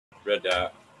Red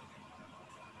dot.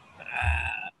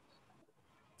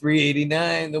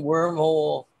 389, the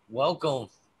wormhole. Welcome.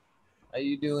 How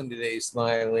you doing today,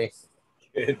 Smiley?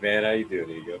 Good, man. How you doing,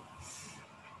 Ego?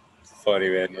 It's funny,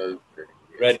 man.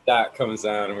 Red dot comes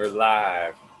on and we're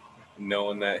live. No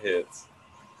one that hits.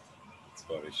 It's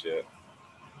funny shit.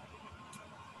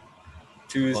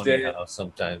 Tuesday. Funny how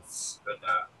sometimes Red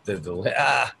dot. the delay.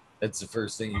 That's the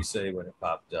first thing you say when it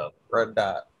popped up. Red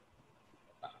dot.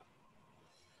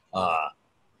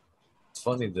 It's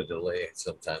funny the delay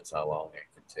sometimes how long it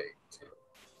can take too.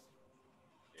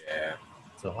 Yeah.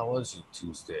 So how was your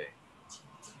Tuesday?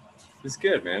 It's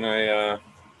good, man. I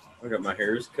got my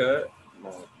hairs cut,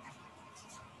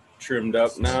 trimmed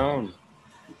up now, and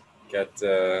got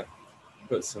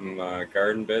put some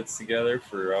garden beds together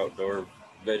for outdoor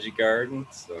veggie garden.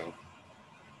 So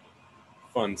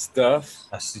fun stuff.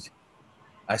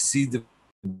 I see the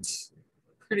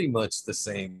pretty much the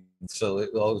same. So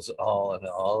it was all in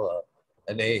all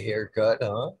an A haircut,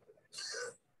 huh?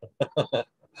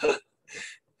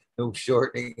 No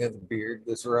shortening of the beard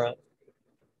this round.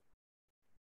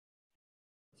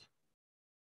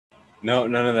 No,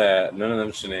 none of that. None of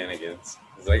them shenanigans.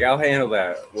 It's like I'll handle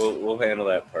that. We'll handle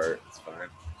that part. It's fine.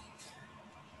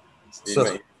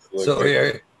 So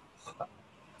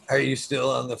are you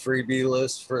still on the freebie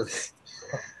list for?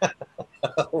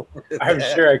 I'm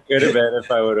sure I could have been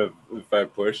if I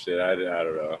pushed it. I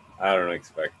don't know. I don't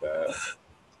expect that.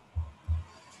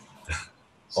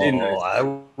 I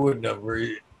wouldn't have.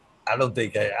 I don't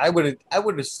think I would. I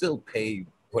would have still paid,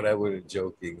 but I would have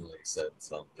jokingly said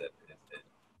something.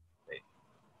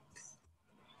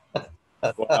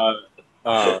 Well,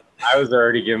 I was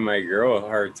already giving my girl a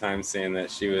hard time saying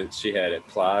that she had it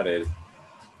plotted.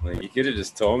 Like, you could have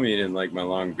just told me you didn't like my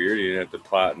long beard. You didn't have to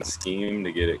plot and scheme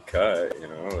to get it cut, you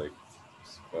know? Like,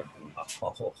 fucking...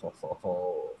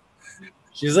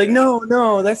 She's like,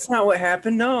 no, that's not what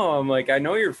happened. No. I'm like, I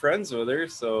know you're friends with her,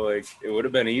 so, like, it would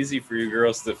have been easy for you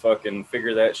girls to fucking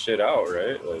figure that shit out,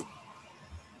 right? Like,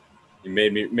 you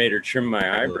made her trim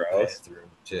my eyebrows.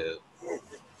 Too.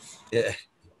 Yeah.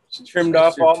 She trimmed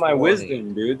off all my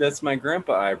wisdom, dude. That's my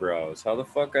grandpa eyebrows. How the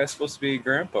fuck am I supposed to be a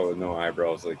grandpa with no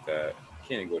eyebrows like that?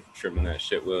 Can't go trimming that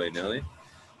shit willy-nilly.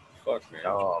 Fuck, man.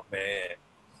 Oh, man.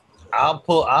 I'll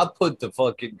put the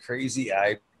fucking crazy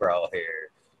eyebrow hair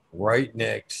right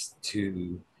next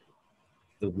to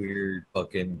the weird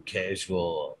fucking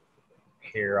casual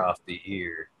hair off the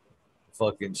ear.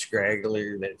 Fucking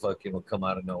scraggler that fucking will come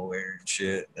out of nowhere and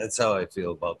shit. That's how I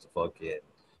feel about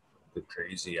the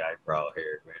crazy eyebrow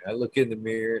hair, man. I look in the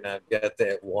mirror and I've got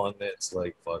that one that's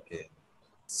like fucking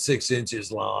 6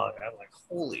 inches long. I'm like,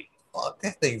 holy fuck,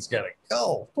 that thing's gotta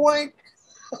go. Boink.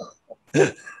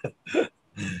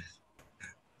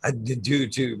 I do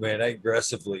too, man. I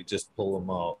aggressively just pull them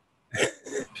out.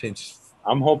 Pinch.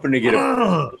 I'm hoping to get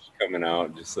a coming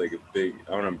out, just like a big,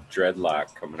 I want a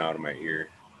dreadlock coming out of my ear.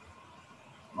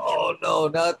 Oh no,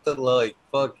 not the like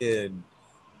fucking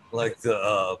like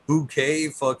the bouquet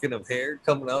fucking of hair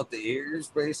coming out the ears,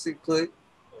 basically.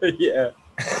 Yeah.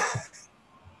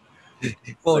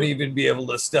 You won't even be able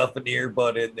to stuff an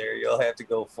earbud in there. You'll have to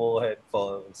go full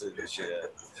headphones and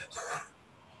shit.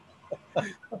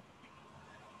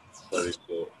 It's funny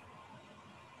shit.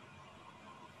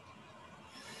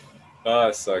 Oh,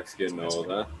 it sucks getting old,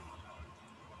 huh?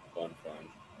 Fun.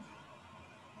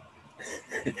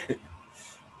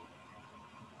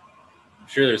 I'm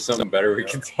sure there's something better we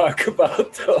can talk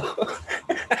about, though.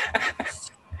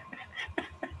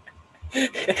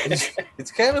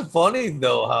 It's kind of funny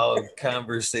though how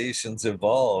conversations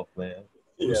evolve, man.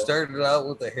 Yeah. We started out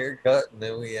with a haircut and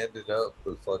then we ended up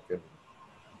with fucking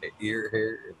ear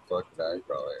hair and fucking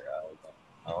eyebrow hair.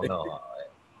 I don't know how.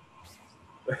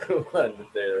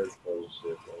 That's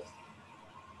bullshit, bro.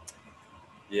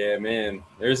 Yeah, man.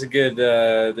 There's a good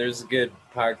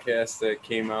podcast that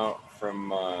came out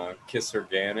from Kiss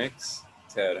Organics,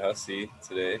 Ted Hussey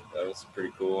today. That was a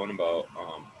pretty cool one about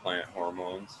plant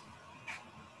hormones.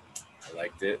 I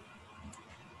liked it.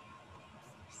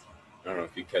 I don't know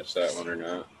if you catch that one or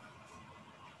not.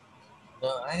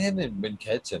 No, I haven't been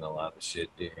catching a lot of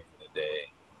shit during the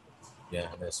day.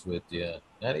 Yeah, honest with you.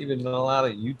 Not even a lot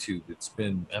of YouTube.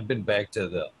 I've been back to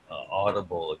the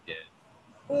Audible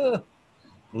again.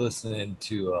 Listening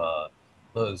to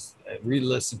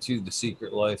re-listen to The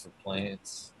Secret Life of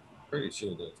Plants. Pretty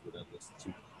sure that's what I listened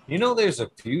to. You know, there's a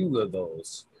few of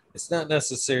those. It's not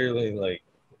necessarily like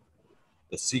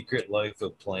The Secret Life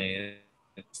of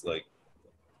Plants. Like,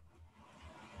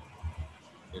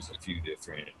 there's a few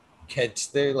different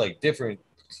they're like different,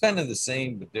 kind of the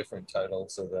same but different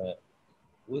titles of that.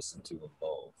 Listen to them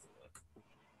both.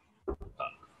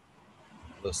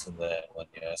 listened to that one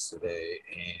yesterday,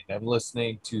 and I'm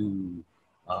listening to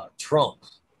Trump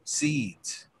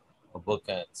Seeds, a book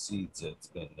on seeds that's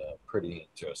been pretty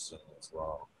interesting as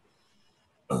well.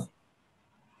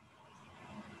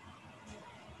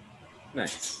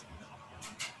 Nice.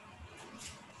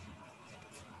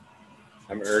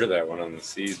 I haven't heard of that one on the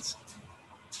seeds.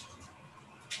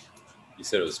 You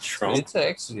said it was Trump? It's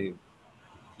actually,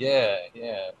 yeah.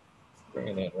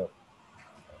 Bringing it up.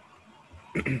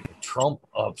 Trump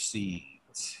of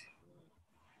seeds.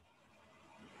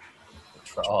 The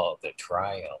triumph.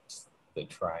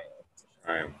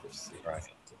 Triumph of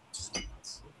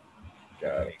seeds.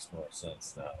 That makes more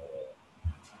sense now.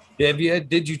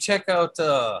 Did you check out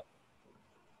there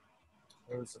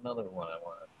was another one I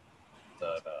wanted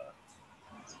that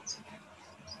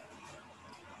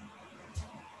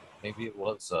maybe it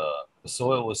was The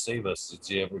Soil Will Save Us. Did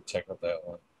you ever check out that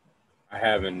one? I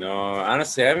haven't, no.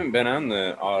 Honestly, I haven't been on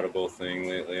the Audible thing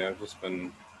lately. I've just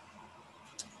been,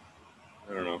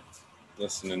 I don't know,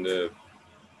 listening to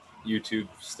YouTube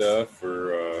stuff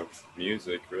or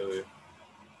music, really.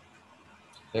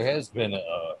 There has been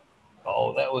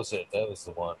that was it. That was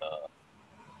the one.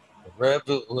 The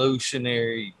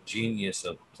Revolutionary Genius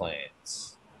of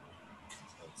Plants.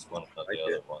 That's one of the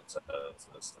other ones I was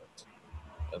listening to.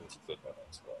 That was a good one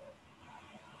as well.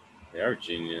 They are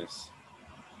genius.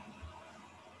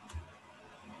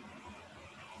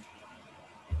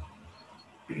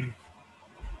 Some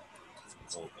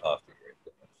cold coffee right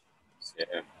there.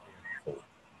 Yeah.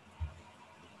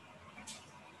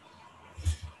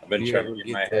 I've been trying to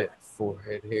get that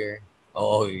forehead hair.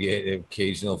 Oh, you get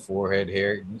occasional forehead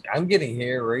hair. I'm getting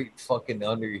hair right fucking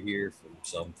under here from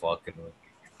some fucking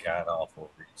god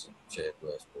awful reason. Chad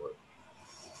Westport.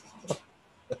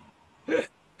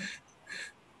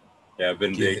 Yeah, I've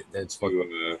been digging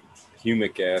into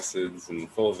humic acids and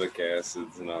fulvic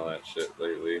acids and all that shit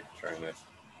lately, trying to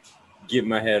get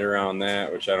my head around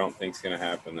that, which I don't think is going to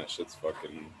happen. That shit's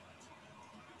fucking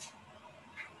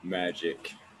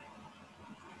magic.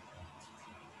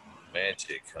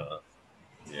 Magic, huh?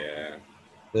 Yeah.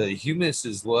 The humus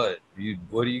is what?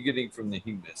 What are you getting from the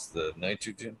humus? The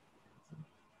nitrogen?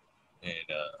 And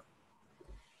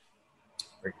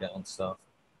break down stuff?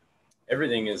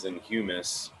 Everything is in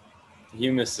humus.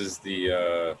 Humus is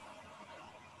the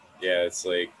it's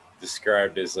like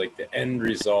described as like the end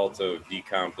result of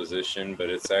decomposition, but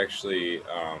it's actually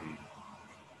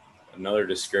another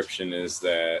description is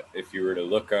that if you were to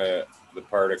look at the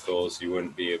particles, you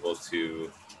wouldn't be able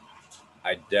to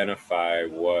identify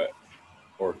what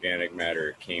organic matter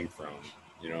it came from.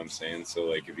 You know what I'm saying? So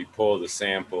like if you pull the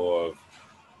sample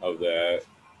of that,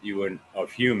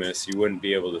 of humus, you wouldn't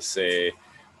be able to say,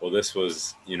 well, this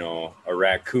was, a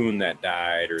raccoon that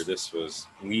died, or this was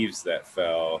leaves that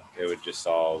fell. It would just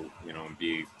all,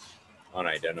 be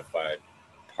unidentified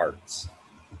parts.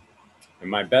 And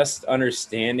my best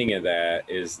understanding of that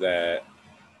is that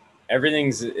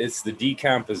it's the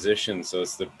decomposition. So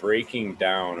it's the breaking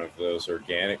down of those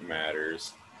organic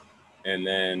matters. And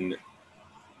then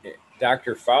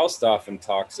Dr. Faust often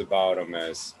talks about them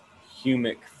as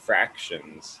humic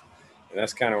fractions. And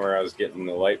that's kind of where I was getting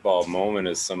the light bulb moment,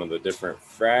 is some of the different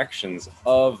fractions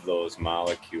of those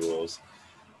molecules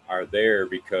are there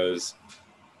because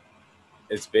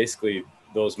it's basically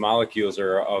those molecules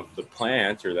are of the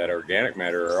plant or that organic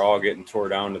matter are all getting tore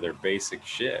down to their basic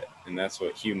shit. And that's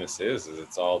what humus is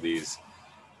it's all these,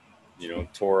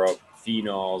 tore up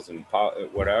phenols and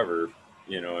whatever,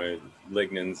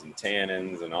 lignins and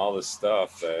tannins and all this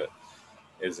stuff that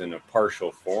is in a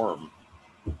partial form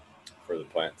for the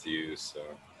plant to use. So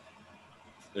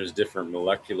there's different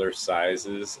molecular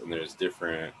sizes and there's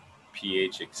different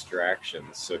pH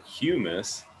extractions. So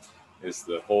humus is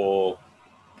the whole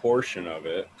portion of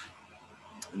it.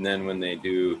 And then when they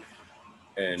do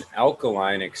an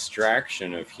alkaline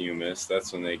extraction of humus,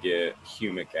 that's when they get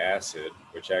humic acid,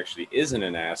 which actually isn't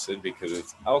an acid because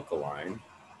it's alkaline.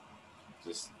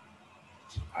 Just,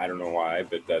 I don't know why,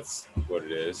 but that's what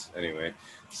it is. Anyway,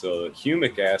 so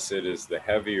humic acid is the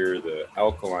heavier, the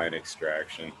alkaline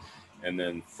extraction. And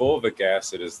then fulvic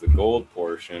acid is the gold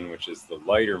portion, which is the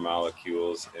lighter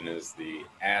molecules and is the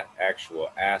actual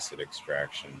acid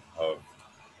extraction of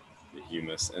the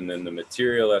humus. And then the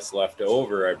material that's left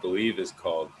over, I believe, is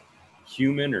called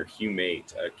humin or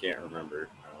humate. I can't remember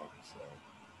now.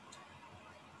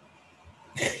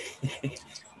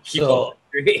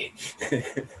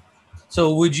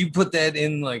 So would you put that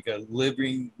in like a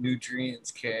living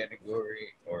nutrients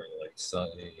category or like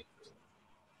something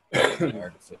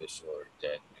artificial or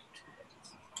dead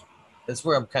nutrients? That's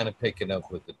where I'm kind of picking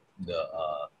up with the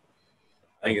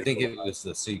I think it was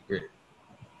The Secret.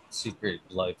 Secret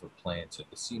Life of Plants or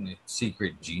the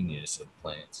Secret Genius of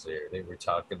Plants. There, they were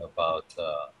talking about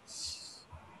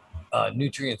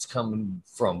nutrients coming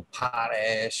from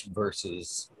potash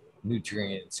versus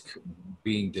nutrients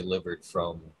being delivered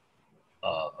from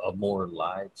a more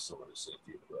live source, if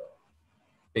you will.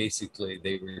 Basically,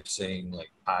 they were saying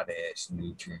like potash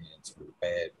nutrients were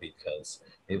bad because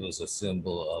it was a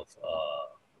symbol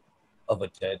of a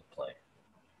dead plant.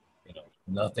 You know,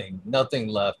 nothing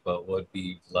left but would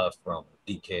be left from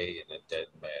decay and a dead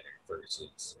matter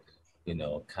versus, you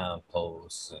know,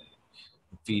 compost and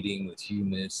feeding with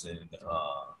humus and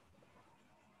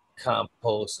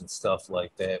compost and stuff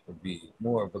like that would be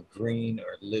more of a green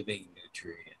or living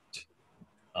nutrient,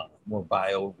 more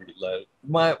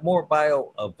more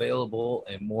bioavailable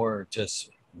and more just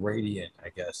radiant, I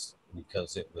guess,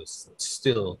 because it was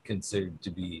still considered to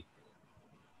be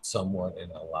somewhat in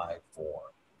a live form.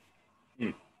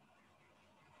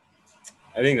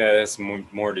 I think that has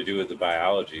more to do with the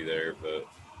biology there, but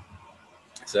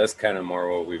so that's kind of more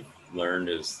what we've learned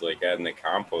is like adding the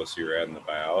compost, you're adding the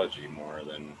biology more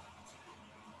than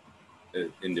the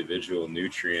individual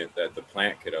nutrient that the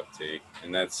plant could uptake.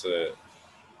 And that's,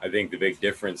 I think the big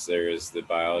difference there is the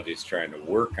biology is trying to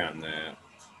work on that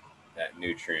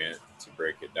nutrient to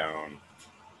break it down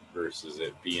versus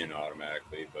it being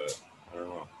automatically. But I don't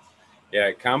know.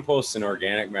 Yeah, compost and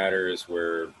organic matter is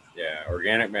where, yeah,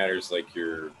 organic matter is like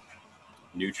your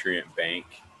nutrient bank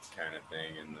kind of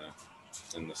thing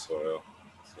in the soil.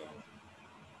 So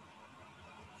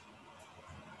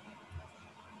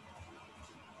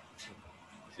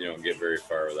you don't get very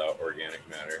far without organic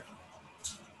matter.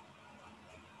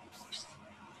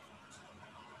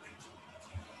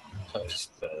 Touch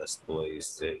vest,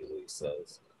 Blaze Daily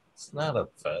says. It's not a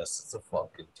vest, it's a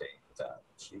fucking tank top.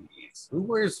 Jeez. Who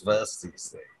wears vests these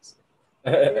days?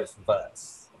 Who wears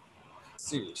vests?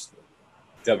 Seriously.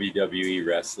 WWE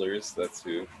wrestlers, that's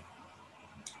who.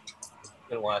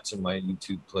 Been watching my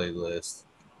YouTube playlist.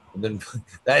 And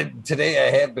then today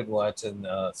I have been watching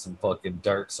some fucking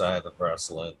Dark Side of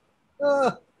Wrestling.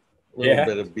 A little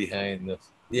bit of behind the.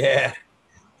 Yeah.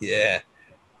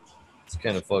 It's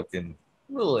kind of fucking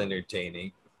a little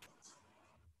entertaining.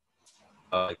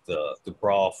 Like the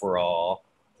Brawl for All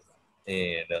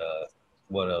and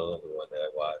what other one that I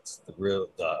watched?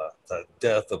 The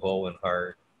Death of Owen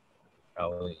Hart.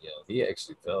 How, you know, he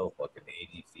actually fell fucking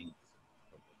 80 feet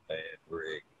from a bad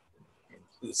rig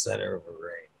into the center of a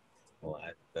ring. Well,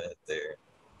 I bet there.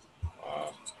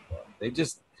 Wow. They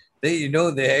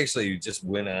actually just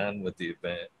went on with the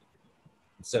event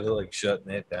instead of like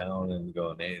shutting it down and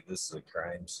going, hey, this is a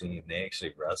crime scene. They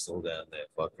actually wrestled down that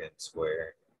fucking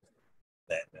square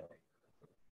that night.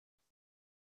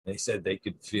 They said they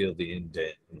could feel the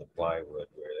indent in the plywood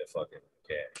where the fucking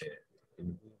cat hit. Can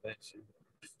you believe that shit?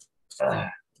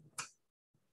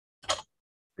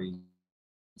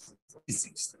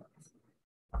 Crazy stuff.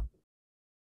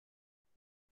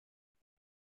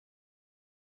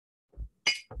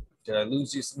 Did I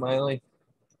lose you, Smiley?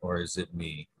 Or is it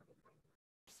me?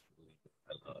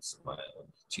 I lost Smiley.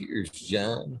 Cheers,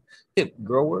 John. Hip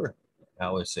grower. I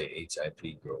always say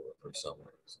HIP grower for some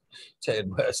reason.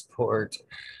 Ted Westport.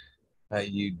 How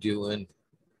you doing?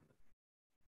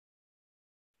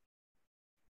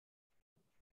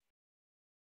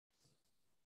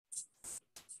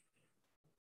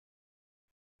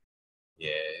 Yeah,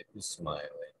 it was Smiley.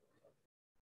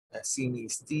 I seen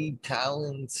Steve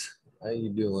Collins. How you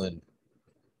doing?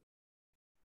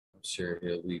 I'm sure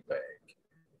he'll be back.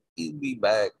 He'll be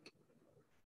back.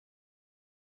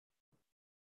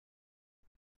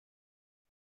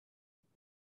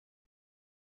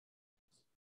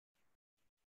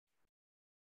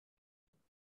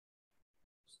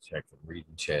 Just check and read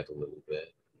and chat a little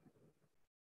bit.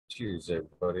 Cheers,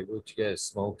 everybody. What you guys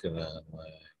smoking on?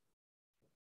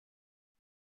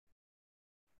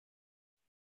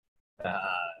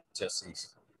 Jesse,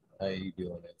 how you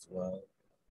doing as well?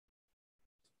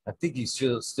 I think he's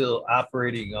still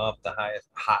operating off the highest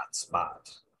hot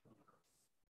spot.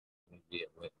 Maybe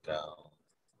it went down.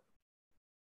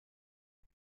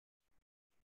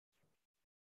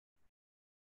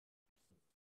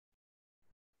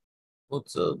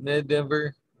 What's up, Ned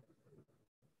Denver?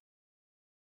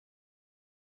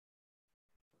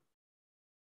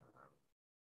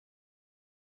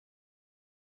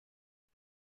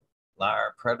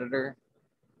 Liar Predator.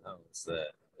 Oh, what's that?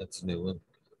 That's a new one.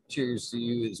 Cheers to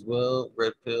you as well.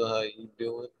 Red Pill, how you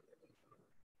doing?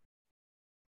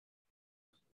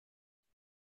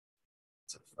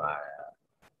 It's a fire.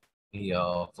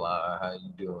 Y'all Flyer, how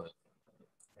you doing?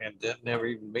 And that never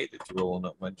even made it to rolling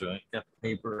up my joint. Got the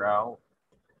paper out.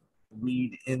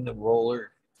 Weed in the roller.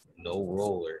 no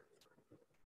roller.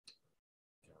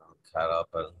 Caught up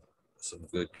on some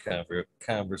good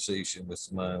conversation with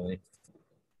Smiley.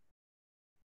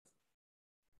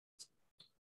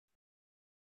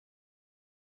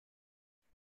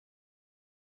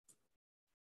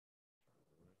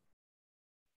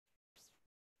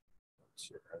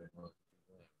 Sure, I didn't know.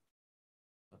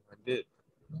 I did.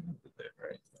 I did that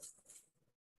right.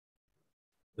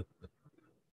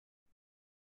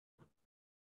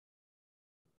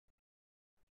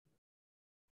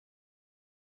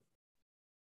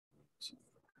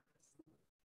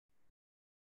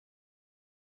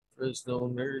 Fresno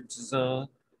Nerds is on.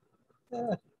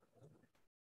 Yeah.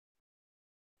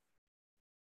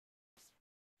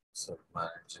 So my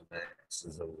genetics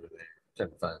is over there. Trying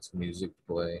to find some music to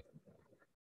play.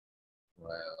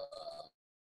 Well,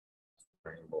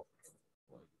 Rainbow.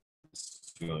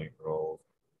 Joint roll.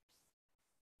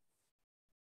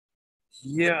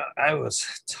 Yeah, I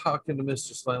was talking to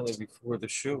Mr. Smiley before the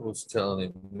show. Was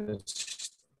telling him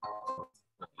it's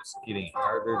getting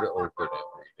harder to open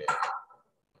every day.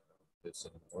 This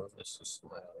anymore, Mr.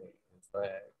 Smiley is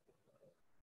back.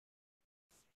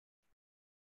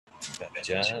 Got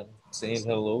John saying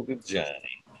hello to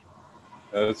Johnny.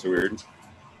 That's weird.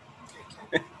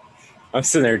 I'm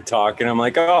sitting there talking. I'm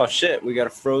like, oh shit, we got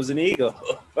a frozen eagle.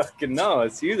 Fucking no,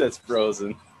 it's you that's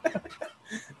frozen.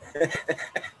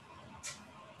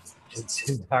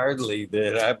 It's hardly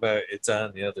that. I bet it's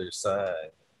on the other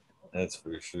side. That's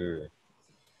for sure.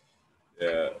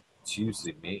 Yeah. It's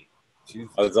usually me.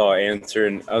 I was all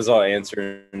answering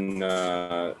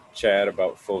chat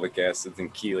about fulvic acids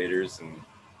and chelators, and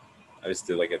I just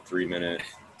did like a 3-minute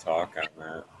talk on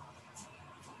that.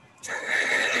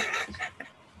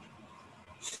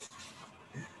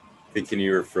 Thinking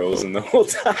you were frozen the whole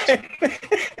time.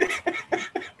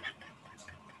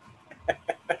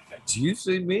 It's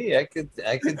usually me. I could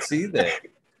see that.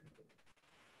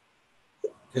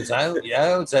 Because I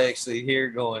was actually here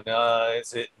going,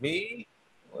 is it me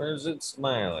or is it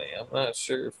Smiley? I'm not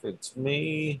sure if it's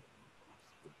me.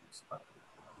 It's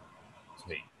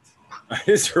me. I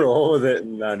just roll with it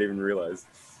and not even realize.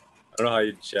 I don't know how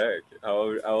you check.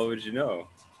 How would you know?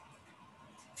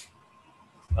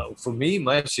 For me,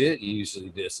 my shit usually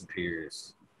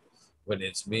disappears when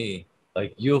it's me.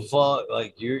 Like you'll fall,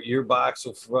 like your box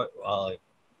will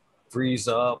freeze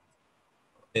up,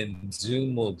 and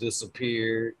Zoom will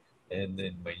disappear, and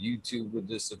then my YouTube will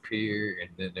disappear, and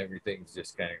then everything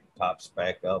just kind of pops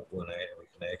back up when I have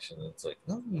a connection. It's like,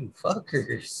 no, you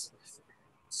fuckers.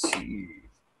 Jeez.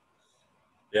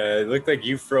 Yeah, it looked like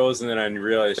you froze, and then I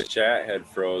realized chat had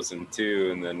frozen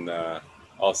too, and then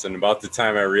all of a sudden, about the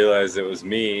time I realized it was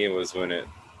me, it was when it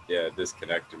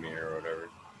disconnected me or whatever.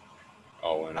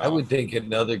 All went off. I would think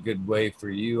another good way for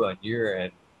you on your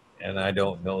end, and I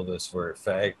don't know this for a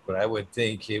fact, but I would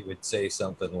think it would say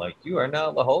something like, "You are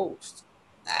now the host."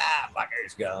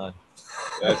 Fucker's gone.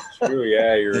 That's true.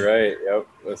 Yeah, you're right. Yep,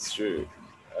 that's true.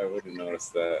 I wouldn't notice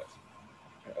that.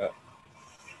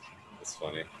 That's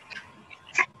funny.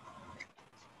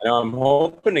 Now I'm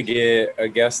hoping to get a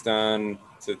guest on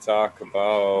to talk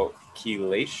about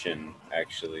chelation,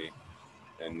 actually,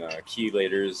 and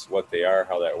chelators, what they are,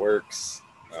 how that works,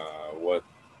 what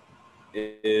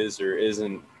is or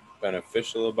isn't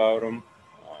beneficial about them.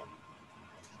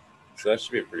 So that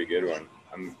should be a pretty good one.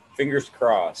 I'm fingers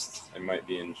crossed. It might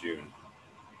be in June.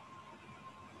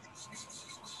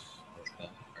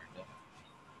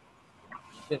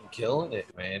 You've been killing it,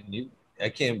 man. I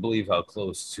can't believe how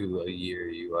close to a year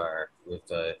you are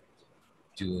with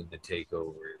doing the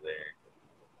takeover there.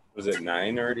 Was it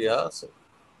 9 already? Pretty awesome.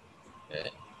 Yeah.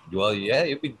 Well, yeah,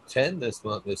 it'll be 10 this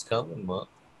coming month.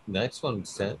 Next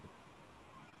one's 10.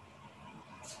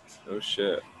 Oh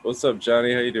shit! What's up,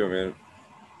 Johnny? How you doing, man?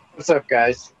 What's up,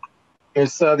 guys? I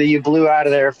saw that you blew out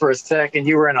of there for a second.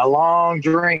 You were in a long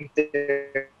drink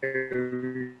there.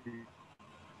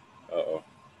 Uh-oh.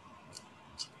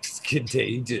 It's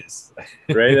contagious.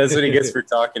 Right? That's what he gets for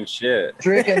talking shit.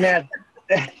 Drinking that.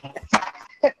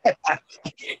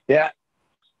 Yeah.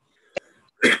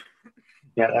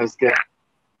 Yeah, that was good.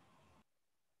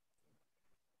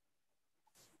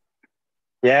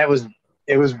 Yeah,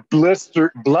 it was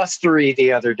blustery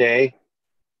the other day.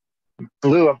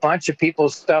 Blew a bunch of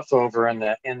people's stuff over in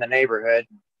the neighborhood.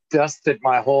 Dusted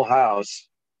my whole house.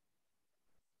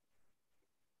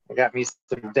 It got me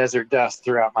some desert dust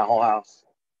throughout my whole house.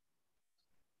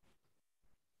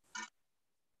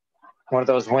 One of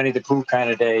those Winnie the Pooh kind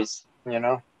of days, you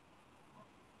know?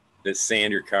 Did it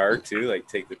sand your car too? Like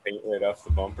take the paint right off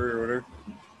the bumper or whatever?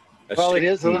 Well, it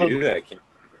is a little. Do that.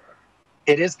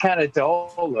 It is kind of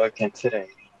dull looking today.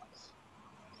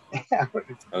 I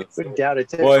wouldn't doubt it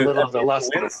takes a Well, little of the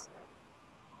luster.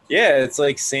 Yeah, it's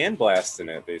like sandblasting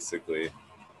it, basically.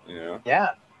 You know, Yeah,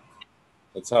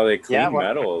 that's how they clean well,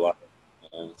 metal a lot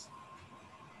of times.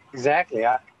 exactly.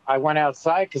 I went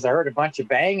outside because I heard a bunch of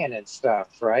banging and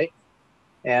stuff, right?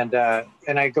 And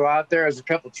I go out there. There's a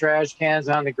couple trash cans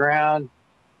on the ground.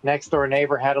 Next door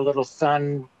neighbor had a little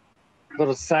sunshade,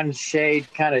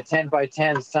 kind of 10 by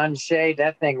 10 sunshade.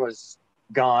 That thing was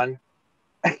gone.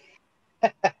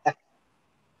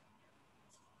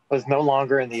 Was no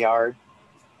longer in the yard.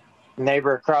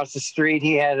 Neighbor across the street,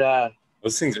 he had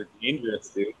Those things are dangerous,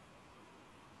 dude.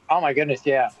 oh my goodness,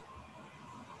 yeah.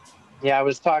 Yeah, I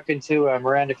was talking to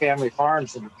Miranda Family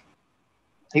Farms, and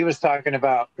he was talking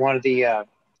about one of the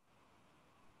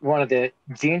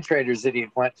gene traders that he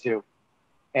went to,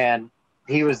 and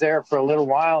he was there for a little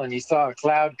while, and he saw a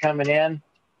cloud coming in,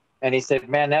 and he said,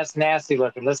 "Man, that's nasty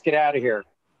looking. Let's get out of here."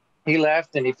 He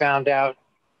left, and he found out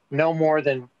no more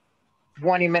than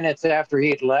 20 minutes after he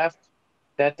had left,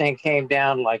 that thing came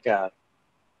down like a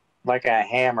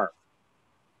hammer.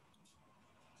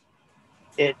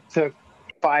 It took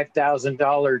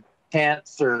 $5,000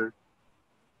 tents or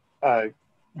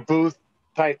booth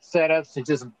type setups and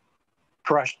just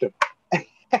crushed them.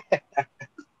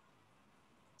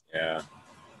 Yeah.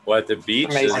 Well, at the beach,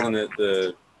 Amazing. isn't it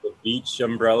the beach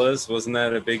umbrellas? Wasn't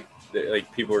that a big,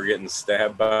 like, people were getting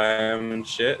stabbed by them and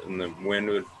shit, and the wind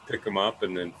would pick them up,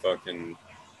 and then fucking,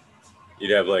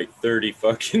 you'd have like 30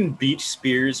 fucking beach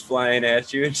spears flying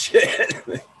at you and shit.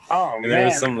 Oh, And man. there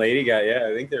was some lady got,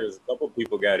 I think there was a couple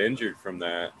people got injured from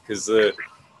that because you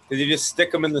just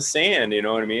stick them in the sand, you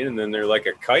know what I mean? And then they're like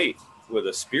a kite with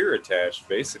a spear attached,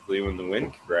 basically, when the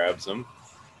wind grabs them.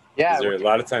 Yeah. A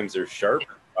lot of times they're sharp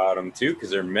bottom too because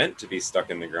they're meant to be stuck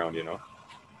in the ground, you know.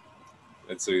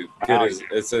 It's as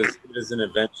good as an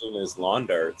invention as lawn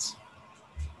darts.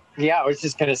 Yeah, I was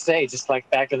just gonna say, just like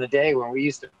back in the day when we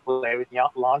used to play with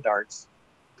lawn darts.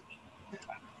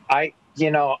 I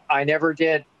never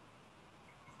did.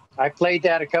 I played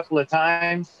that a couple of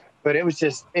times, but it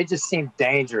just seemed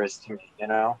dangerous to me, you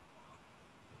know.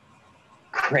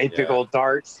 Great big old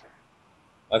darts.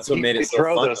 That's what made it so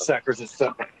throw fun. Those suckers and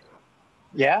stuff.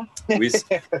 Yeah. we used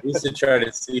to try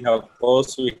to see how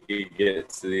close we could get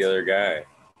to the other guy.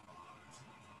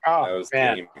 Oh, that was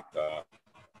man.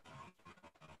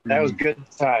 That was good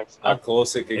times. How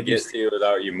close it could get to you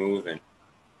without you moving.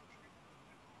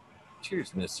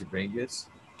 Cheers, Mr. Bingus.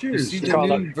 Cheers. You see the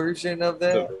new version of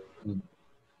that?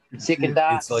 Chicken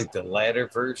dots. It's like the ladder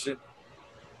version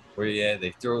where,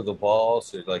 they throw the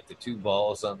balls. There's like the two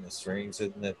balls on the strings.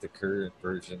 Isn't that the current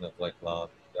version of like lawn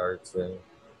darts there?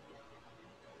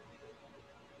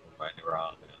 Am I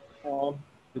wrong?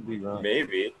 Could be wrong.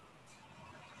 Maybe.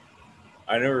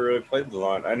 I never really played the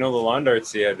lawn. I know the lawn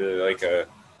darts, you had like a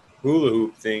hula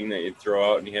hoop thing that you'd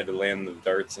throw out and you had to land the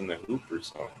darts in the hoop or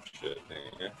some shit.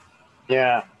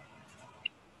 Yeah.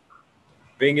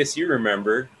 Bingus, you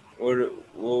remember what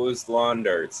was lawn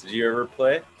darts? Did you ever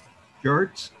play?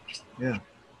 Darts? Yeah.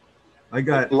 I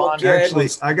got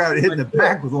I got hit in the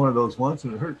back with one of those once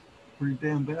and it hurt pretty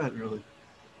damn bad, really.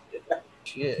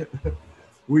 Shit.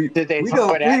 Did they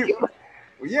throw it at you?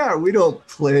 Yeah, we don't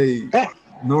play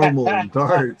normal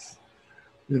darts.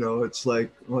 You know, it's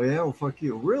like, well, yeah, well, fuck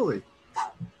you. Really?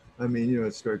 I mean, you know,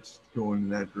 it starts going in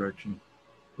that direction.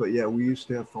 But yeah, we used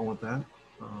to have fun with that.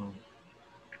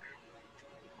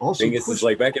 Also, Bingus is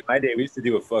like back in my day, we used to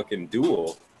do a fucking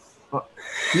duel.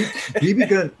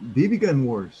 BB gun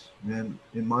wars, man.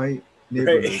 In my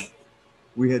neighborhood, Right.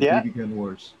 we had BB gun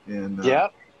wars, and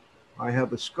I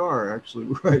have a scar actually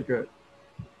where I got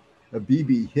a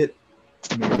BB hit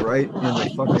me right in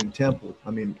the fucking temple.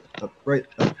 I mean, right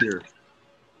up here.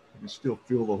 I can still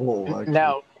feel the hole. Actually.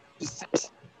 Now,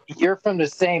 you're from the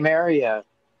same area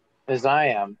as I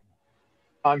am.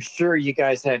 I'm sure you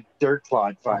guys had dirt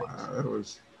clod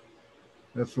fights.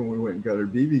 That's when we went and got our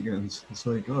BB guns. It's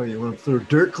like, oh, you want to throw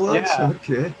dirt clods? Yeah.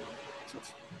 Okay.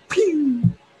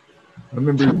 Pew! I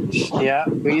remember. Yeah,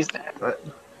 we used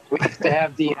to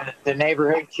have the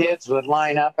neighborhood kids would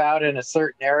line up out in a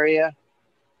certain area.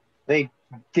 They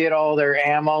get all their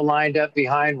ammo lined up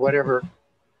behind whatever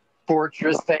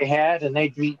fortress they had, and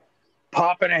they'd be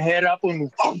popping a head up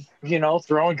and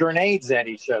throwing grenades at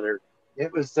each other.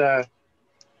 It was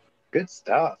good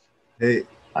stuff. Hey,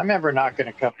 I remember knocking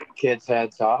a couple of kids'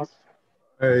 heads off.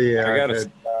 Yeah, I got a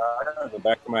scar on the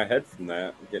back of my head from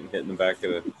that, getting hit in the back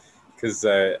of because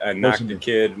I knocked a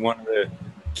kid. One of the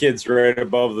kids right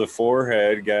above the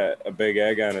forehead got a big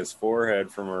egg on his forehead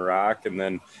from a rock, and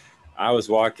then I was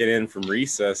walking in from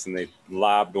recess, and they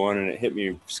lobbed one, and it hit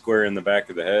me square in the back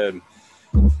of the head.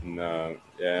 And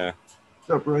yeah. What's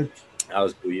up, Ray? I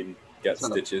was bleeding, got So-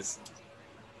 stitches.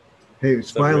 Hey,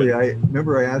 Smiley, I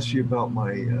remember I asked you about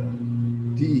my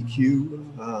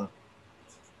DEQ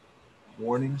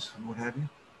warnings and what have you.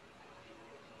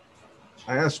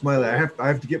 I asked Smiley, I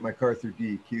have to get my car through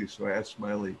DEQ, so I asked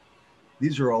Smiley,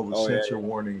 these are all the sensor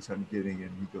warnings I'm getting, and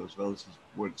he goes, well, this is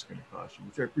what it's going to cost you,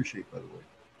 which I appreciate, by the way.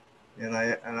 And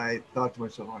I thought to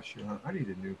myself, oh shit, I need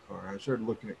a new car. I started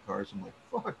looking at cars. I'm like,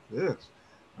 fuck this.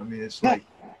 I mean, it's like,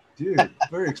 dude, it's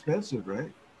very expensive,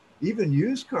 right? Even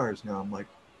used cars now. I'm like,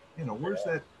 where's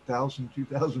that $1,000,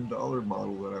 $2,000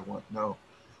 model that I want? No.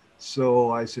 So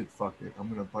I said, fuck it. I'm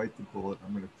going to bite the bullet.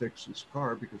 I'm going to fix this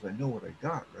car because I know what I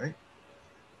got, right?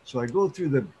 So I go through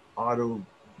the auto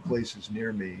places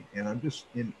near me, and I'm just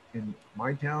in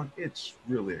my town. It's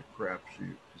really a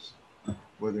crapshoot.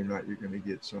 Whether or not you're going to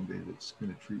get somebody that's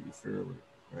going to treat you fairly,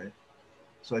 right?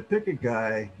 So I pick a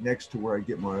guy next to where I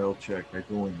get my oil check. I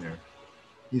go in there.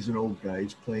 He's an old guy.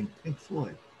 He's playing Pink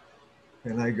Floyd.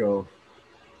 And I go,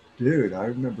 dude, I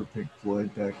remember Pink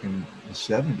Floyd back in the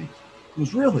 70s. He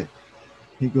goes, really?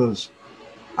 He goes,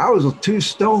 I was too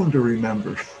stoned to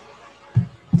remember.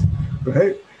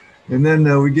 Right? And then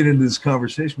we get into this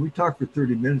conversation. We talk for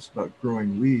 30 minutes about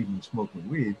growing weed and smoking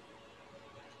weed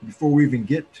before we even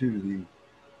get to the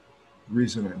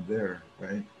reason I'm there,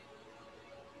 right?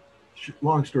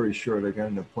 Long story short, I got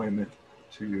an appointment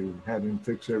to have him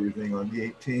fix everything on the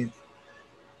 18th,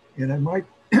 and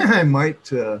I might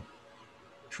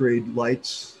trade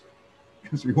lights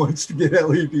because he wants to get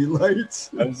LED lights.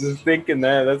 I was just thinking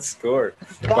that's score.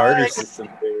 Barter system.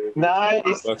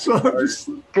 Nice. So I'm just,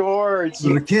 Scored.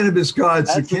 so the cannabis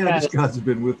gods, That's have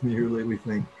been with me here lately.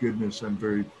 Thank goodness. I'm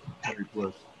very, very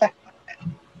blessed.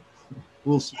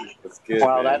 We'll see. That's good.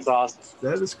 Wow, Man. that's awesome.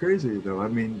 That is crazy, though. I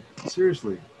mean,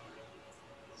 seriously.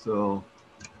 So,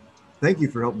 thank you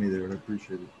for helping me there. I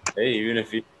appreciate it. Hey, even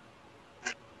if you,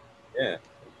 no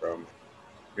problem.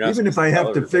 Even if I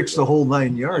have to fix the whole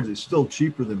 9 yards, it's still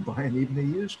cheaper than buying even a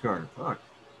used car. Fuck.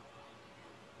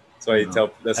 That's why you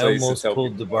tell. That's I why you almost tell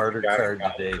pulled people the barter gotta card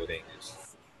cop today, it.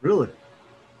 Vegas. Really?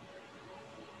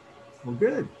 Well,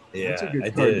 good. Yeah, That's a good I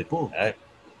card to did. pull.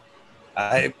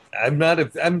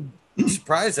 I'm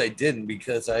surprised I didn't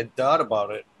because I thought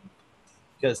about it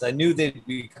because I knew they'd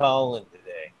be calling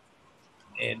today,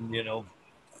 and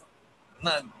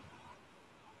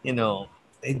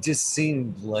it just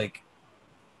seemed like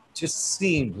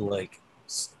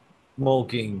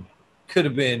smoking could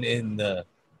have been in the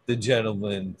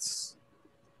gentleman's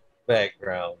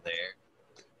background there.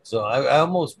 So I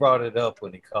almost brought it up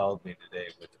when he called me today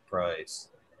with the price,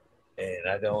 and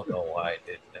I don't know why I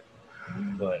didn't.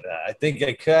 But I think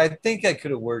I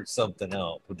could have worked something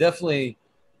out. But definitely,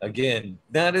 again,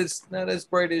 not as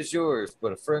bright as yours,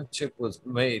 but a friendship was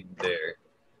made there.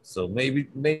 So maybe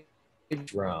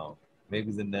round,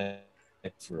 maybe the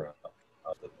next round,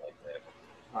 something like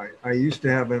that. I used to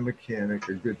have a mechanic,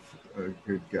 a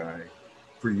good guy,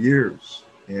 for years,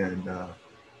 and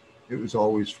it was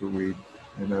always for weed,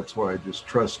 and that's why I just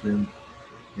trust him.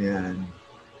 And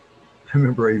I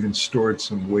remember I even stored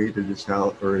some weight at his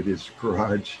house or at his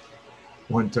garage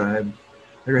one time.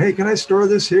 I go, hey, can I store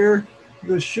this here? He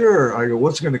goes, sure. I go,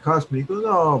 what's it going to cost me? He goes,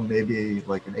 oh, maybe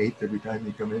like an eighth every time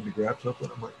you come in to grab something.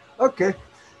 I'm like, okay.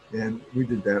 And we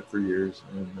did that for years.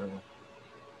 And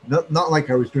not like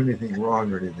I was doing anything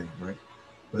wrong or anything, right?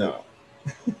 But No.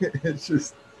 it's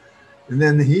just, and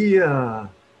then he, I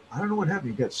don't know what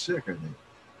happened. He got sick, I think.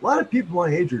 A lot of people my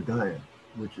age are dying,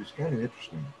 which is kind of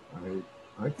interesting.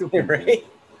 I feel pretty Right? good.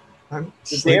 I'm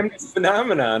It's a damn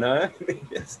phenomenon, huh?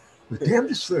 the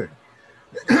damnedest thing.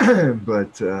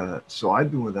 But so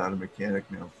I've been without a mechanic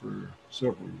now for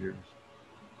several years,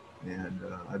 and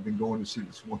I've been going to see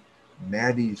this one,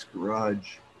 Maddie's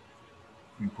Garage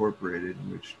Incorporated,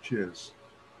 which is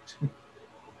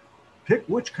pick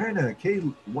which kind of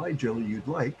KY jelly you'd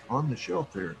like on the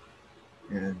shelf there,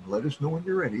 and let us know when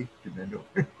you're ready. And then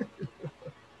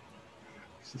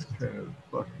this is kind of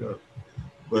fucked up.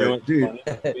 But dude,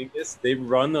 they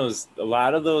run a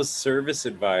lot of those service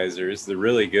advisors, the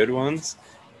really good ones,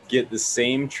 get the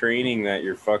same training that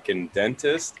your fucking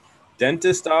dentist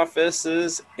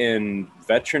offices and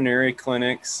veterinary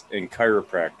clinics and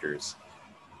chiropractors.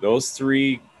 Those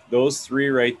three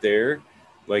right there,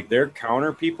 like their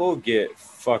counter people get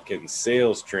fucking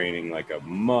sales training like a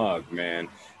mug, man.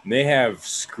 And they have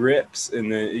scripts,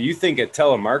 and then you think a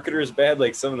telemarketer is bad,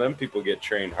 like some of them people get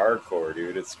trained hardcore,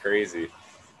 dude. It's crazy.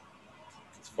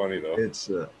 It's funny though.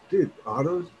 It's dude,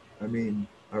 autos. I mean,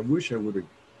 I wish I would have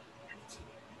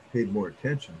paid more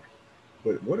attention,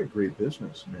 but what a great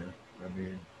business, man. I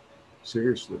mean,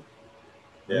 seriously.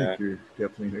 I think you're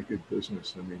definitely in a good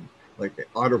business. I mean, like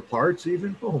auto parts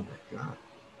even. Oh my god,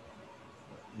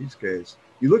 these guys.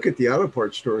 You look at the auto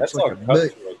parts store, That's it's all like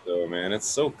cutthroat, though, man. It's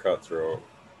so cutthroat.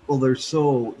 well, they're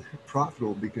so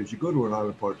profitable because you go to an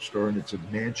auto parts store and it's a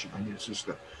mansion. I mean, it's just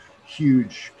a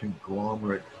huge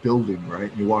conglomerate building,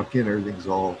 right? And you walk in, everything's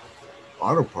all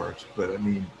auto parts, but I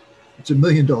mean, it's $1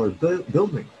 million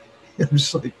building. I'm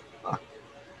just like, fuck.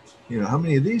 You know, how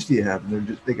many of these do you have?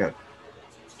 And they got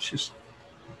just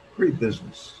great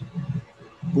business.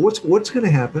 But what's going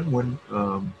to happen when,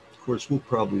 of course, we'll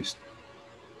probably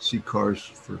see cars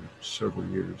for several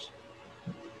years,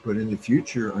 but in the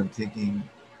future, I'm thinking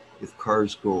if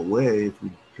cars go away, if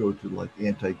we go to like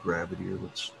anti-gravity, or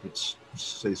let's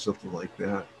say something like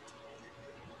that,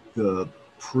 the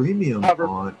premium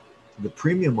on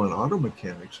auto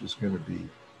mechanics is going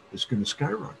to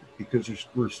skyrocket because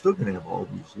we're still going to have all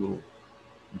these little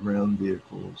ground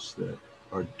vehicles that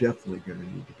are definitely going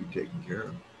to need to be taken care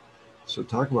of. So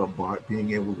talk about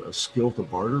being able to a skill to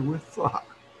barter with. Fuck.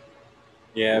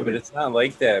 Yeah, but it's not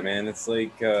like that, man. It's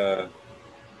like the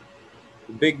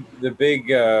big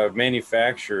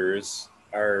manufacturers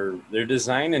they're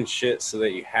designing shit so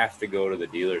that you have to go to the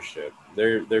dealership.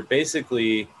 They're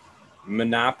basically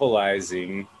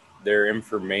monopolizing their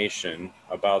information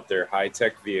about their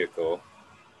high-tech vehicle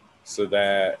so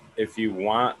that if you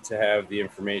want to have the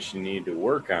information you need to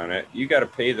work on it, you got to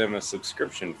pay them a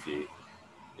subscription fee.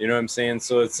 You know what I'm saying?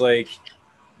 So it's like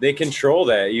they control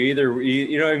that. You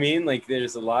know what I mean? Like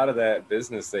there's a lot of that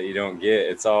business that you don't get.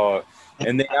 It's all,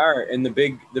 and they are, and the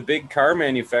big car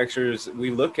manufacturers,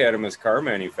 we look at them as car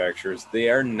manufacturers.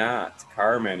 They are not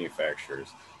car manufacturers.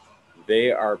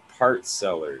 They are part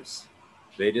sellers.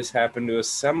 They just happen to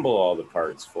assemble all the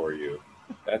parts for you.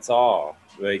 That's all.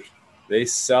 Like they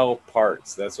sell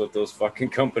parts. That's what those fucking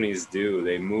companies do.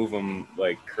 They move them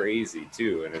like crazy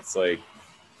too. And it's like,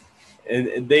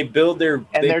 and they build they're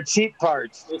cheap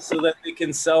parts so that they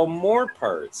can sell more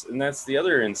parts. And that's the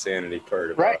other insanity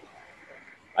part about it.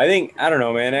 Right. I don't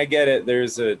know, man. I get it.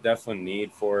 There's a definite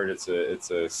need for it. It's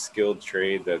a skilled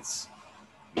trade that's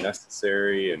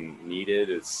necessary and needed.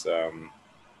 It's I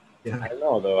don't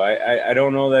know though. I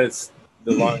don't know that it's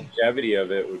the longevity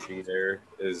of it would be there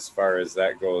as far as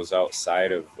that goes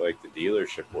outside of like the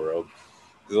dealership world.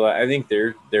 I think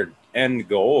their end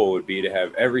goal would be to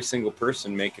have every single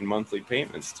person making monthly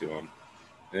payments to them,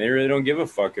 and they really don't give a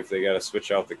fuck if they got to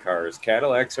switch out the cars.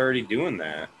 Cadillac's already doing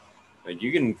that. Like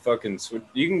you can fucking switch.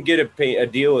 You can get a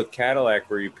deal with Cadillac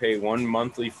where you pay one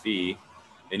monthly fee,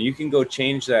 and you can go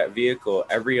change that vehicle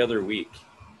every other week.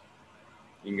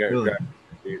 You can go really? grab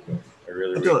the vehicle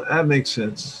every other week. That makes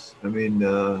sense. I mean,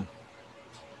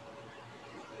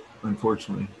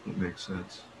 unfortunately, it makes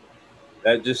sense.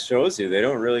 That just shows you they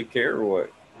don't really care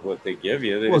what they give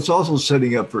you. Well, it's also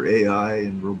setting up for AI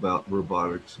and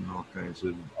robotics and all kinds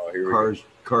of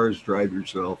cars drive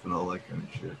yourself and all that kind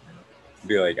of shit.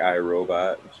 Be like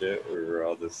iRobot and shit, where we're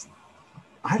all just.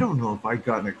 I don't know if I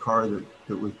got in a car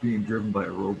that was being driven by a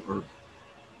robot, or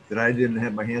that I didn't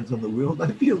have my hands on the wheel.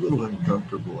 I'd be a little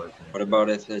uncomfortable, I think. What about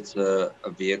if it's a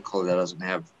vehicle that doesn't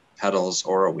have pedals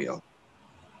or a wheel?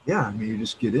 Yeah, I mean, you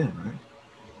just get in, right?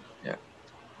 Yeah.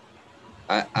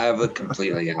 I have a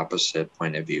completely opposite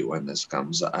point of view when this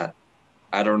comes. I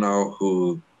don't know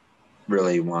who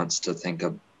really wants to think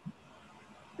of,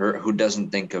 or who doesn't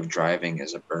think of driving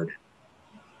as a burden.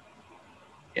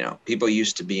 You know, people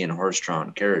used to be in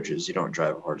horse-drawn carriages. You don't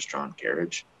drive a horse-drawn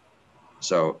carriage.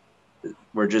 So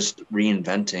we're just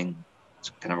reinventing,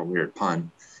 it's kind of a weird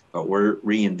pun, but we're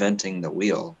reinventing the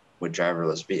wheel with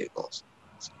driverless vehicles.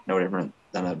 It's no different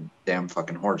than a damn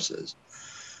fucking horse is.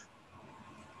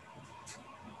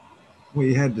 Well,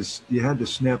 you had to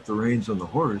snap the reins on the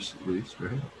horse at least,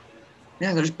 right?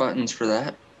 Yeah, there's buttons for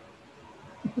that.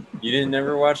 You didn't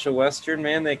never watch a Western,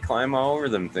 man? They climb all over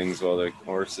them things while the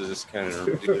horses just kind of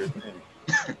do their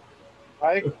thing.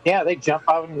 Right? Yeah, they jump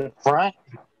out in the front,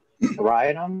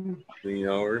 ride them. Lean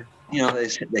over. You know,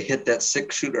 they hit that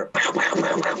six-shooter.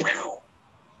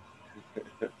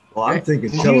 Well, I'm thinking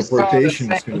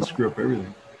teleportation is going to screw up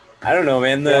everything. I don't know,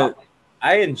 man.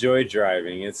 I enjoy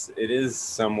driving. It is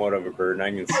somewhat of a burden.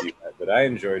 I can see that, but I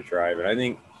enjoy driving. I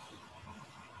think,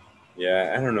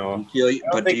 yeah, I don't know.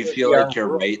 Do you feel like your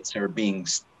rights are being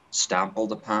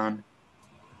stumbled upon?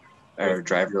 Are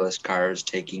driverless cars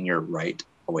taking your right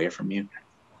away from you?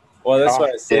 Well, that's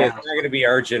what I say. It's not going to be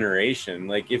our generation.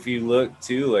 Like, if you look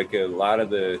too, like a lot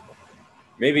of the,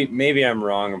 maybe I'm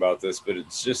wrong about this, but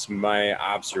it's just my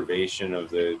observation of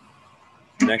the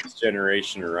next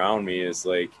generation around me is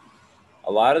like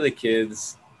a lot of the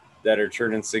kids that are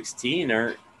turning 16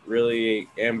 aren't really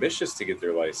ambitious to get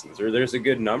their license, or there's a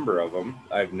good number of them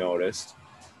I've noticed.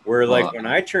 Where like when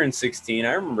I turned 16,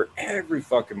 I remember every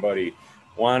fucking buddy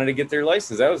wanted to get their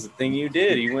license. That was the thing you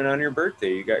did. You went on your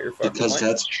birthday, you got your fucking because license.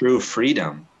 that's true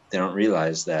freedom. They don't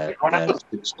realize that. When I was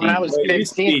Well, it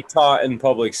used to 15, be taught in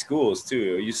public schools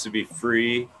too. It used to be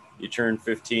free. You turn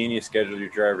 15, you schedule your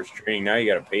driver's training. Now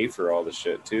you got to pay for all the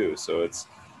shit too. So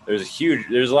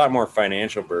there's a lot more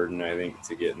financial burden, I think,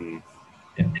 to getting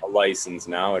a license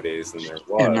nowadays than there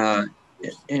was.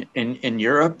 In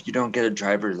Europe, you don't get a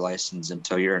driver's license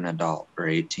until you're an adult or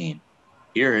 18.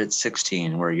 Here it's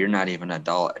 16, where you're not even an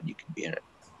adult and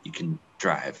you can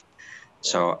drive.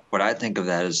 So what I think of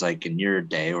that is like in your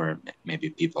day, or maybe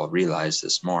people realize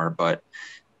this more, but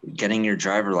getting your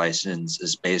driver license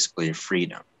is basically a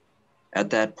freedom.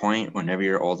 At that point, whenever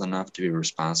you're old enough to be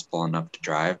responsible enough to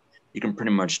drive, you can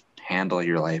pretty much handle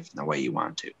your life in the way you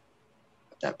want to.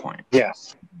 At that point,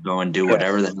 yes, go and do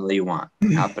whatever the hell you want.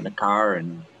 Hop in a car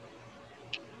and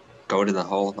go to the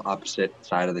whole opposite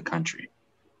side of the country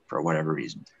for whatever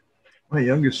reason. My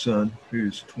youngest son,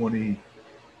 who's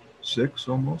 26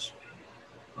 almost,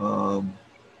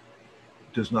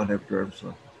 does not have a driver's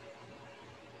license.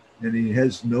 And he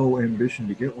has no ambition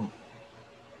to get one.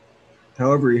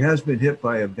 However, he has been hit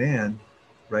by a van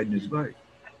riding his bike.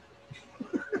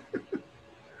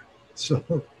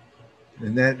 So,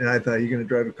 and I thought, you going to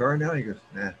drive a car now? He goes,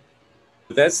 nah.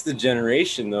 But that's the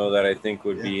generation, though, that I think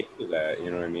would be into that. You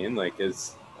know what I mean? Like, I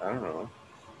don't know.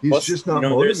 He's just not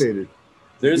motivated.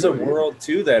 There's a world,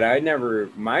 too,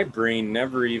 that my brain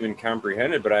never even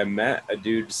comprehended, but I met a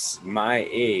dude my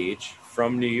age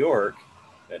from New York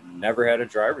that never had a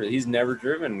driver. He's never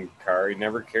driven a car. He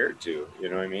never cared to. You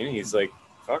know what I mean? He's like,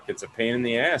 fuck, it's a pain in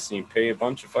the ass, and you pay a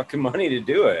bunch of fucking money to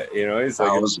do it. You know, he's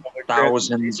like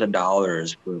thousands of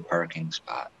dollars for a parking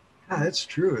spot. Yeah, that's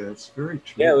true. That's very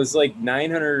true. Yeah, it was like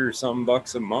 900 or something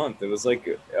bucks a month. It was like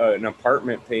an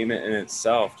apartment payment in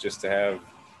itself just to have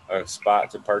a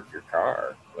spot to park your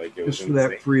car. Like it was just for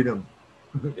that freedom.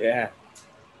 Yeah.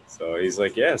 So he's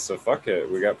like, yeah, so fuck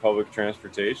it. We got public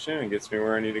transportation. It gets me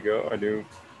where I need to go. I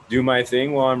do my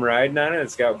thing while I'm riding on it.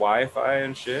 It's got Wi-Fi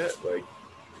and shit. Like,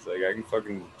 it's like I can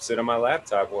fucking sit on my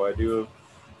laptop while I do a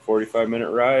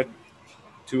 45-minute ride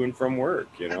to and from work,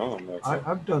 you know? I'm like,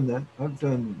 I've done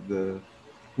that.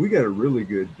 We got a really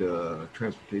good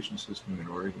transportation system in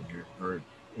Oregon here, or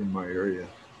in my area.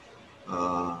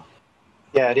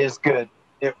 Yeah, it is good.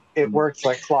 It works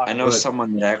like clockwork. I know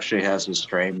someone that actually has a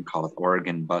strain called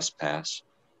Oregon Bus Pass.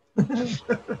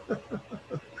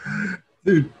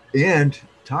 Dude, and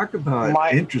talk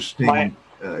about interesting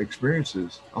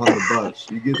experiences on the bus.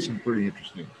 You get some pretty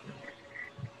interesting experiences.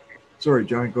 Sorry,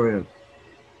 John, go ahead.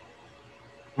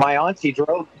 My auntie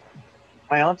drove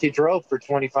for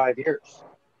 25 years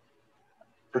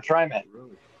for TriMet.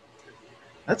 Really?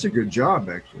 That's a good job,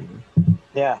 actually.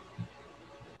 Yeah.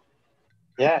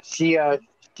 Yeah, she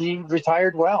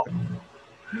retired well.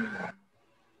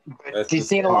 But she's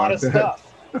seen a lot of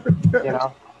stuff, you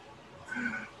know.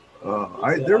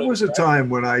 There was a time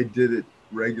when I did it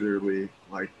regularly.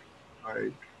 Like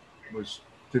I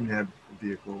didn't have a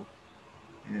vehicle,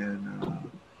 and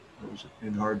I was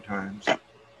in hard times,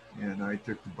 and I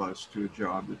took the bus to a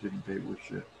job that didn't pay worth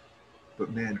shit.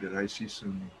 But man, did I see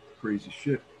some crazy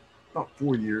shit. About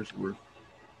 4 years worth,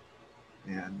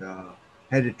 and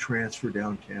had to transfer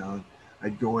downtown.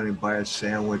 I'd go in and buy a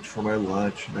sandwich for my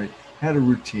lunch, and I had a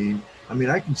routine. I mean,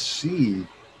 I can see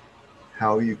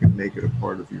how you can make it a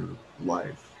part of your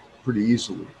life pretty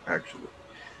easily, actually.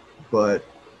 But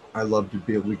I love to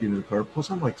be able to get in the car.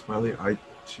 Plus, I'm like Smiley.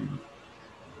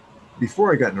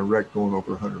 Before I got in a wreck going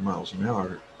over 100 miles an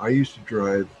hour, I used to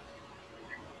drive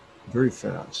very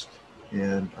fast,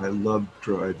 and I loved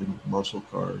driving muscle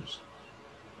cars,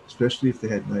 especially if they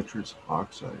had nitrous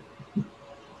oxide.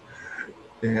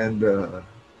 And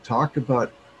talk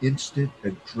about instant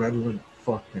adrenaline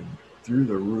fucking through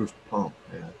the roof pump,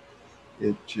 man.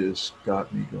 It just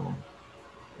got me going.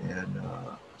 And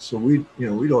so we'd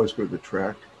always go to the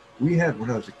track. When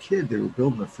I was a kid, they were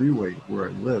building a freeway where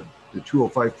I lived, the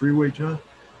 205 freeway, John.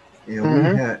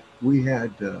 And we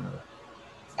had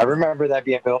I remember that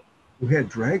being built. We had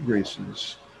drag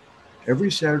races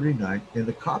every Saturday night, and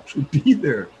the cops would be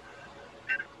there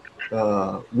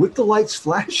with the lights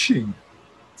flashing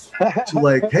to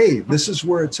like, hey, this is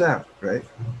where it's at, right?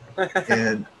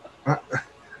 And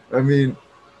I mean,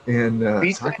 and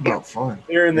talk about fun.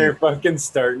 They're in there fucking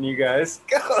starting you guys.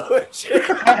 Go.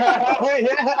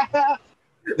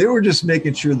 They were just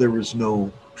making sure there was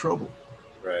no trouble.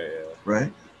 Right. Yeah.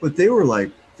 Right. But they were like,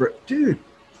 dude,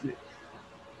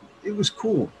 it was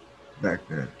cool back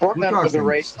then. Portland was a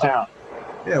race town.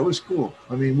 Yeah, it was cool.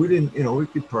 I mean, we didn't, we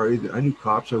could party. I knew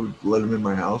cops. I would let them in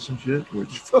my house and shit,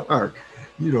 which, fuck,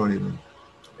 you don't even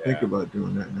think about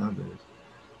doing that nowadays.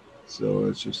 So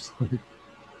it's just like,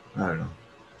 I don't know.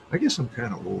 I guess I'm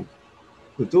kind of old.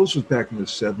 But those was back in the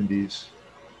 70s.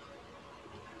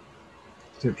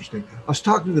 It's interesting. I was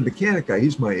talking to the mechanic guy.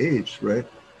 He's my age, right?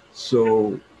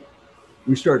 So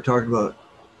we started talking about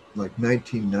like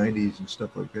 1990s and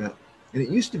stuff like that. And it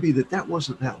used to be that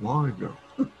wasn't that long ago.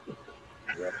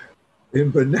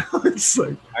 But now it's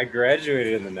like, I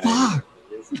graduated in the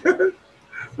 90s.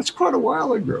 That's quite a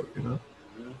while ago,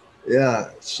 Yeah.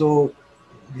 So,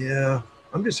 yeah,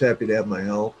 I'm just happy to have my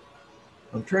health.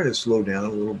 I'm trying to slow down a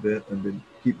little bit. I've been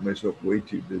keeping myself way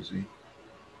too busy.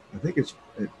 I think it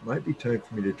might be time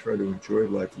for me to try to enjoy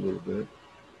life a little bit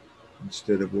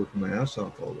instead of working my ass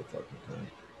off all the fucking time.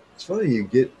 It's funny, you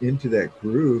get into that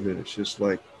groove and it's just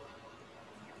like,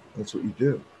 that's what you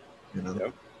do,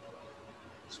 Yep.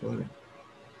 It's funny.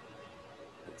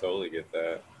 I totally get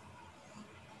that.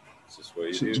 It's just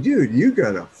what you do. Dude, you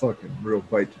got a fucking real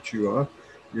bite to chew off.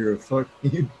 You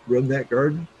run that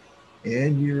garden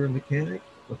and you're a mechanic?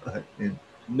 And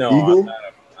no, Eagle?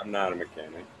 I'm not a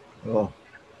mechanic. Oh,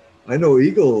 I know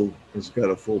Eagle has got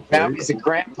a full plate. Now he's a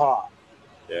grandpa.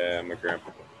 Yeah, I'm a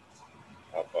grandpa.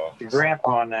 Papa. The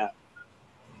grandpa on that.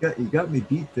 You got me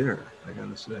beat there, I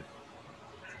gotta say.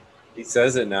 He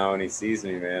says it now when he sees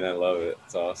me, man. I love it.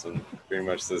 It's awesome. Pretty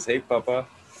much says, "Hey, Papa."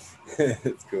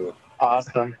 It's cool.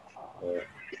 Awesome.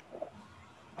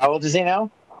 How old is he now?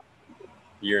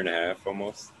 Year and a half,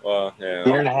 almost. Well, yeah.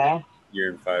 Year and a half? Year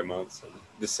and 5 months.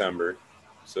 December.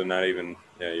 So not even,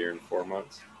 year and 4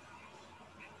 months.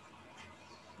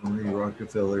 Tony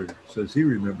Rockefeller says he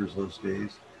remembers those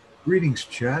days. Greetings,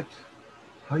 chat.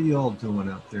 How you all doing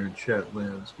out there in chat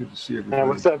land? It's good to see everybody.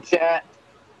 What's up, chat?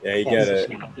 Yeah,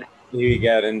 he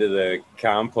got into the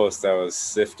compost. I was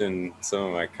sifting some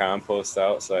of my compost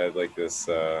out. So I had like this,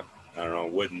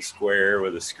 wooden square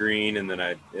with a screen, and then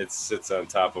it sits on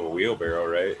top of a wheelbarrow,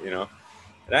 right?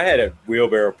 And I had a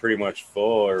wheelbarrow pretty much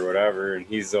full or whatever. And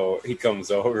he comes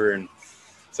over, and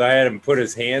so I had him put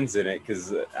his hands in it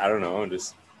because I don't know,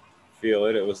 just feel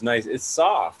it. It was nice. It's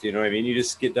soft, you know what I mean? You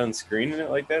just get done screening it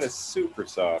like that. It's super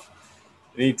soft.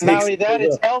 And he takes not only that,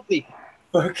 it's healthy.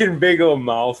 Fucking big old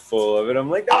mouthful of it. I'm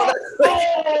like,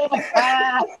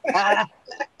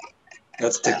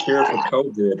 That's the cure for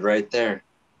COVID right there.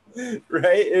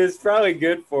 Right? It's probably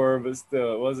good for him, but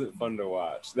still, it wasn't fun to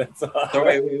watch. That's all. So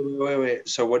wait.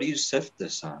 So what do you sift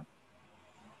this on?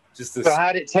 Just so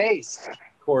how'd it taste?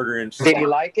 1/4 inch. Did you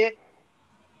like it?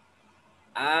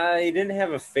 He didn't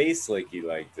have a face like he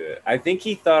liked it. I think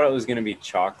he thought it was going to be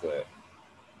chocolate.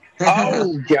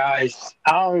 Oh, gosh.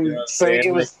 So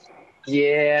it was,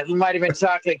 it might have been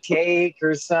chocolate cake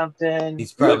or something.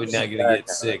 He's probably not going to get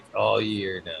sick all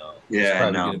year now. Yeah, he's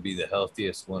probably going to be the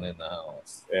healthiest one in the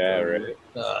house. Yeah, right.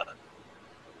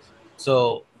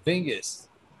 So, Bingus,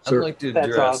 I'd like to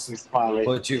address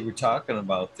what you were talking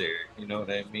about there. You know what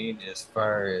I mean? As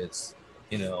far as,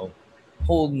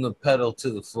 holding the pedal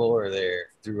to the floor there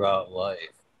throughout life.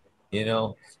 I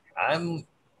gotta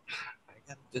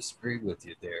disagree with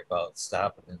you there about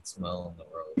stopping and smelling the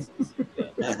roses.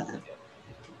 Yeah.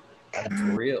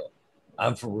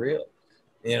 I'm for real.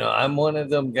 I'm one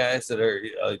of them guys that are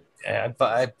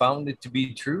I found it to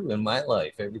be true in my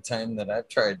life. Every time that I've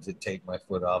tried to take my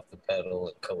foot off the pedal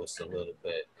and coast a little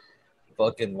bit,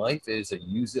 fucking life is a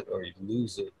use it or you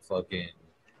lose it fucking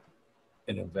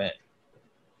an event.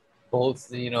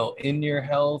 Both, in your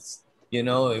health,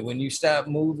 when you stop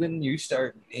moving, you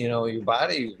start, your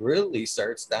body really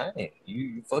starts dying.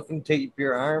 You fucking tape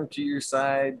your arm to your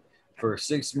side for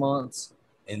 6 months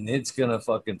and it's going to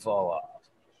fucking fall off.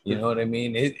 You know what I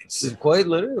mean? It's quite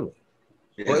literally.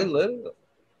 Quite literally.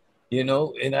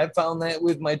 And I found that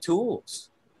with my tools.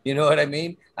 You know what I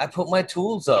mean? I put my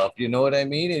tools up, you know what I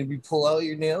mean? And you pull out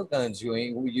your nail guns you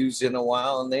ain't used in a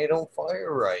while and they don't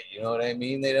fire right. You know what I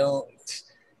mean? They don't.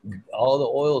 All the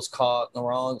oil's caught in the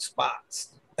wrong spots.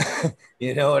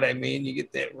 You know what I mean? You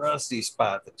get that rusty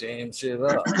spot that jams shit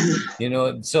up.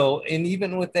 So, and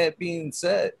even with that being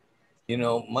said,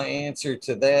 my answer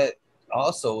to that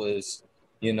also is,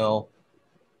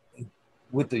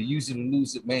 with the use it and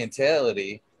lose it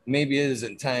mentality, maybe it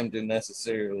isn't time to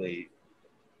necessarily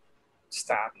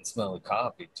stop and smell the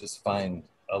coffee. Just find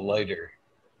a lighter,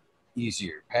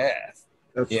 easier path.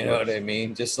 You know what I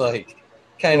mean? Just like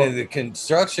kind of the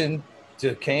construction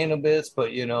to cannabis, but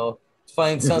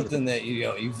find something that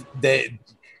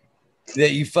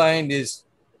that you find is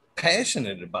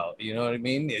passionate about. You know what I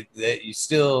mean? That you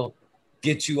still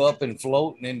get you up and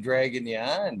floating and dragging you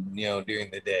on,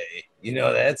 during the day.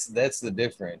 That's the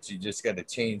difference. You just got to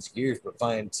change gears, but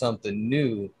find something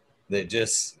new that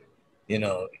just,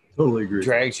 Totally agree.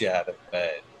 drags you out of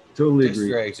bed. Totally Just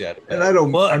agree. drags you out of bed. And I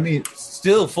don't. But I mean,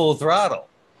 still full throttle.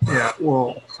 yeah.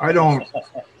 Well, I don't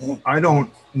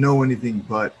know anything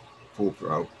but full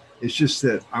throttle. It's just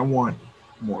that I want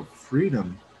more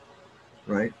freedom,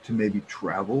 right? To maybe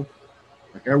travel.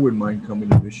 Like I wouldn't mind coming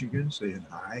to Michigan, saying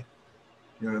hi.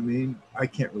 You know what I mean? I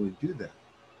can't really do that.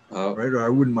 Oh, Right? Or I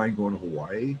wouldn't mind going to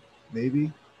Hawaii,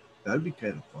 maybe. That'd be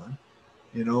kind of fun.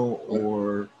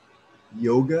 Or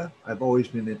yoga. I've always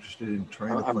been interested in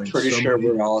trying to I'm find pretty sure somebody.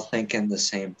 we're all thinking the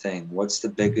same thing. What's the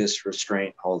biggest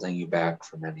restraint holding you back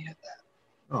from any of that?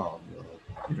 Oh, well,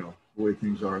 the way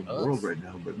things are in the world right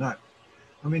now, but not.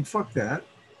 I mean, fuck that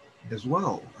as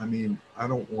well. I mean, I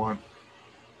don't want.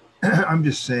 I'm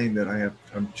just saying that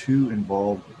I'm too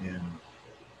involved in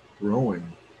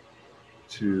growing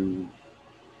to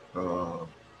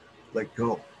let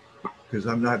go, because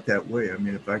I'm not that way. I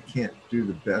mean, if I can't do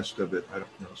the best of it, I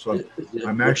don't know. So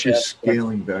I'm actually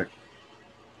scaling back.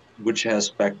 Which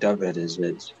aspect of it is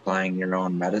it supplying your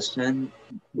own medicine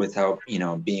without,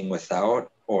 being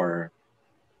without, or,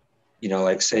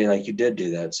 like say like you did do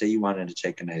that. Say you wanted to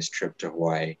take a nice trip to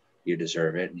Hawaii, you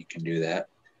deserve it and you can do that.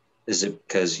 Is it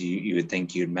because you would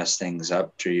think you'd mess things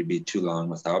up or you'd be too long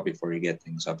without before you get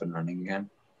things up and running again?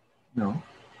 No,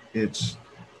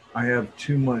 I have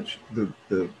too much.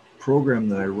 The program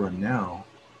that I run now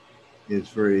is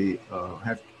very,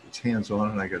 it's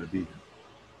hands-on and I got to be there.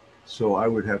 So I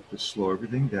would have to slow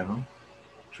everything down,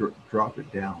 drop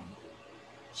it down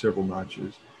several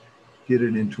notches, get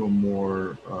it into a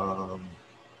more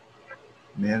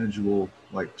manageable,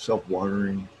 like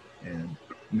self-watering. And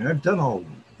I mean, I've done all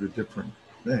the different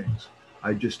things.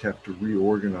 I just have to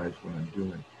reorganize what I'm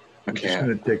doing. Okay. It's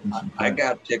going to take me some time. I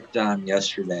got picked on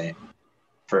yesterday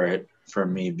for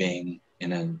me being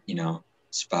in a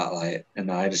spotlight,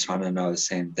 and I just want to know the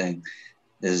same thing.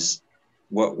 Is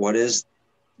what does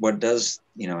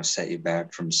set you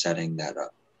back from setting that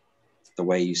up? The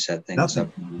way you set things Nothing.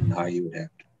 up and how you would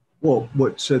have to. Well,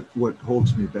 what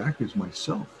holds me back is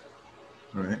myself.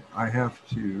 All right, I have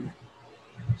to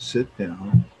sit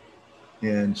down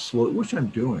and slow, which I'm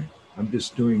doing. I'm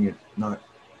just doing it.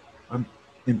 I'm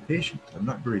impatient. I'm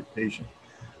not very patient.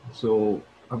 So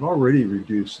I've already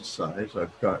reduced the size.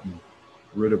 I've gotten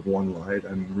rid of one light.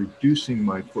 I'm reducing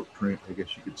my footprint, I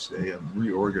guess you could say. I'm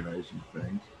reorganizing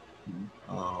things.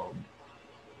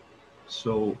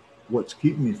 So what's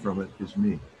keeping me from it is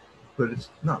me. But it's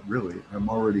not really. I'm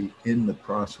already in the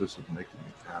process of making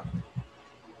it happen.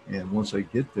 And once I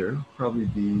get there, probably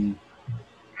be,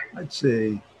 I'd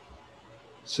say,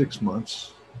 6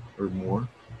 months or more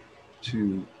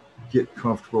to get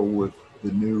comfortable with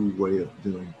the new way of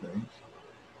doing things.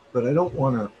 But I don't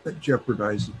want to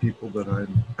jeopardize the people that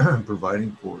I'm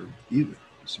providing for either.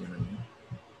 You see what I mean?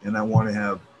 And I want to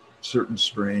have certain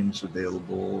strains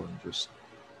available and just,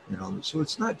 so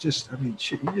it's not just, I mean,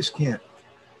 shit, you just can't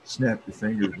snap your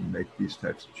fingers and make these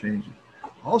types of changes.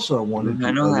 Also, I want to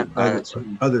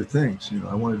do other things.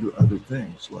 I want to do other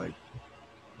things like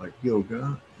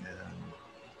yoga and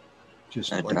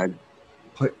just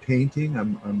painting.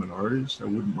 I'm an artist. I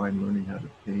wouldn't mind learning how to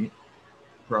paint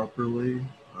properly.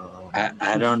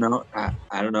 I don't know.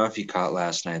 I don't know if you caught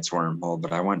last night's wormhole,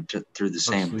 but I went through the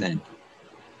same thing.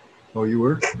 Oh, you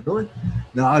were? Really?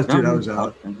 No, I was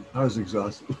out. I was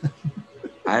exhausted.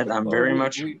 I'm very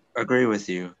much agree with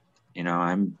you.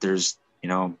 There's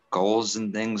goals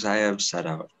and things I have set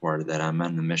out for that I'm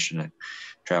on the mission to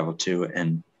travel to.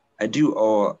 And I do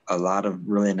owe a lot of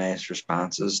really nice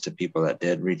responses to people that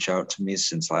did reach out to me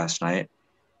since last night.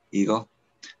 Eagle,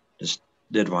 just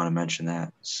did want to mention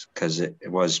that because it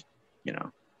was,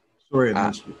 Sorry, I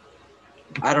missed it.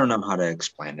 I don't know how to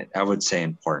explain it. I would say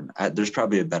important. There's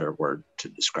probably a better word to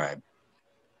describe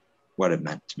what it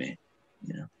meant to me.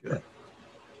 Yeah.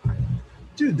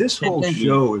 Dude, this whole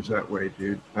show is that way,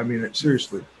 dude. I mean,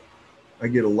 seriously, I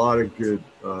get a lot of good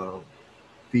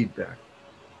feedback,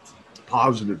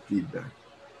 positive feedback.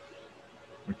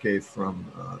 Okay, from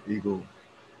Eagle.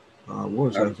 What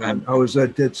was that? I was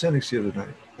at Dead Cynics the other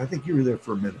night. I think you were there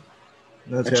for a minute.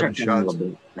 And I was having shots.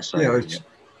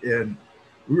 And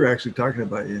we were actually talking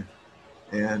about you.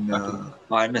 And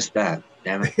I missed that.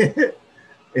 Damn it.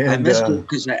 And I missed it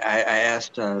because I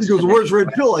asked. He goes, "Where's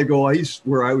Red Pill?" I go, "He's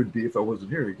where I would be if I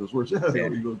wasn't here." He goes, "Where's that?" I go,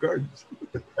 "Eagle Gardens."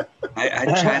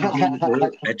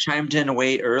 I chimed in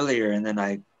way earlier, and then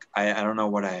I don't know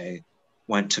what I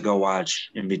went to go watch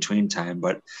in between time,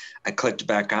 but I clicked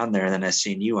back on there, and then I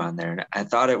seen you on there, and I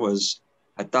thought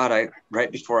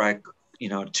right before I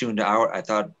tuned out. I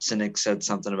thought Cynic said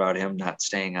something about him not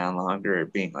staying on longer,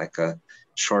 it being like a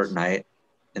short night.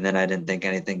 And then I didn't think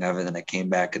anything of it. And I came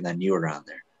back and then you were on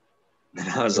there. And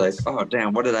I was like, oh,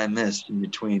 damn, what did I miss in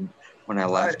between when I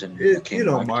left and came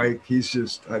back? Mike,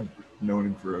 I've known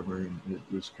him forever, and it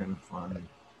was kind of fun.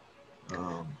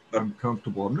 I'm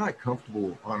comfortable. I'm not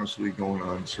comfortable, honestly, going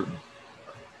on certain.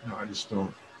 No, I just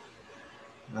don't.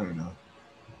 I don't know.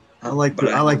 I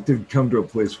like to come to a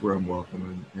place where I'm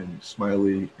welcome, and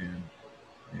Smiley and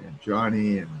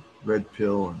Johnny and Red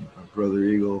Pill and my brother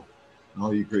Eagle and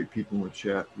all you great people in the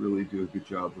chat really do a good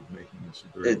job of making this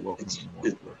a very welcoming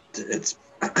place. It's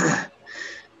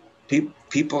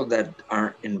people that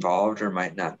aren't involved or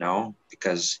might not know,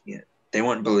 because they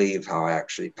wouldn't believe how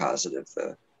actually positive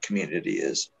the community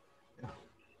is.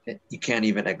 Yeah. You can't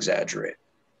even exaggerate.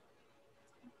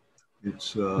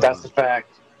 It's that's a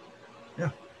fact. Yeah,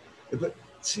 but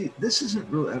see, this isn't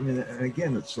really. I mean, and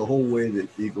again, it's the whole way that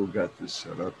Eagle got this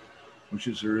set up, which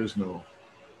is there is no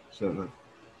setup.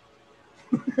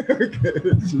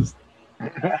 It's just.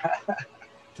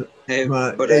 Hey,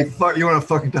 fuck! You want to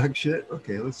fucking talk shit?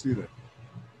 Okay, let's do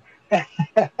that.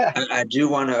 I do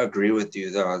want to agree with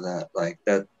you, though,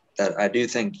 that I do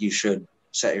think you should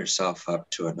set yourself up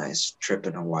to a nice trip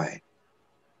in Hawaii.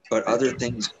 But other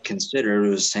things considered, it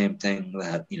was the same thing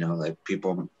that like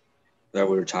people that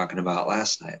we were talking about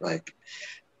last night. Like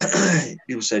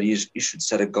people said, you should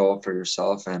set a goal for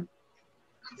yourself, and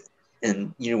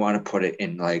you want to put it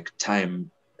in like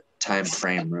time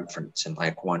frame reference in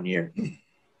like 1 year.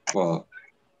 Well,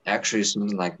 actually,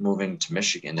 something like moving to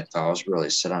Michigan, if I was really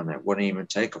set on it, wouldn't even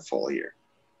take a full year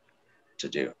to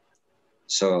do.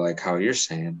 So like how you're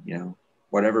saying,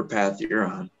 whatever path you're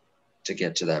on to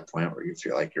get to that point where you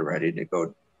feel like you're ready to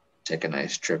go take a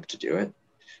nice trip to do it.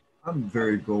 I'm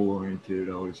very goal oriented.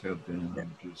 I always have been.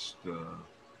 I'm just,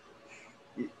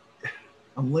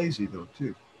 I'm lazy though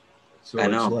too. So I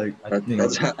know. It's like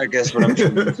that's I guess what I'm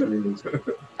trying to say.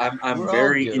 I'm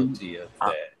very guilty of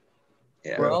that.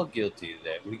 Yeah. We're all guilty of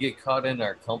that. We get caught in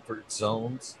our comfort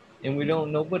zones, and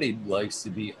nobody likes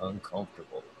to be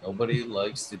uncomfortable. Nobody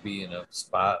likes to be in a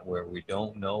spot where we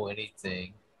don't know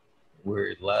anything.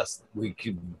 We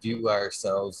can view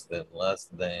ourselves than less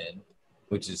than,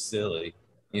 which is silly.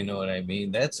 You know what I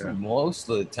mean? That's most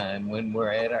of the time when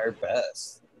we're at our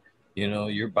best.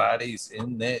 Your body's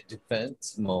in that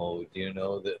defense mode,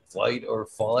 the fight or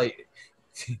flight,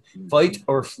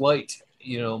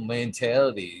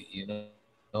 mentality, in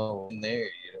there,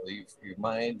 your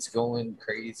mind's going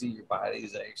crazy, your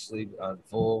body's actually on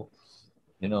full,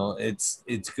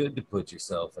 it's good to put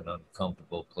yourself in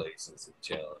uncomfortable places and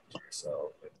challenge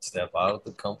yourself and step out of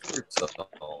the comfort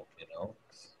zone,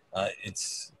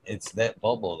 it's that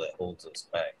bubble that holds us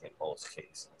back in most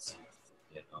cases,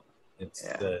 it's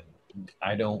the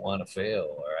I don't want to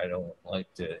fail, or I don't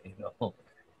like to,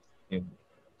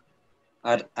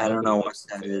 I don't know what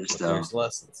that is, though. There's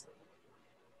lessons.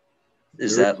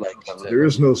 Is that like there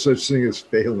is no such thing as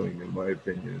failing, in my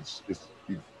opinion.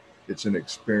 It's an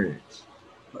experience.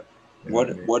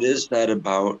 What is that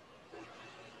about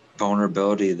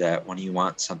vulnerability, that when you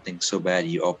want something so bad,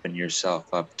 you open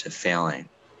yourself up to failing?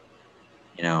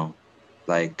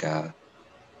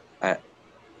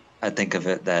 I think of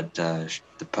it that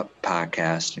the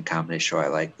podcast and comedy show I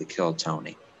like, the Kill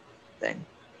Tony thing.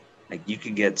 Like, you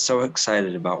can get so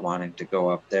excited about wanting to go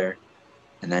up there,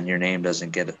 and then your name doesn't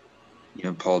get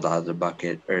pulled out of the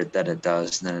bucket, or that it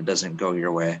does, and then it doesn't go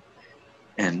your way.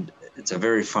 And it's a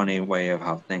very funny way of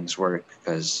how things work,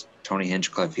 because Tony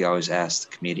Hinchcliffe, he always asks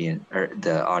the comedian or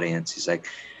the audience, he's like,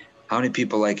 how many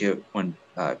people like it when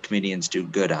comedians do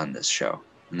good on this show?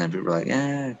 And then people are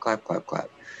like, clap, clap, clap.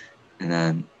 And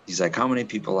then he's like, how many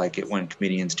people like it when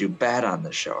comedians do bad on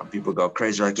the show? And people go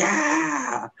crazy, like,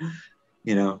 yeah,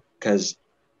 because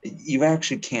you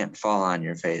actually can't fall on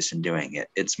your face in doing it.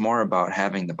 It's more about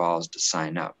having the balls to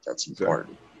sign up. That's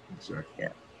important. Exactly.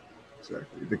 Yeah.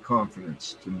 Exactly. The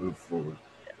confidence to move forward.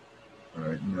 Yeah. All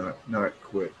right. Not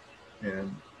quit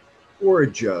or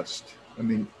adjust. I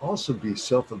mean, also be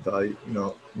self-evaluate.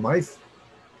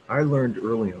 I learned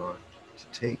early on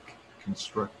to take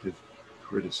constructive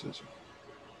criticism.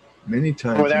 Many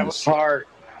times. Well, that was hard.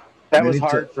 That was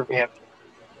hard for me.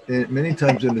 Many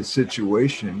times in a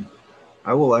situation,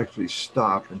 I will actually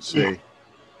stop and say,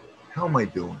 how am I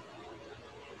doing?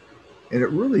 And it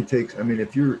really takes,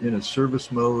 if you're in a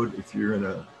service mode, if you're in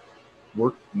a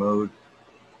work mode,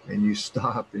 and you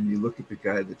stop and you look at the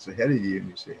guy that's ahead of you and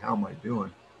you say, how am I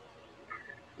doing?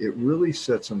 It really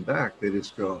sets them back. They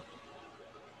just go,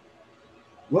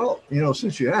 well,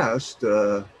 since you asked,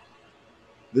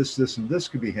 this, and this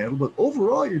could be handled, but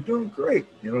overall, you're doing great.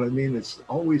 You know what I mean? It's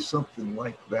always something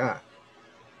like that,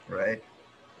 right?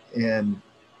 And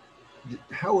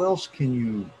how else can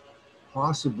you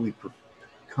possibly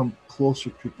come closer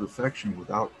to perfection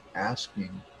without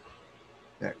asking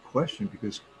that question?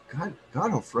 Because God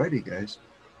Almighty, guys,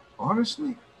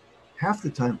 honestly, half the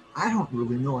time I don't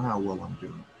really know how well I'm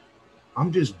doing.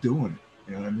 I'm just doing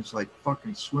it, and it's like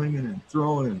fucking swinging and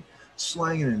throwing and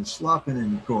slanging and slopping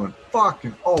and going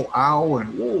fucking ow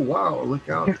and whoa wow look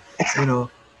out,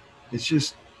 it's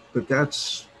just, but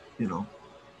that's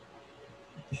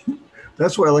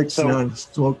that's why I like to sit down and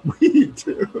smoke weed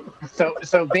too. So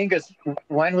Bingus,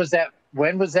 when was that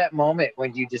moment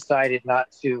when you decided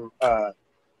not to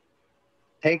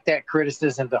take that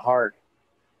criticism to heart?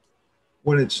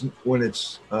 When it's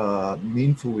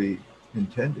meaningfully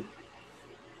intended.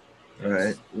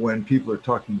 Right? When people are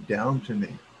talking down to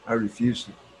me, I refuse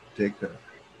to take that.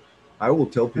 I will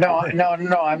tell people. No,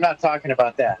 I'm not talking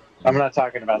about that. I'm not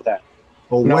talking about that.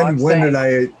 Well, when did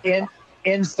I?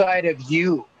 Inside of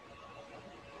you.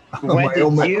 My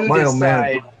old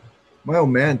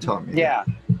man taught me. Yeah.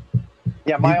 That.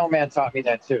 Yeah, my old man taught me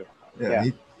that too. Yeah.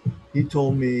 He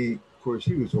told me. Of course,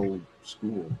 he was old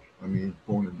school. I mean,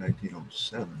 born in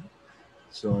 1907.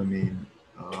 So I mean,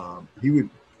 he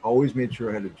would always make sure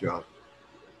I had a job.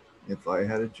 If I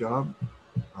had a job,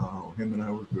 him and I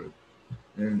were good.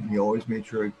 And he always made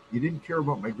sure he didn't care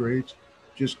about my grades.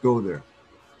 Just go there.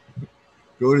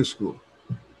 Go to school.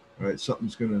 All right,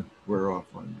 something's going to wear off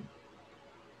on you.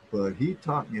 But he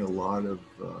taught me a lot of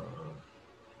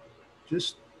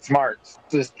just smarts,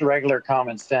 just regular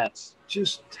common sense.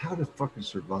 Just how to fucking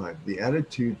survive. The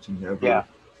attitude to never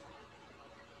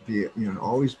be,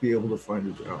 always be able to find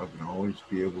a job and always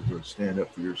be able to stand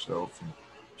up for yourself and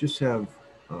just have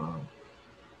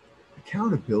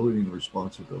accountability and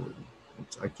responsibility.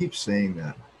 I keep saying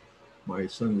that. My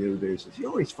son the other day says, "You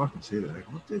always fucking say that." I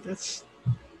go, "Dude, that's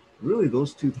really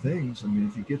those two things. I mean,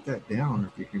 if you get that down,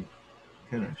 if you can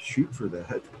kind of shoot for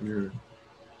that,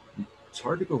 it's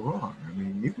hard to go wrong. I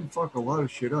mean, you can fuck a lot of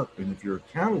shit up, and if you're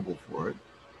accountable for it,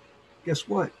 guess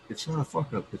what? It's not a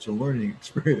fuck up. It's a learning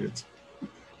experience."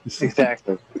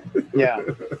 Exactly. Yeah.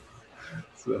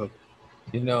 So,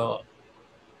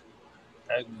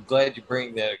 I'm glad you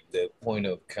bring the point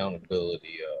of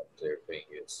accountability up there,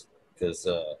 Bingus, because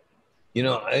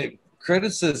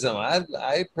criticism.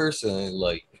 I personally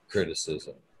like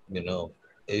criticism.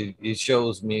 It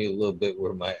shows me a little bit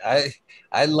where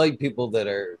I like people that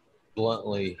are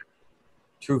bluntly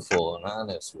truthful and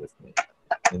honest with me,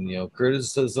 and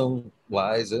criticism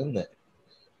lies in that,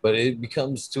 but it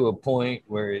becomes to a point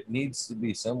where it needs to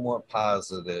be somewhat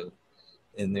positive,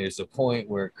 and there's a point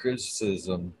where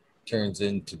criticism turns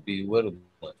into belittling.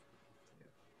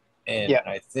 And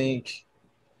I think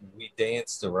we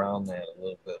danced around that a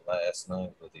little bit last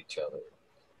night with each other.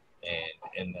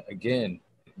 And again,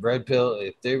 Red Pill,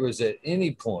 if there was at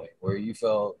any point where you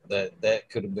felt that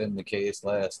could have been the case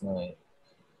last night,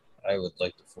 I would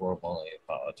like to formally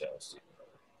apologize to you.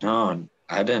 No,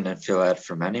 I didn't feel that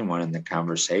from anyone in the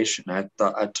conversation. I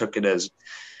took it as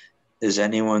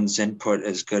anyone's input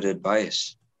is good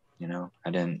advice. I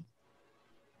didn't.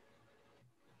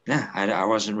 Yeah, I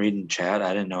wasn't reading chat.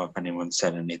 I didn't know if anyone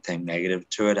said anything negative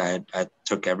to it. I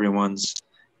took everyone's,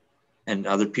 and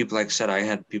other people, like I said, I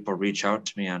had people reach out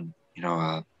to me on,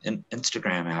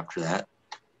 Instagram after that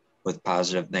with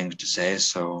positive things to say.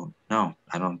 So no,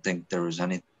 I don't think there was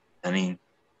any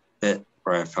bit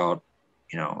where I felt,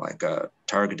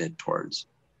 targeted towards.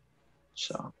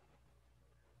 So.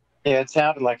 Yeah, it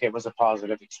sounded like it was a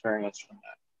positive experience from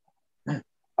that. Yeah.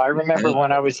 I remember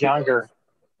when I was younger,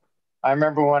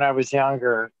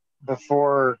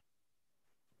 before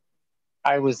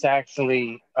I was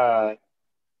actually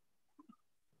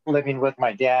living with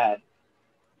my dad,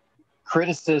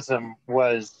 criticism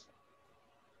was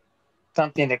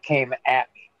something that came at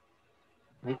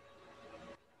me.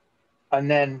 And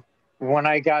then when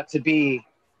I got to be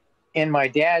in my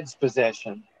dad's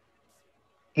possession,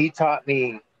 he taught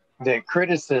me that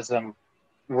criticism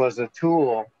was a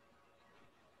tool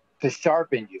to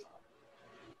sharpen you.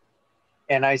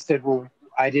 And I said, well,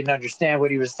 I didn't understand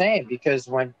what he was saying, because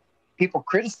when people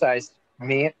criticized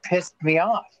me, it pissed me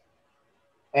off.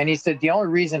 And he said, the only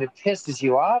reason it pisses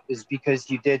you off is because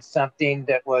you did something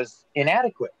that was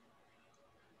inadequate.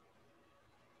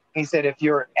 He said, if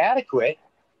you're adequate,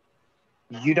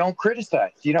 you don't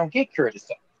criticize. You don't get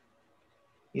criticized.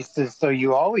 He says, so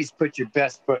you always put your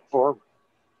best foot forward.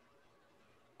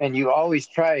 And you always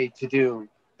try to do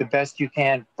the best you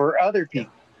can for other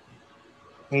people.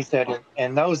 He said,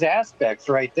 and those aspects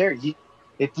right there,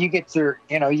 if you get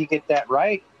you get that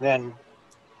right, then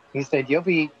He said, you'll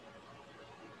be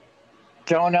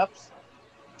showing up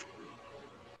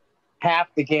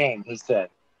half the game, he said.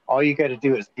 All you got to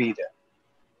do is be there.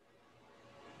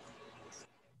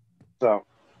 So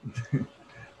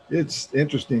it's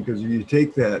interesting because you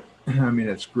take that, I mean,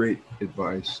 it's great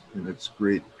advice and it's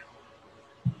great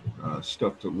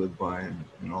stuff to live by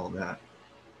and all that.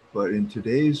 But in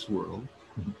today's world,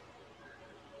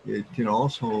 it can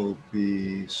also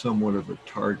be somewhat of a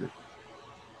target.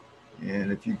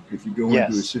 And if you go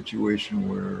into a situation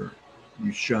where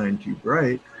you shine too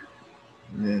bright,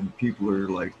 then people are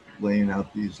like laying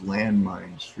out these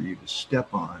landmines for you to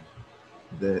step on,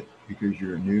 that because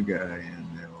you're a new guy, and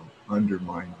they'll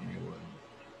undermine you and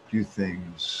do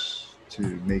things to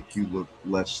make you look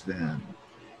less than.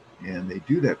 And they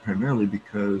do that primarily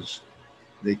because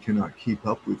they cannot keep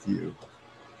up with you,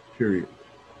 period.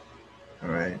 All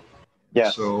right.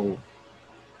 Yes. So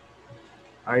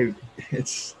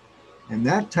it's, and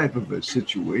that type of a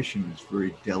situation is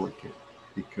very delicate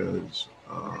because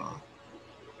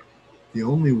the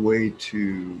only way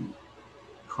to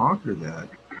conquer that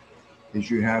is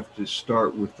you have to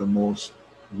start with the most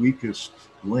weakest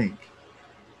link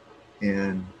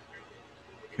and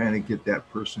kind of get that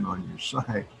person on your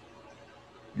side,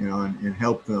 you know, and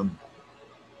help them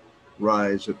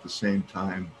rise at the same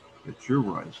time that you're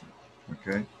rising.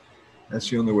 Okay. That's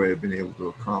the only way I've been able to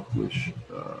accomplish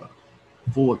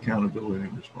full accountability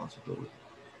and responsibility.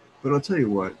 But I'll tell you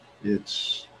what,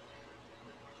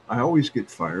 I always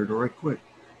get fired or I quit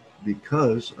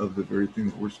because of the very thing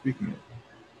that we're speaking of.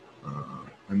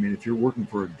 I mean, if you're working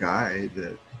for a guy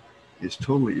that is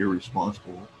totally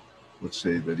irresponsible, let's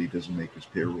say that he doesn't make his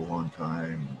payroll on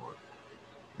time, or,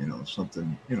 you know,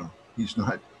 something, you know, he's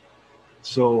not.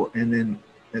 So, and then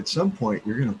at some point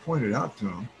you're going to point it out to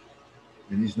him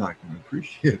and he's not going to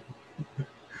appreciate it.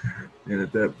 And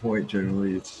at that point,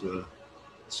 generally it's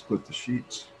split the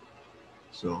sheets.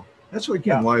 So that's what,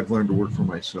 again, why I've learned to work for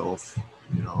myself.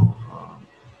 You know,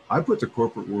 I put the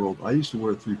corporate world, I used to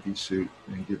wear a 3-piece suit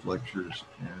and give lectures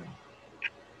and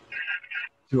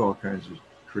do all kinds of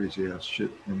crazy ass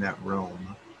shit in that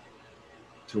realm,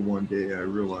 till one day I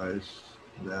realized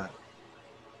that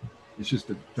it's just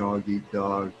a dog eat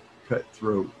dog,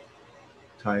 cutthroat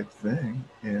type thing.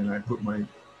 And I put my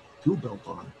tool belt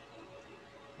on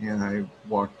and I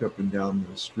walked up and down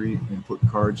the street and put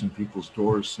cards in people's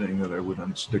doors saying that I would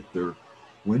unstick their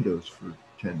windows for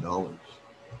 $10.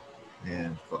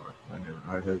 And fuck,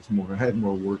 I had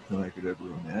more work than I could ever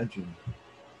imagine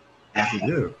to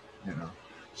do, you know.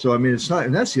 So I mean, it's not,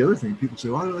 and that's the other thing. People say,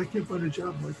 "Why do I can't find a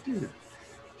job?" I'm like, dude, you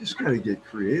just got to get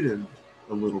creative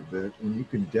a little bit, and you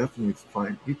can definitely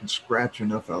you can scratch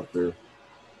enough out there,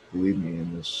 believe me,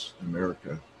 in this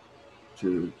America,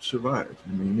 to survive.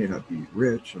 I mean, you may not be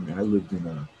rich. I mean, I lived in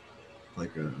a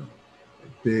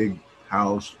big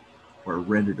house where I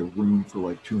rented a room for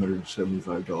like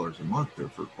 $275 a month there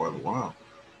for quite a while.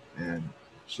 And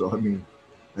so, I mean,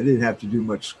 I didn't have to do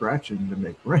much scratching to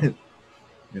make rent,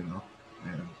 you know.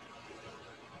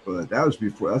 But that was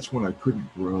before, that's when I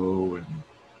couldn't grow and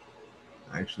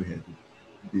I actually had to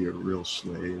be a real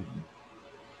slave.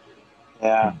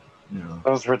 Yeah. You know,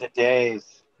 those were the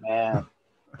days, man.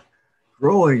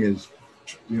 Growing is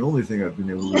the only thing I've been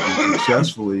able to do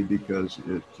successfully because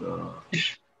it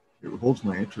holds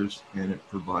my interest and it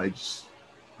provides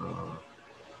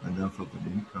enough of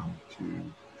an income to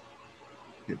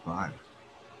get by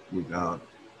without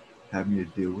having to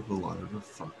deal with a lot of the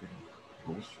fucking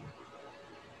bullshit.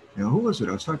 You know, who was it?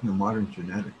 I was talking to Modern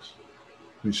Genetics,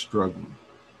 who's struggling,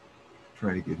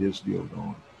 trying to get his deal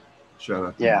going. Shout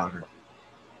out to Modern.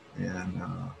 And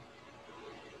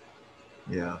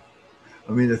yeah,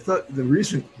 I mean, the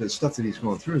stuff that he's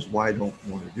going through is why I don't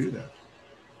want to do that,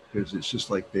 because it's just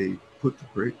like they put the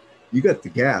brake. You got the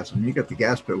gas, and you got the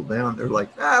gas pedal down. They're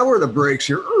like, where are the brakes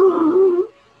here? You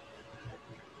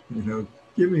know,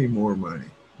 give me more money.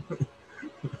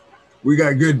 We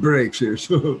got good brakes here,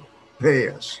 so pay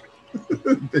us.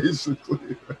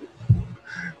 Basically, right?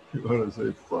 You want to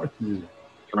say, fuck you.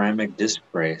 Ceramic disc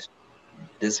brakes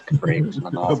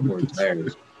on all four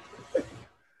tires.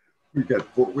 We got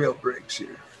 4-wheel brakes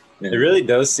here. It really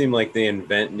does seem like they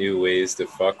invent new ways to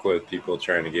fuck with people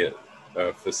trying to get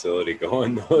a facility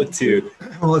going, though, too.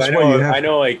 Well, I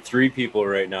know like 3 people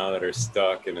right now that are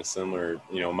stuck in a similar,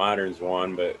 you know, Modern's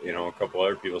one, but, you know, a couple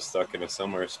other people stuck in a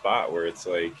similar spot where it's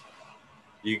like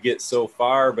you get so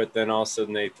far, but then all of a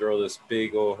sudden they throw this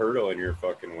big old hurdle in your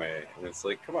fucking way. And it's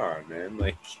like, come on, man.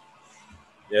 Like,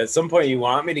 yeah, at some point you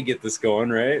want me to get this going,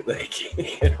 right? Like,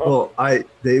 you know? Well,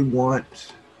 they want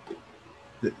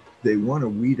to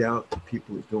weed out the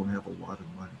people that don't have a lot of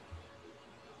money.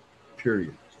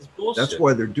 Period. It's bullshit. That's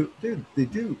why they're dude, they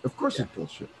do. Of course it's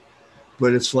bullshit.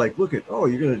 But it's like, look at, oh,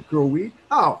 you're gonna grow weed?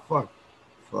 Oh, fuck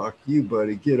you,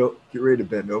 buddy. Get ready to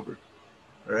bend over.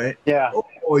 All right. Yeah.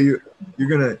 Oh, you're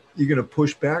gonna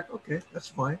push back? Okay, that's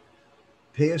fine.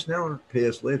 Pay us now or pay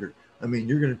us later. I mean,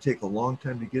 you're gonna take a long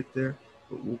time to get there,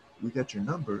 but we got your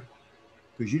number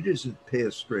because you just didn't pay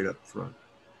us straight up front.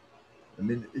 I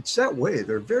mean, it's that way.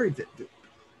 They're very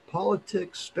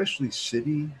politics, especially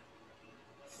city.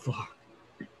 Fuck,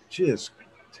 just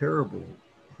terrible,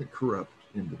 corrupt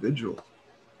individuals.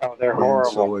 Oh, they're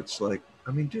horrible. So it's like,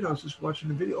 I mean, dude, I was just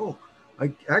watching a video. Oh, I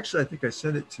think I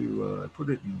sent it to, I put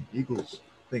it in Eagles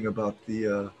thing about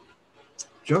the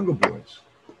Jungle Boys.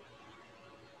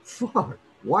 Fuck,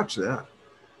 watch that.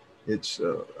 It's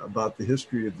about the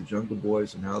history of the Jungle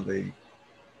Boys and how they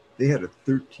had a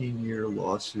 13-year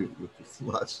lawsuit with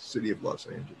the city of Los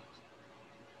Angeles.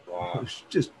 Wow. It was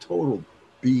just total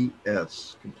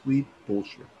BS, complete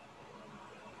bullshit.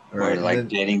 All right, like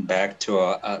dating back to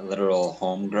a literal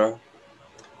home grow.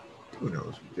 Who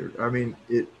knows? I mean,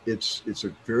 it's a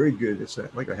very good. It's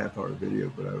like a half-hour video,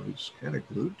 but I was kind of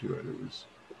glued to it. It was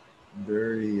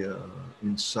very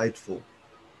insightful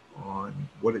on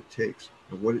what it takes.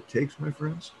 And what it takes, my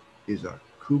friends, is a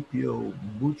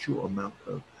mucho amount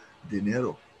of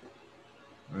dinero.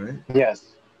 All right?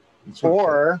 Yes.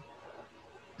 Or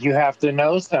you have to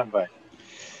know somebody.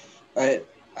 I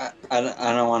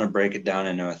don't want to break it down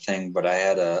into a thing, but I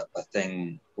had a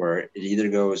thing where it either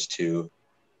goes to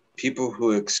people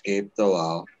who escaped the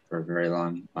law for a very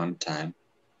long time,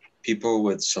 people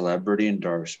with celebrity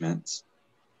endorsements,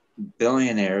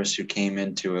 billionaires who came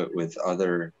into it with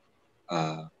other,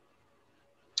 they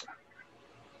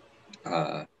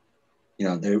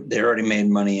already made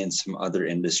money in some other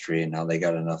industry and now they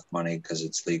got enough money because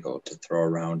it's legal to throw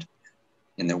around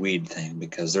in the weed thing,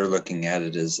 because they're looking at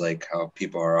it as like how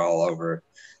people are all over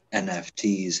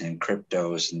NFTs and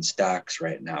cryptos and stocks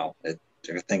right now. That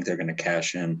I think they're going to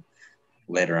cash in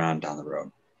later on down the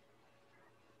road.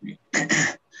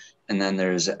 and then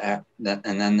there's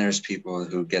people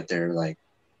who get there like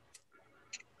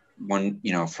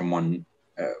from one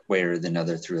way or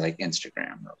another through like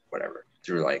Instagram or whatever,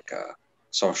 through like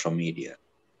social media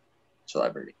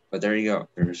celebrity. But there you go.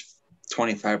 There's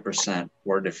 25%,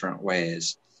 4 different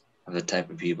ways of the type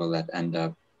of people that end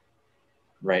up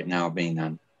right now being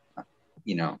on,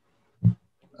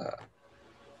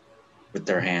 with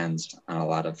their hands on a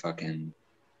lot of fucking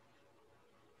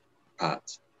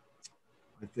pots.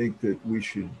 I think that we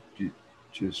should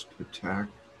just attack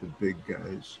the big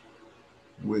guys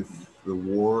with the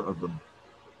war of the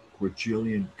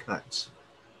quadrillion cuts,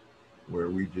 where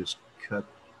we just cut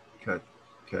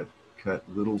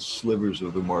little slivers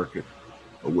of the market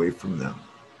away from them,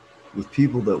 with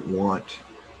people that want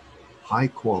high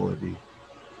quality,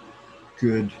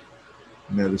 good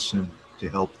medicine to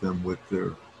help them with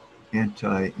their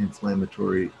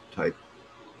anti-inflammatory type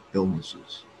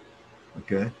illnesses.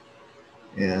 Okay?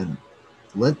 And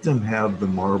let them have the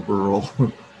Marlboro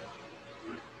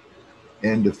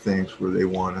end of things where they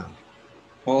want to.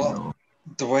 Well,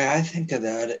 the way I think of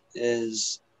that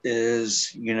is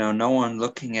no one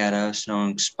looking at us, no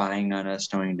one spying on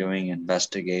us, no one doing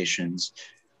investigations.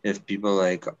 If people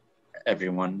like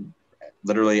everyone,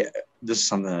 literally, this is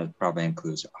something that probably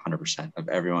includes 100% of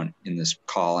everyone in this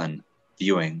call and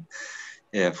viewing.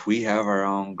 If we have our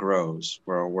own grows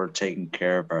where we're taking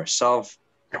care of ourselves,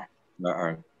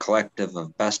 our collective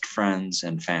of best friends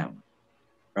and family,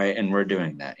 right? And we're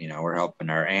doing that. We're helping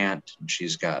our aunt, and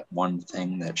she's got one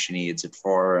thing that she needs it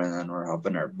for, and then we're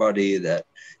helping our buddy that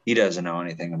he doesn't know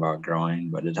anything about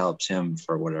growing, but it helps him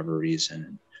for whatever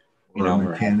reason. Or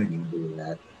we're helping him do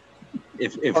that.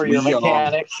 If or your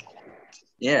mechanic.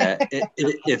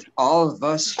 If all of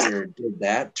us here did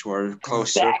that to our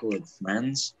close circle of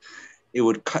friends, it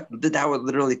would cut. That would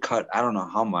literally cut. I don't know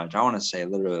how much. I want to say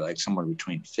literally like somewhere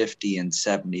between 50 and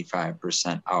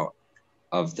 75% out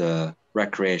of the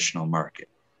recreational market,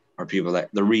 or people that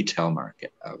the retail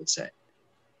market. I would say,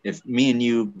 if me and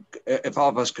you, if all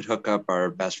of us could hook up our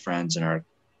best friends and our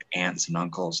aunts and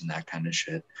uncles and that kind of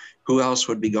shit, who else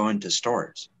would be going to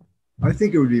stores? I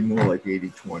think it would be more like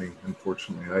 80-20,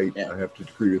 unfortunately. I have to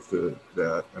agree with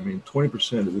that. I mean,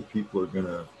 20% of the people are going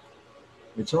to,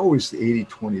 it's always the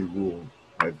 80-20 rule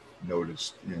I've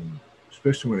noticed,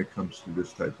 especially when it comes to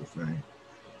this type of thing.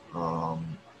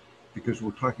 Because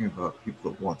we're talking about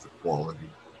people that want the quality.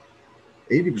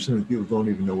 80% of the people don't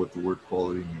even know what the word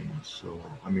quality means. So,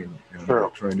 I mean, I'm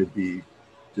not trying to be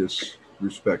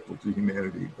disrespectful to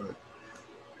humanity, but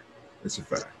it's a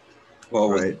fact. Well,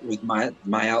 right? with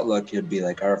my outlook, it'd be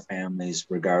like our families,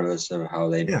 regardless of how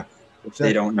they, exactly.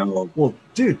 They don't know. Well,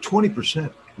 dude,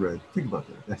 20%. Right. Think about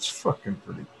that. That's fucking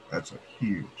pretty. That's a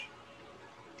huge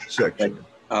section.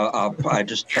 I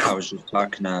was just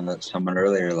talking to someone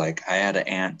earlier. Like, I had an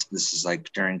aunt. This is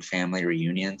like during family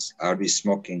reunions. I would be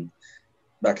smoking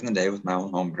back in the day with my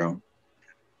own homegrown,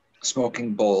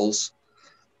 smoking bowls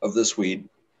of this weed,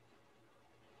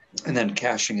 and then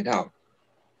cashing it out.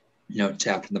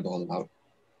 Tapping the bowl out,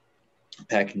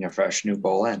 packing a fresh new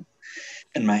bowl in.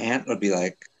 And my aunt would be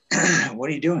like, "What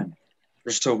are you doing?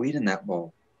 There's still weed in that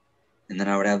bowl." And then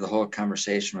I would have the whole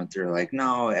conversation with her, like,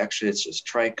 "No, actually, it's just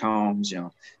trichomes,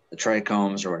 the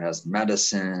trichomes are what has the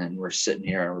medicine. And we're sitting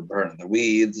here and we're burning the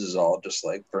weeds. This is all just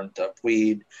like burnt up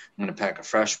weed. I'm going to pack a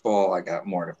fresh bowl. I got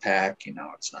more to pack.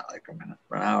 It's not like I'm going to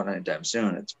run out anytime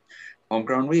soon. It's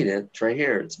homegrown weed. It's right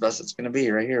here. It's the best it's going to be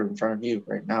right here in front of you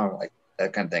right now." Like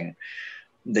that kind of thing.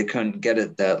 They couldn't get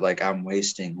it that like I'm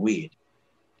wasting weed.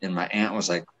 And my aunt was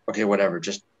like, "Okay, whatever.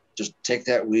 Just take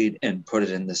that weed and put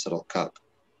it in this little cup."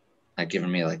 Like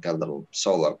giving me like a little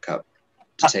solo cup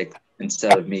to take,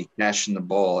 instead of me cashing the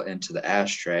bowl into the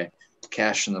ashtray,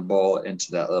 cashing the bowl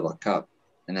into that little cup.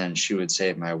 And then she would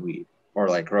save my weed, or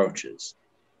like roaches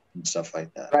and stuff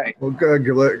like that. Right. Well,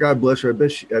 God bless her.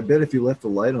 I bet if you left the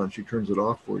light on, she turns it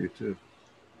off for you too.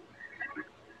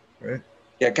 Right?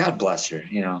 Yeah, God bless her.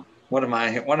 What am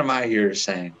I here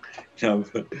saying?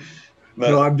 But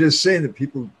no, I'm just saying that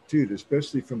people, dude,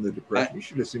 especially from the depression, you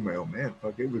should have seen my old man.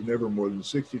 Fuck, it was never more than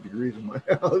 60 degrees in my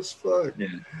house. Fuck. Yeah.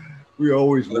 We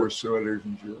always wore sweaters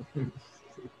and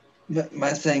shit.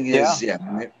 My thing is,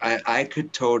 I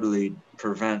could totally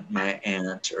prevent my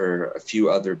aunt or a few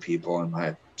other people in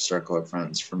my circle of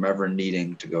friends from ever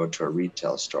needing to go to a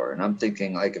retail store. And I'm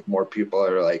thinking, like, if more people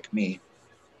are like me,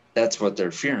 that's what they're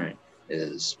fearing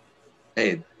is,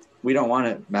 hey, we don't want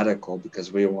it medical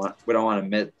because we don't want to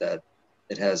admit that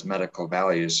it has medical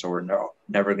value, so we're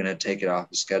never going to take it off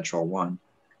of Schedule 1.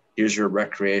 Here's your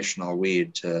recreational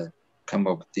weed to come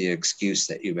up with the excuse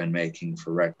that you've been making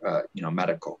for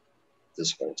medical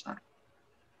this whole time.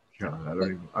 God,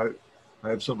 I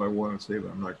have something I want to say,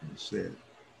 but I'm not going to say it.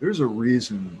 There's a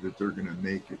reason that they're going to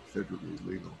make it federally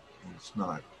legal. And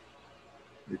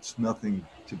it's nothing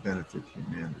to benefit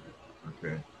humanity,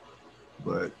 okay?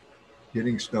 But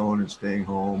getting stoned and staying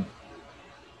home,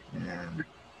 and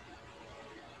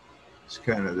it's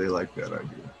kind of, they like that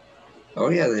idea. Oh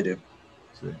yeah, they do.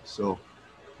 See? So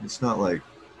it's not like,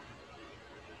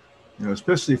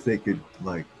 especially if they could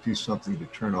like do something to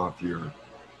turn off your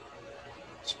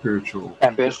spiritual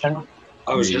ambition.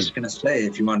 I was just going to say,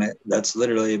 if you want to, that's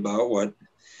literally about what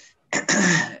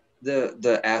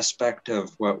the aspect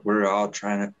of what we're all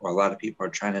a lot of people are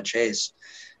trying to chase,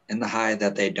 and the high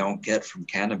that they don't get from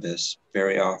cannabis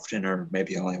very often, or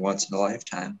maybe only once in a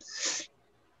lifetime.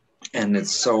 And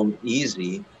it's so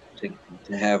easy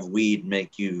to have weed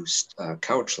make you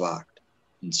couch locked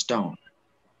and stoned.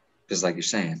 Because like you're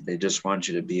saying, they just want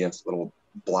you to be a little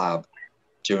blob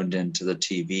tuned into the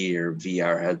TV or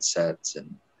VR headsets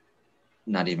and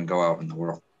not even go out in the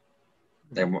world.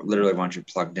 They literally want you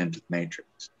plugged into the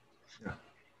Matrix. Yeah.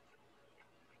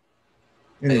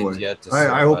 Anyway,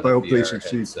 I hope they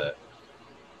succeed. Headset.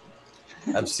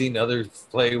 I've seen others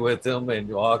play with them and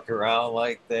walk around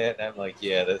like that, and I'm like,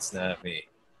 yeah, that's not me.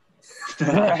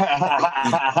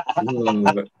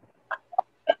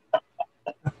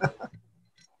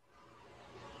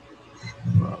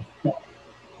 Wow.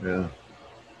 Yeah.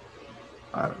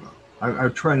 I don't know. I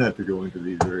try not to go into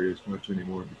these areas much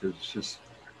anymore because it's just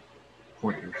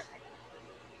pointless.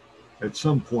 At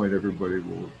some point, everybody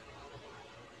will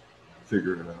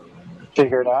figure it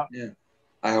out. Yeah.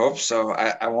 I hope so.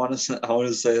 I want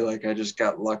to say like I just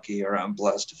got lucky, or I'm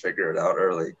blessed to figure it out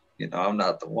early. I'm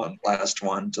not the last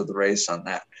one to the race on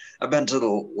that. I've been to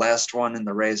the last one in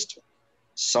the race to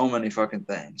so many fucking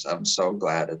things. I'm so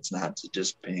glad it's not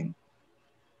just being.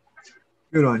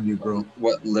 Good on you, bro.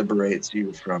 What liberates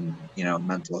you from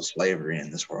mental slavery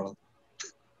in this world?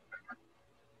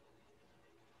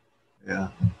 Yeah.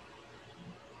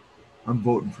 I'm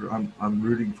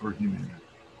rooting for humanity.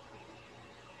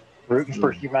 Rooting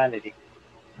for humanity.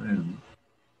 And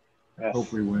I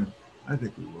hope we win. I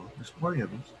think we will. There's plenty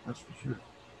of us, that's for sure.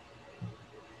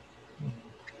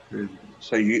 Crazy.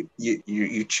 So you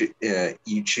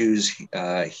choose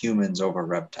humans over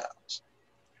reptiles.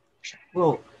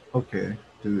 Well, okay,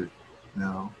 dude.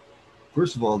 Now,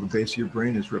 first of all, the base of your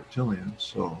brain is reptilian,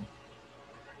 so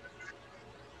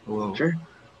hello. Sure.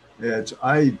 Yeah,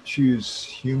 I choose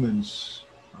humans.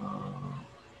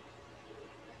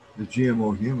 The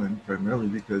GMO human primarily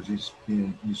because he's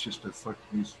being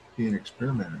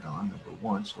experimented on, number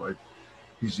one. So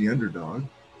he's the underdog.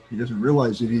 He doesn't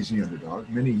realize that he's the underdog.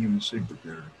 Many humans think that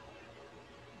they're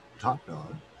top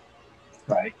dog.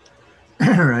 Right.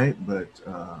 Right, but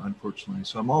unfortunately,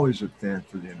 so I'm always a fan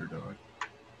for the underdog,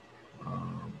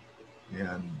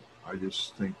 and I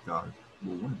just think God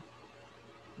will win,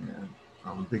 and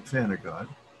I'm a big fan of God,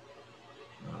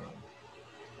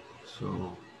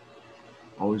 so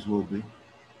always will be,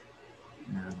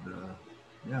 and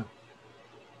yeah,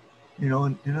 and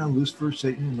on Lucifer,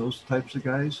 Satan, and those types of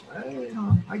guys,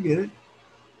 I get it.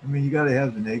 I mean, you got to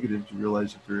have the negative to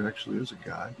realize that there actually is a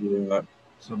God. Yeah.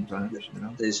 Sometimes,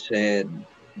 They said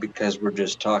because we're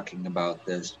just talking about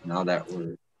this now that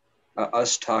we're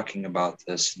us talking about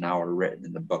this now we're written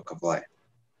in the book of life.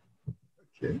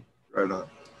 Okay, right on.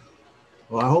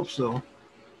 Well, I hope so.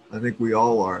 I think we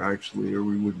all are actually, or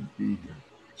we wouldn't be here,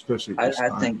 especially at this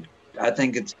time. I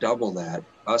think it's double that.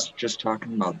 Us just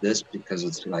talking about this because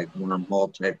it's like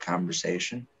wormhole type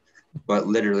conversation, but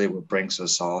literally what brings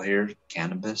us all here,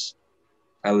 cannabis.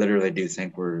 I literally do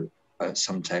think we're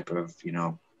some type of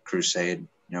crusade,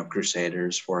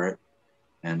 crusaders for it,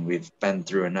 and we've been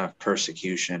through enough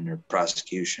persecution or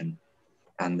prosecution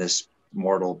on this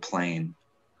mortal plane,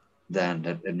 then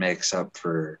it makes up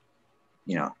for,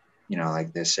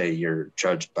 like they say, you're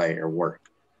judged by your work.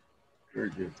 Very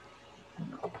good.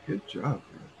 Good job.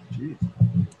 Jeez.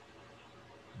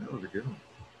 That was a good one.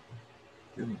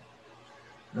 Good one.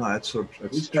 No, that's what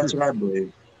I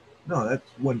believe. No, that's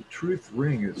when truth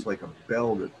ring is like a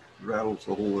bell that rattles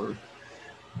the whole earth.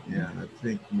 And I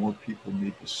think more people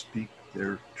need to speak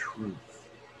their truth.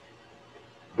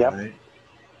 Yep. Right?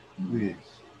 Please,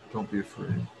 don't be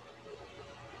afraid.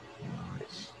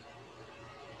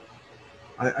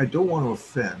 I don't want to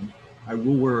offend. I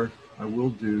will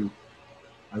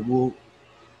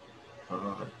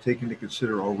take into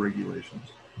consider all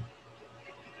regulations,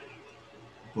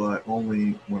 but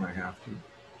only when I have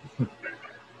to.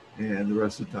 And the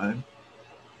rest of the time,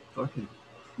 fuck it.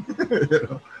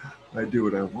 I do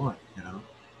what I want,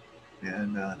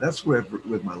 and that's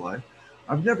with my life.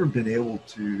 I've never been a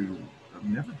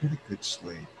good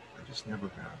slave. I just never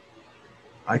have.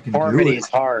 I can do it. Is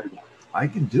hard. I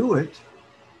can do it,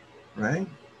 right?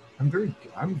 I'm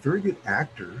a very good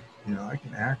actor. I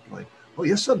can act like, oh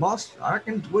yes, sir, boss. I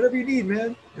can whatever you need,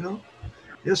 man.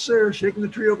 Yes, sir. Shaking the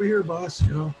tree over here, boss.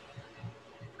 You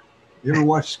ever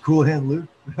watch Cool Hand Luke?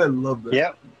 I love that.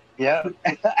 Yep. Yeah.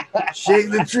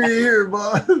 Shake the tree here,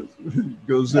 boss.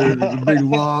 Goes there. There's a big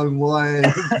long line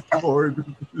of cord.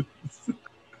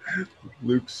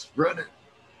 Luke's running.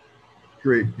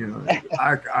 Great.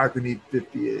 I can eat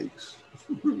 50 eggs.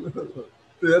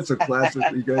 That's a classic,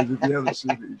 you guys. If you haven't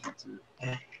seen it, you should see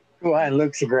it. Cool Hand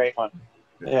Luke's a great one.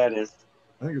 Yeah, it is.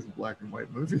 I think it's a black and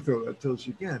white movie, though. That tells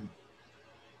you again.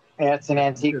 Yeah, it's an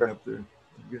antique. I'm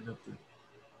getting up there.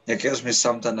 It gives me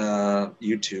something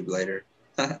YouTube later.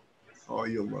 Oh,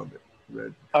 you'll love it.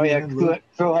 Red. Oh, yeah.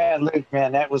 Cool Hand Luke,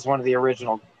 man. That was one of the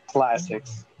original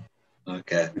classics.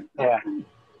 Okay. Yeah.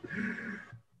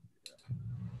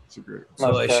 It's a great.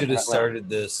 So I should have started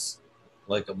this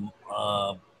like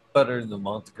better than a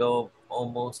month ago,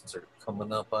 almost, or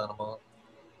coming up on a month.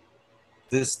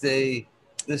 This day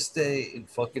in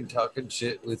fucking talking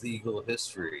shit with Eagle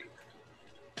history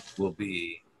will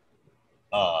be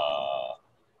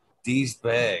These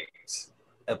Bags,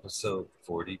 episode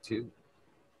 42.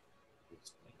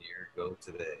 It's a year ago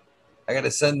today. I got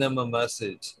to send them a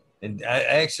message, and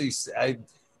I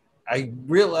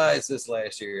realized this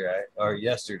last year or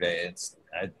yesterday.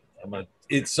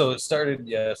 It started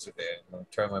yesterday. I'm gonna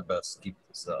try my best to keep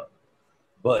this up.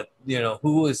 But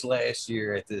who was last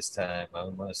year at this time?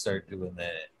 I'm gonna start doing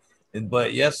that.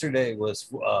 But yesterday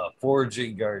was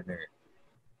Foraging Gardner,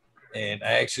 and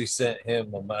I actually sent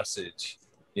him a message.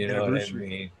 You know what I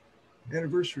mean?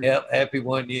 Anniversary. Yep, happy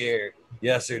 1 year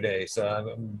yesterday.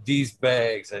 So These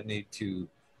Bags, I need to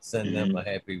send them a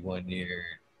happy 1 year.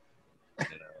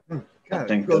 God,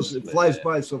 it flies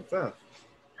by so fast.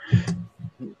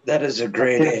 That is a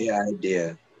great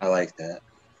idea. I like that.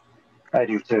 I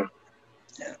do too.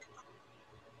 Yeah.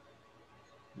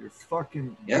 Your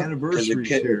fucking anniversary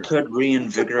it could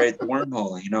reinvigorate the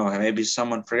wormhole. Maybe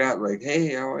someone forgot. Like,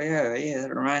 hey, oh yeah,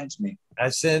 that reminds me. I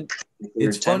said,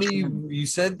 it's funny you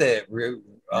said that,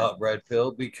 Red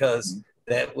Pill, because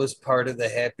that was part of the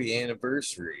happy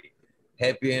anniversary.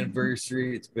 Happy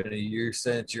anniversary. It's been a year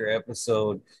since your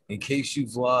episode. In case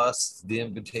you've lost the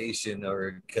invitation,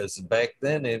 or because back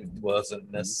then it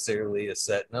wasn't necessarily a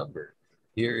set number.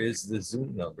 Here is the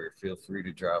Zoom number. Feel free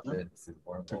to drop in to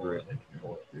Wormhole.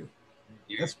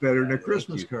 That's better than a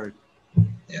Christmas card.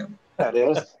 Yeah. That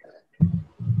is.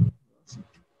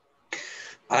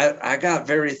 I got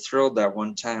very thrilled that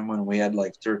one time when we had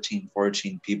like 13,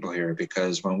 14 people here,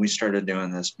 because when we started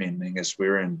doing this, me and Mingus, we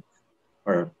were in,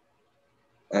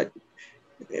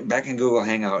 back in Google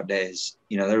Hangout days,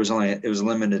 it was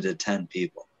limited to 10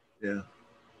 people. Yeah.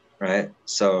 Right.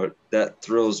 So that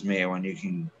thrills me when you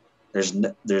can,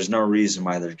 there's no reason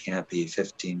why there can't be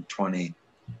 15, 20,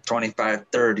 25,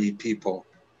 30 people.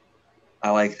 I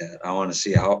like that. I want to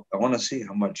see how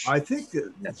much. I think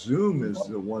that Zoom is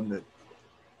the one that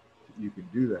you can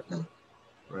do that with,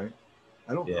 right?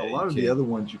 A lot of the other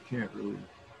ones you can't really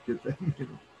get that many.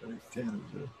 I think 10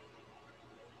 is it.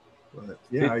 But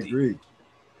yeah, 50. I agree.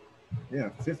 Yeah,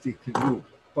 50 little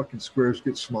fucking squares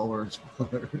get smaller and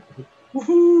smaller.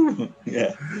 Woohoo!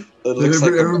 Yeah, it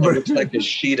looks like a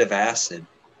sheet of acid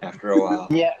after a while.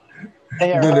 Yeah.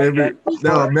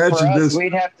 Now imagine this.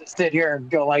 We'd have to sit here and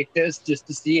go like this just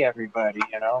to see everybody,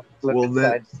 flipping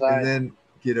side to side. And then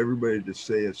get everybody to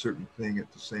say a certain thing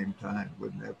at the same time.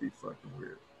 Wouldn't that be fucking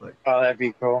weird? Like, oh, that'd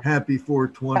be cool. Happy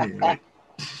 420.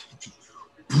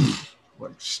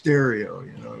 like stereo,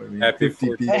 you know what I mean? Happy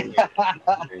 50 people.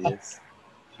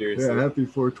 Seriously. Yeah, happy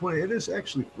 420. It is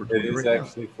actually 420. It is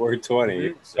actually 420.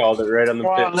 You called it right on the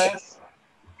pitch.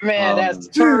 Man, that's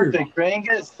perfect,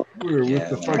 Angus. We're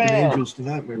with the fucking Angels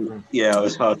tonight, my friend. Yeah, I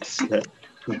was about to say.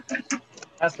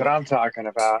 That's what I'm talking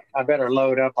about. I better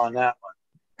load up on that one.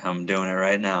 I'm doing it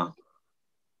right now.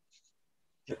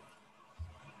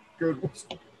 Good.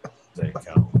 They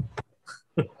count.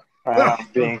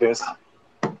 Angus.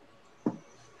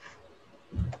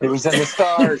 It was in the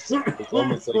stars. It's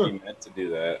almost like you meant to do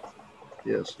that.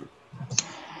 Yes, sir.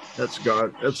 That's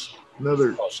God. That's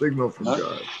another signal from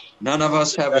God. None of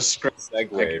us have a script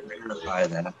segue. Verify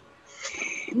that.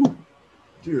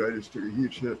 Dude, I just took a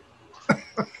huge hit.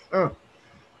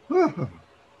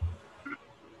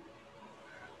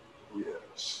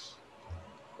 Yes.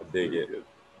 I dig it.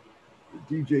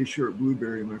 The DJ Short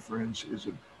Blueberry, my friends, is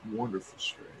a wonderful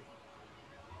strain.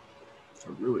 I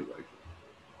really like it.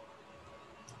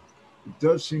 It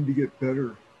does seem to get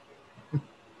better.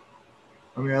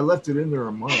 I mean, I left it in there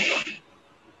a month,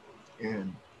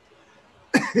 and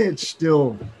it's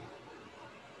still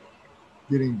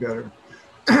getting better.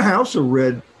 I also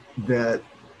read that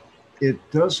it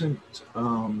doesn't,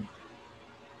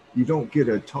 you don't get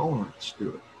a tolerance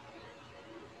to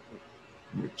it,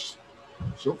 which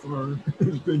so far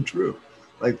has been true.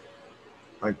 Like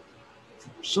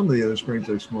some of the other strains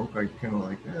I smoke, I kind of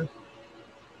like,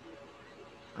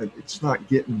 it's not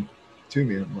getting to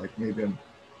me. I'm like, maybe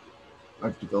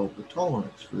I've developed a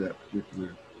tolerance for that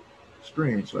particular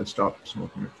strain, so I stopped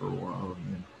smoking it for a while,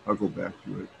 and then I'll go back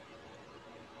to it.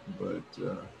 But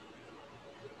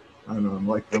I don't know.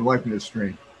 I'm liking this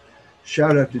strain.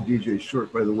 Shout out to DJ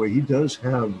Short, by the way. He does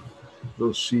have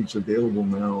those seeds available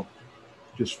now,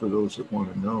 just for those that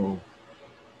want to know,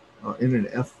 in an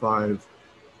F5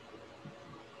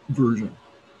 version,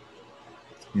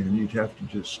 and you'd have to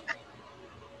just,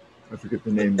 I forget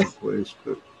the name of the place,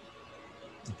 but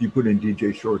if you put in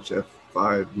DJ Short's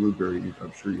F5 Blueberry,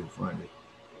 I'm sure you'll find it.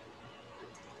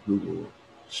 Google will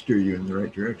steer you in the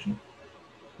right direction,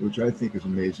 which I think is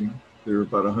amazing. They're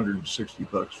about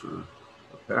 $160 for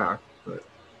a pack, but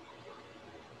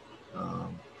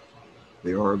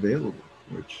they are available,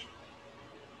 which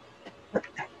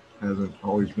hasn't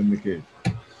always been the case.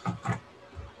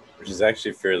 Which is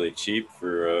actually fairly cheap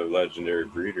for a legendary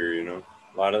breeder, you know.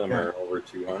 A lot of them are over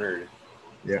 200.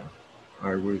 Yeah,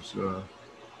 I was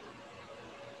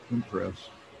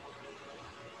impressed.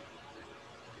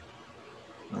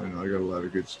 I don't know. I got a lot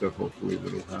of good stuff. Hopefully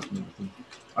that'll happen with them.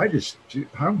 It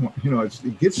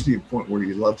gets to the point where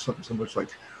you love something so much, like,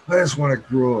 I just want to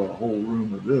grow a whole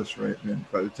room of this, right? And then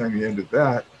by the time you end at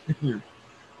that, you're,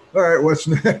 all right, what's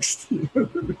next?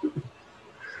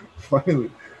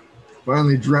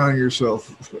 Finally drown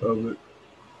yourself of it.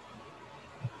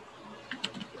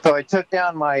 So I took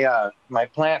down my my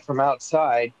plant from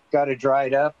outside, got it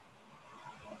dried up,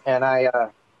 and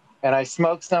I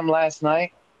smoked some last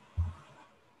night.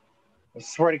 I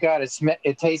swear to God,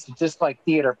 it tasted just like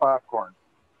theater popcorn,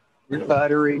 really?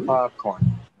 Buttery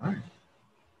popcorn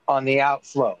on the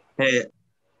outflow. Hey,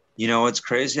 you know what's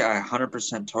crazy? I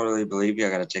 100% totally believe you. I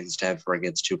got to take this tab before it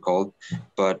gets too cold.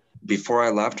 But before I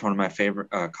left, one of my favorite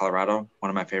Colorado, one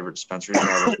of my favorite dispensaries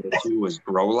I ever go to was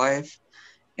Grow Life,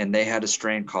 and they had a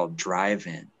strain called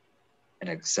Drive-In, and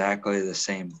exactly the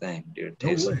same thing, dude. It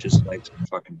tasted just like some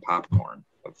fucking popcorn,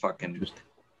 a fucking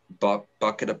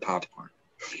bucket of popcorn.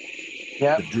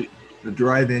 Yeah, the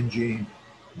Drive-In gene.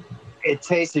 It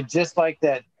tasted just like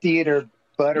that theater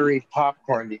buttery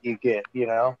popcorn that you get, you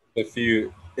know. If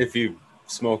you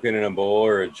smoke it in a bowl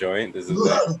or a joint, does it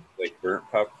look like burnt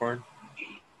popcorn?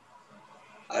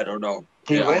 I don't know.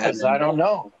 I don't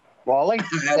know. Wally, I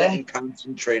had it in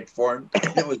concentrate form.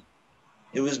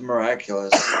 It was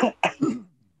miraculous.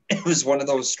 it was one of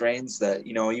those strains that,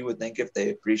 you know, you would think if they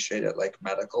appreciate it like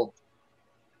medical,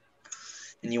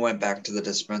 and you went back to the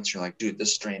dispenser like, dude,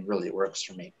 this strain really works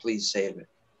for me. Please save it.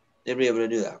 They'd be able to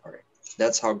do that for you.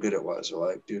 That's how good it was. They're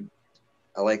like, dude,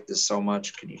 I like this so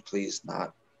much. Can you please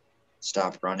not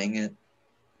stop running it?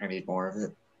 I need more of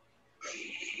it.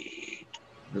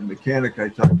 The mechanic I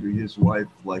talked to, his wife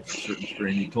liked a certain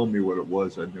strain. He told me what it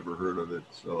was. I'd never heard of it,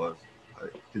 so I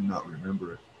did not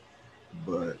remember it.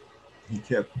 But he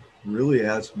kept really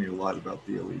asking me a lot about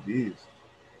the LEDs.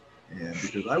 And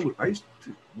because I used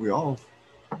to, we all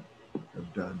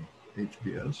have done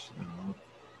HPS.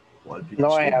 A lot of people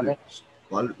No, I still haven't.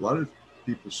 do. A lot of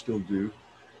people still do,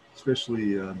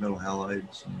 especially metal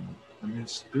halides. And, I mean,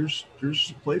 there's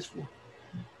a place for it.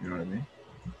 You know what I mean?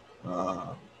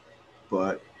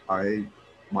 But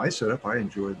my setup, I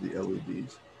enjoyed the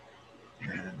LEDs,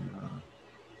 and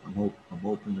I'm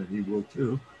hoping that he will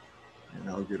too, and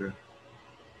I'll get a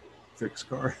fixed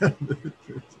car.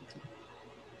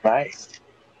 Nice.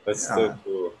 That's so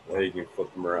cool. How you can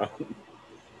flip them around,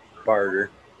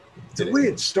 barter. The way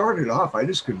it started off, I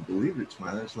just couldn't believe it.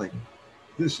 Man, it's like,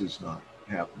 this is not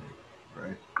happening,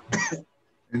 right?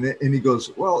 And he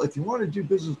goes, well, if you want to do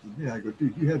business with me, I go,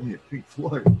 dude, you had me at Pink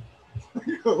Floyd.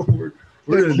 You know, we're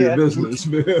gonna do business,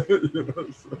 man. You know,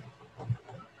 so.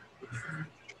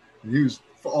 He was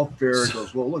all fair. He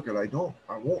goes, well, look, I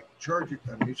won't charge you.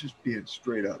 I mean, he's just being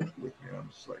straight up with me. I'm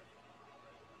just like,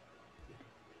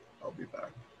 I'll be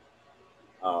back.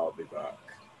 I'll be back.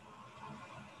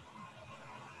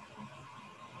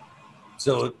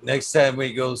 So next time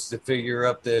he goes to figure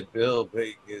up that bill,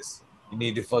 Vegas, you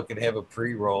need to fucking have a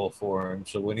pre-roll for him.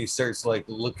 So when he starts like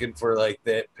looking for like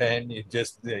that pen, you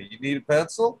need a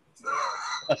pencil?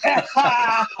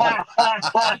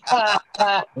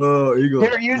 Oh, Eagle.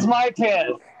 Here, use my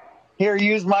pen. Here,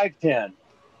 use my pen.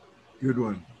 Good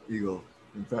one, Eagle.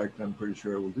 In fact, I'm pretty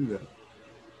sure I will do that.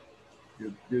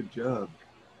 Good job.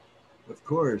 Of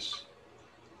course.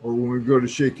 Or when we go to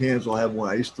shake hands, I'll have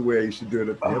one. The way I used to do it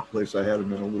at the hip place, I had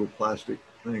them in a little plastic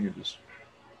thing and just,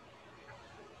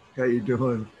 how you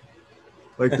doing?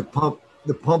 Like the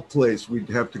pump place, we'd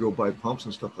have to go buy pumps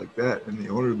and stuff like that. And the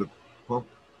owner of the pump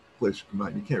place would come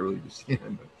out. You can't really just stand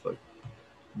him. It's like,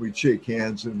 we'd shake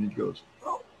hands and he goes,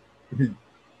 oh.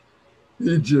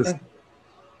 He'd just,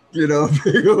 you know,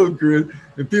 big old grin.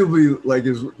 And people be like,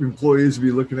 his employees would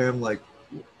be looking at him like,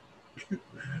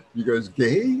 you guys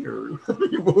gay or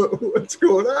what's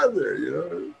going on there?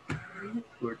 You know,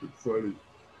 looking funny.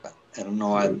 I don't know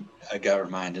why I got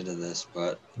reminded of this,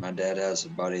 but my dad has a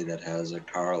buddy that has a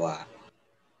car lot,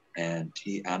 and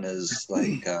he on his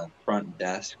like front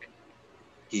desk,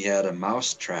 he had a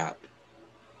mouse trap,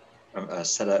 a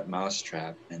set up mouse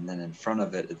trap, and then in front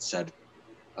of it said,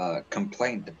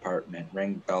 "Complaint department,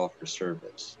 ring bell for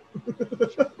service."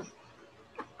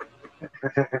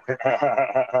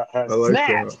 I like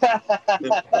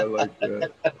that. I like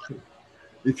that.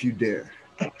 If you dare.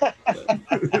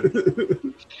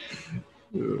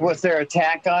 Was there a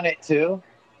tack on it too?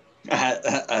 I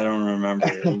don't remember.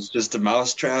 It was just a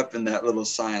mouse trap and that little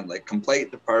sign like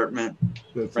complaint department,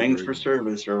 ring for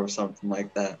service or something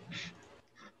like that.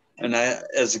 And I,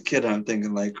 as a kid, I'm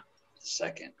thinking like,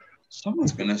 second,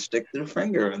 someone's gonna stick their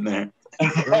finger in there.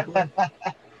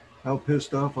 How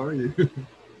pissed off are you?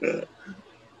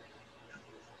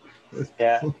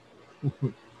 Yeah.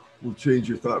 We'll change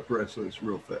your thought process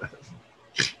real fast.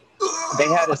 They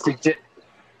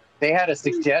had a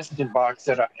suggestion box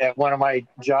at one of my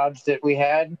jobs that we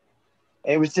had.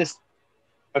 It was just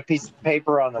a piece of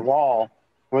paper on the wall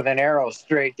with an arrow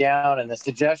straight down, and the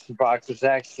suggestion box was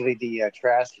actually the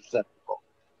trash receptacle.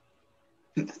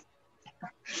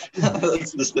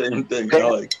 That's the same thing.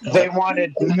 They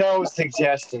wanted no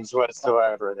suggestions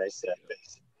whatsoever, they said.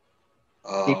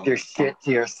 Keep your shit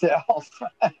to yourself.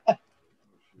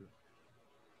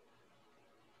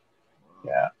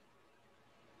 Yeah.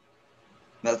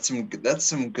 That's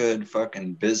some good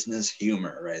fucking business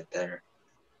humor right there.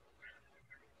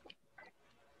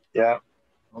 Yeah.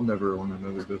 I'll never own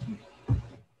another business.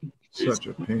 Such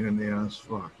a pain in the ass.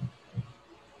 Fuck.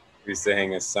 We used to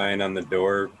hang a sign on the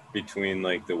door between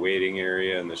like the waiting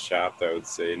area and the shop that would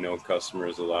say no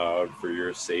customers allowed for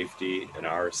your safety and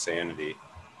our sanity.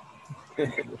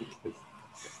 Because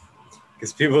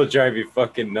people will drive you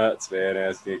fucking nuts, man,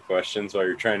 asking you questions while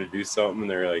you're trying to do something. And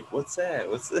they're like, what's that?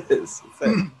 What's this? What's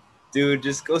that? Dude,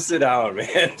 just go sit down,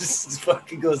 man. Just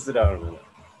fucking go sit down a minute.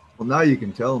 Well, now you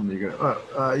can tell them,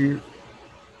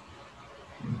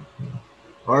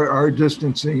 our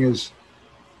distancing is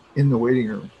in the waiting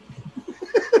room.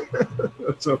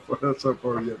 That's how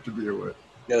far you have to be away.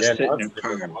 You gotta sit in your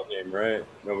car. Game, right?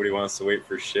 Nobody wants to wait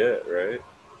for shit, right?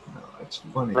 No, it's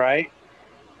funny. Right?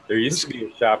 There used to be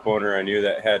a shop owner I knew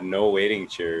that had no waiting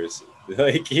chairs.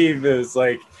 Like he was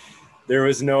like, there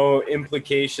was no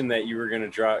implication that you were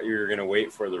gonna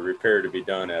wait for the repair to be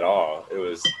done at all. It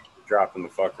was dropping the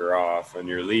fucker off and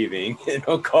you're leaving and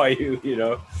he'll call you, you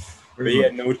know. But he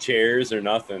had no chairs or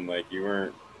nothing. Like you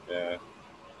weren't, yeah,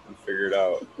 you figure it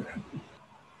out.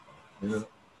 Yeah.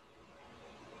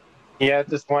 Yeah, at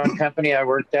this one company I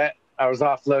worked at, I was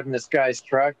offloading this guy's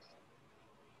truck,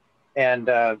 and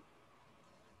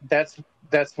that's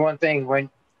one thing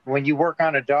when you work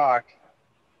on a dock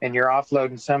and you're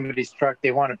offloading somebody's truck,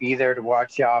 they want to be there to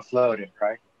watch you offload it,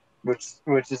 right?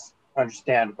 Which is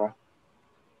understandable.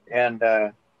 And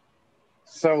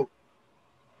so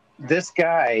this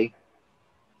guy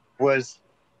was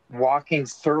walking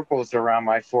circles around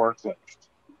my forklift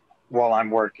while I'm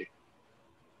working.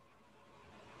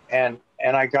 And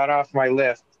I got off my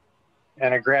lift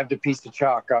and I grabbed a piece of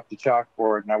chalk off the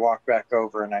chalkboard and I walked back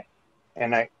over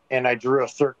and I drew a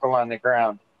circle on the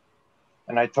ground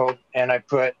and I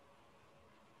put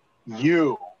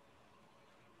you,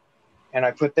 and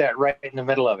I put that right in the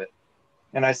middle of it.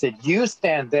 And I said, you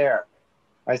stand there.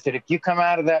 I said, if you come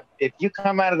out of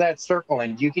that circle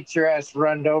and you get your ass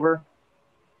runned over,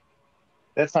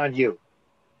 that's on you.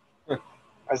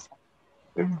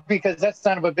 Because that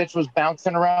son of a bitch was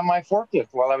bouncing around my forklift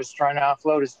while I was trying to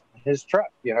offload his truck,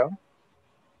 you know?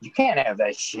 You can't have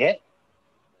that shit.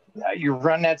 You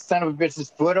run that son of a bitch's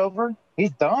foot over,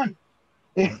 he's done.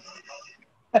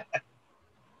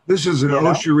 This is an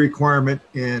OSHA requirement,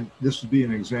 and this would be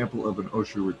an example of an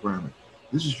OSHA requirement.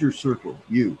 This is your circle.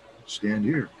 You stand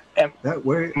here. And that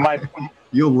way,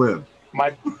 you'll live.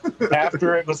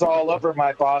 After it was all over,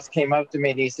 my boss came up to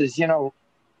me and he says, you know,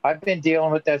 I've been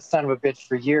dealing with that son of a bitch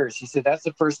for years. He said, that's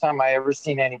the first time I ever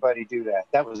seen anybody do that.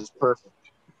 That was perfect.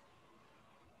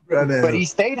 But he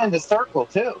stayed in the circle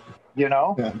too, you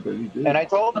know? Yeah, but he did. And I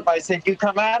told him, I said, you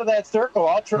come out of that circle,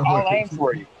 I'll aim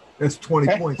for you. That's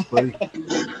 20 points, buddy. Come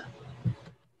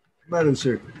out of the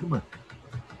circle. Come on.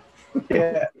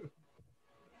 Yeah.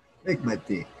 Make my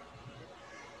day.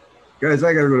 Guys,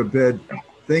 I got to go to bed.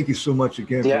 Thank you so much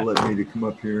again for letting me to come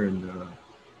up here and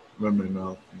run my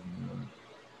mouth. And,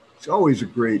 it's always a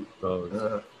great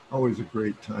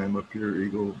time up here,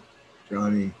 Eagle,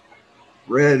 Johnny,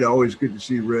 Red. Always good to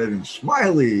see Red, and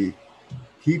Smiley.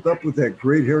 Keep up with that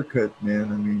great haircut,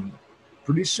 man. I mean,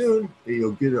 pretty soon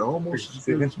you'll get it almost as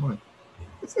good as mine.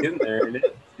 It's getting there, isn't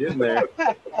it? It's getting there.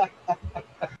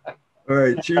 All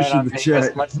right, cheers to the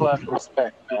chat. Much love and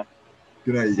respect, man.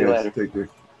 Good night, you guys. Take care.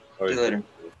 See you later.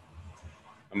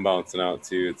 I'm bouncing out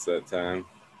too. It's that time.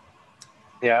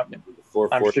 Yeah.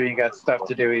 I'm sure you got stuff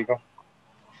to do, Eagle.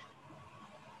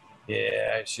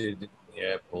 Yeah, I should.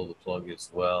 Yeah, pull the plug as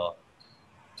well.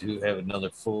 Do have another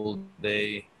full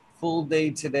day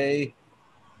today.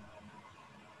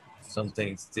 Some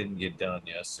things didn't get done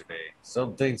yesterday.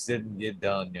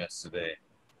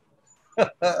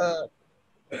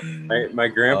 My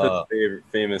grandpa's favorite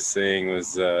famous saying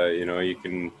was, you know, you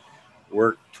can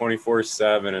work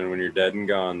 24/7, and when you're dead and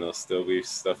gone, there'll still be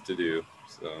stuff to do.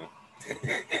 So,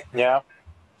 yeah.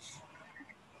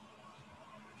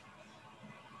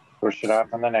 Push it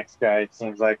off on the next guy. It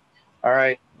seems like. All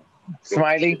right,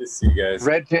 Smiley. Good to see you guys.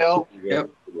 Red Pill.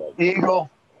 Yep. Eagle.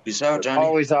 Peace out, Johnny.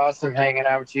 Always awesome hanging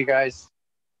out with you guys.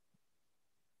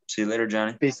 See you later,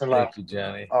 Johnny. Peace and love. Thank you,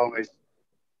 Johnny. Always.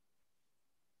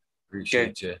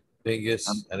 Appreciate you. Bingus,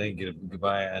 I didn't get a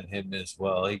goodbye on him as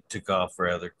well. He took off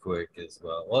rather quick as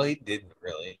well. Well, he didn't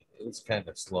really. It was kind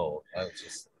of slow. I was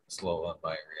just slow on my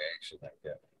reaction, I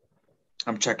guess.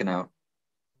 I'm checking out.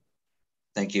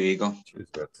 Thank you, Eagle.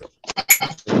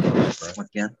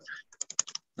 Again,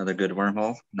 another good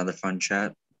wormhole, another fun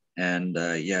chat. And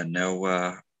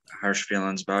no harsh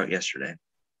feelings about yesterday.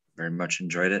 Very much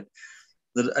enjoyed it.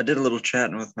 I did a little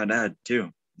chatting with my dad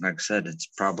too. Like I said, it's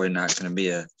probably not going to be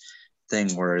a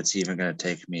thing where it's even going to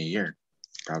take me a year.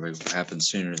 Probably will happen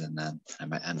sooner than that. I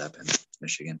might end up in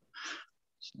Michigan.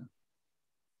 So.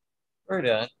 Right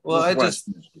on. Well, I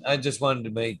just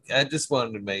wanted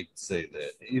to say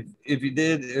that if you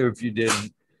did or if you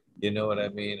didn't, you know what I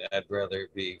mean. I'd rather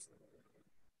be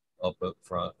up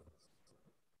front.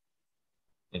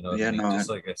 You know what I mean? Just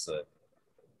like I said,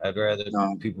 I'd rather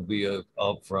people be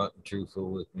up front and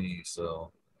truthful with me.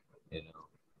 So, you know,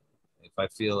 if I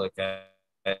feel like I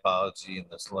apology in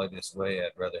the slightest way,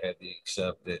 I'd rather have you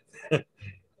accept it.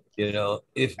 You know,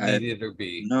 if needed or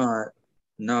be.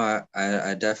 No,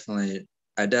 I definitely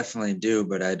do,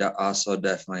 but I also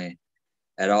definitely,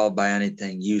 at all by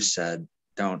anything you said,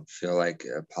 don't feel like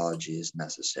apology is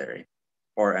necessary,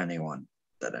 or anyone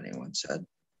said.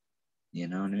 You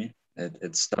know what I mean?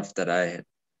 It's stuff that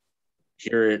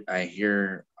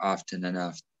hear often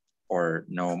enough, or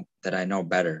know that I know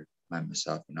better by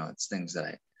myself. It's things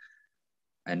that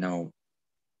I know,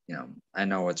 I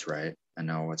know what's right. I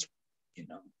know what's,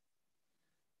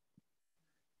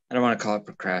 I don't want to call it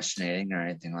procrastinating or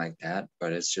anything like that,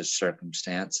 but it's just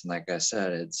circumstance. And like I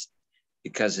said, it's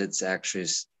because it's actually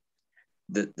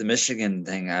the Michigan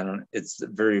thing. It's a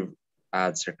very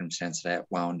odd circumstance that I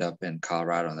wound up in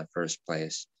Colorado in the first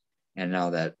place. And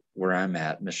now that where I'm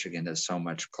at, Michigan is so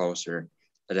much closer,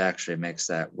 it actually makes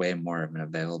that way more of an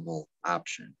available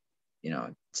option.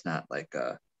 It's not like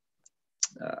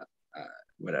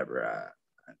whatever,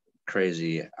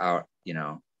 crazy out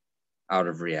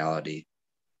of reality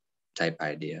type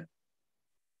idea.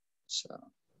 So,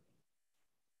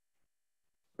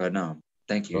 but no,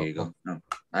 thank you, Eagle. No,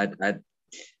 like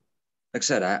I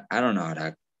said, I don't know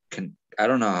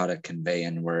how to convey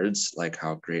in words like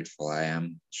how grateful I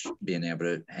am being able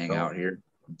to hang out here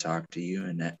and talk to you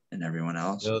and everyone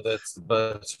else. That's the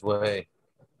best way.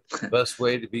 The best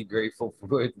way to be grateful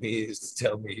with me is to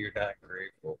tell me you're not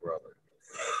grateful, brother.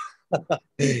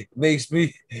 It makes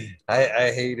me,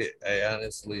 I hate it. I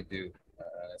honestly do.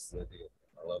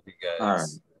 I love you guys. All right.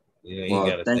 You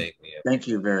got to thank me. Thank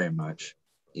you very much,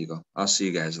 Eagle. I'll see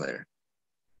you guys later.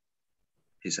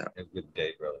 Peace out. Have a good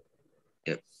day, brother.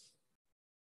 Yep.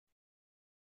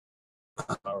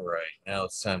 All right. Now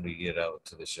it's time to get out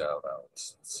to the shout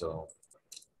outs. So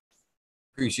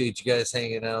appreciate you guys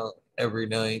hanging out every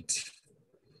night.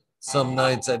 Some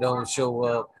nights I don't show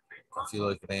up. I feel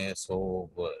like an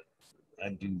asshole, but I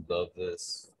do love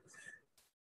this.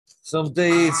 Some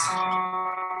days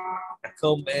I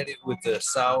come at it with a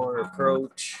sour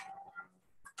approach.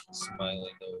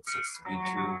 Smiling knows this to be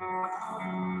true.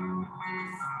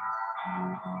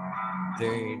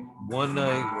 There ain't one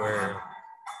night where,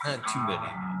 not too many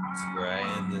nights, where I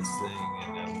end this thing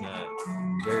and I'm not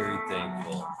very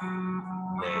thankful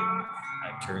that I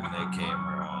turned that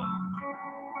camera on.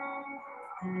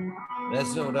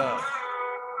 That's no doubt.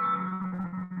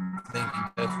 Thank you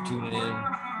guys for tuning in.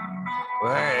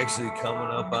 We're actually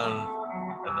coming up on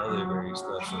another very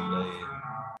special day.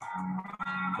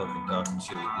 Fucking talking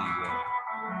shit with Eagle.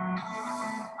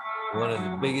 One of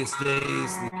the biggest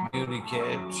days the community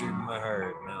captured my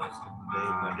heart. Now it's the day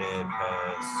my dad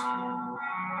passed.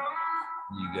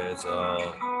 You guys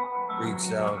all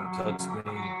reached out and touched me.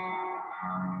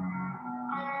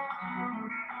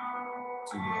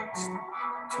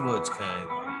 Too much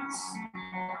kindness.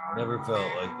 Never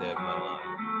felt like that in my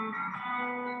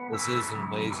life. This is an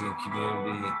amazing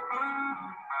community,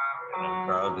 and I'm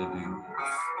proud to do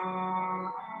this.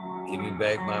 Give Me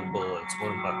Back My Bullets,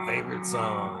 one of my favorite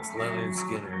songs, Leonard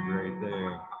Skinner right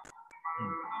there.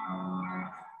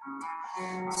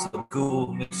 So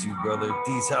cool, miss you, brother.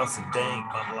 D's House of Dank,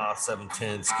 Mama Law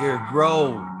 710, Scared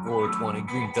Grow 420,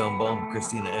 Green Thumb Bum,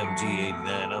 Christina MG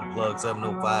 89, Unplugged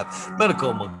 705,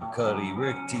 Medical McCuddy,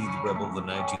 Rick T, the Rebel of the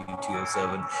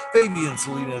 92207, Fabian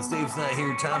Salinas, Dave's Not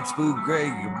Here, Tom Spook,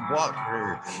 Greg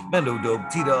Walker, Mendo Dope,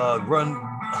 T-Dog, Run,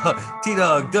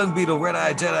 T-Dog, Dung Beetle, Red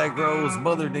Eye, Jedi Grows,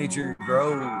 Mother Nature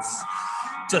Grows,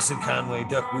 Justin Conway,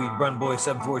 Duckweed, Run Boy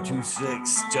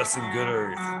 7426, Justin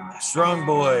Gooder, Strong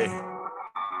Boy,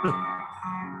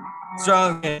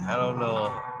 Strong Man. I don't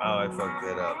know how I fucked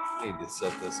that up. Need to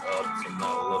set this up so I'm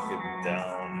not looking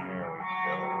down. There we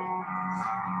go.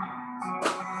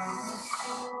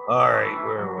 All right,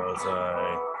 where was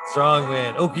I?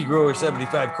 Strongman, Okie Grower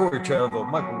 75, Corey Travel,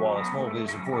 Michael Wallace, More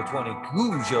Vision 420,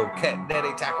 Cujo, Cat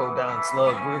Daddy, Taco Down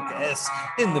Slug, Rick S,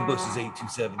 In the Bushes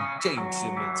 827, James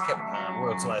Simmons, Kevin Hahn,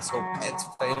 World's Last Hope, Pets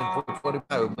Fan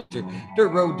 425, Mr. Dirt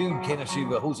Road Dude,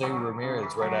 Kanashiva, Jose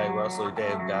Ramirez, Red Eye Rustler,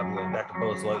 Dave Goblin, Dr.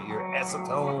 Buzz Lightyear,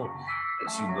 Acetone.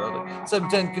 That's you, brother.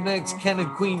 710 Connects, Ken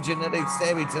and Queen, Genetics,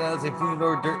 Stabby, Tanaze,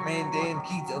 Funor, Dirtman, Dan,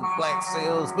 Keith of Black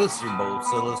Sales, Mr.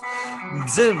 Bolsillas,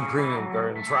 Zim Premium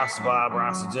Gardens, Rasta Bob,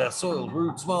 Rasta Jess, Soiled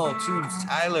Root, Small Tunes,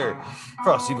 Tyler,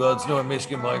 Frosty Buds, North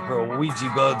Michigan Micro,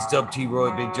 Ouija Buds, Dub T Roy,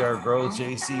 Big Jar Grows,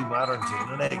 JC, Modern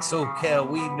Genetics, SoCal,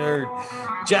 Weed Nerd,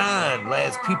 John,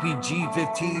 Laz, PPG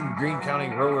 15, Green County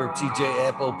Grower, TJ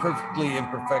Apple, Perfectly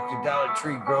Imperfected, Dollar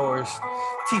Tree Growers,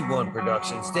 T1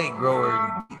 Productions, State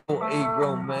Grower, A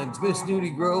Grown Men's, Miss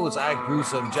Nudie Grows, I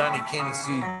Gruesome, Johnny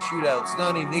Candice, Shootout,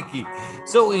 Snotty Nikki,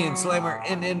 Zoe and Slammer,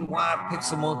 NNY,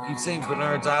 Pixel Monkey, St.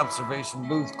 Bernard's Observation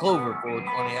Booth, Clover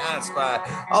 420, I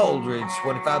Spy, Aldridge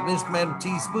 25, Miss Madam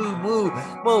T, Smooth Moo,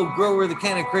 Mo Grower, The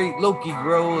Cannon Crate, Loki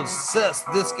Grows, Sus,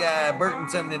 This Guy, Burton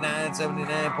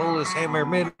 79, Polish Hammer,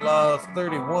 Mid-Loss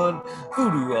 31,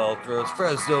 Voodoo Ultras,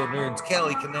 Fresno Nerds,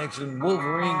 Cali Connection,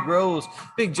 Wolverine Grows,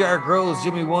 Big Jar Grows,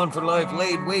 Jimmy One for Life,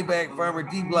 Laid Way Back Farmer,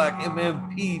 D Block,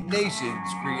 MMP Nations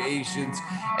Creations,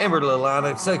 Amber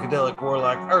Lalana, Psychedelic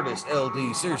Warlock, Artist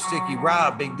LD, Sir Sticky,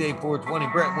 Rob, Big Dave 420,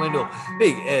 Brett Wendell,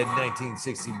 Big Ed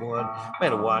 1961,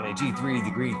 Manawane, G3,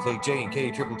 The Green Click,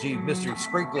 J&K, Triple G, Mr.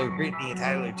 Sprinkler, Brittany and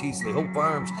Tyler Teasley, Hope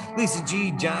Farms, Lisa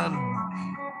G, John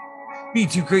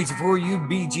B2 Crazy for You,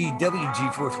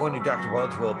 BGWG 420, Dr.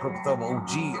 Baldwell, Purple Thumb OG,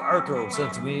 Arthro,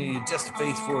 Sons of Me, Just a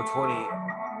Face 420,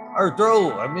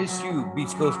 Arthro, I Miss You, Beach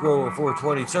Coast Grower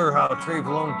 420, Sir How, Trey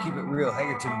Malone, Keep It Real,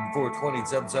 Hagerton 420,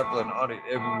 Zeb Zeppelin, Audit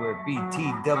Everywhere,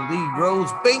 BTWD, Rose,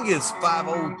 Bingus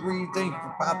 503, thank you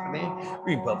for popping in,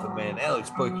 Green Puffin Man, Alex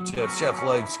Poker Chef, Chef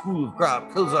Life, School of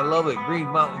Crop, Kills I Love It, Green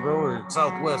Mountain Grower,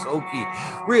 Southwest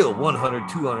Okie, Real 100,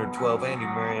 212, Andy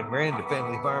Marion, Miranda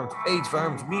Family Farms, Page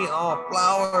Farms, Me All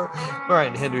Flower,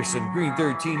 Brian Henderson, Green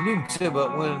 13, New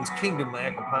Tibet Wins, Kingdom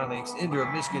Aquaponics,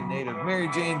 Indra, Michigan Native, Mary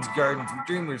Jane's Gardens,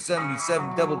 Dreamers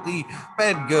 77, Double D,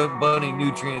 Bad Gut Bunny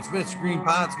Nutrients, Mr. Green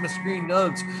Pots, Mr. Green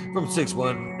Nugs from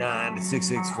 619 to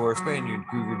 664, Spaniard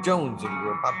Cougar, Jones, and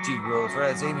Grow, Pop G Grows,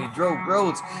 Raz Amy, Dro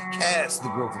Grows, Cass, the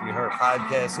Grow From Your Heart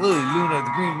podcast, Lily Luna,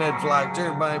 the Green Med Flock,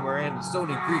 Jeremiah Miranda,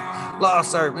 Stony Creek,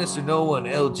 Lost Art, Mr. No One,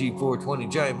 LG 420,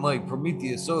 Giant Mike,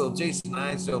 Prometheus Soil, Jason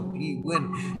Einstone, P.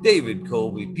 Win, David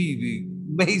Colby,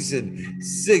 PB Mason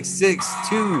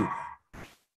 662.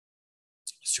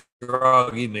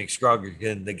 Scroggy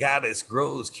McScroggerkin, The Goddess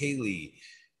Grows, Kaylee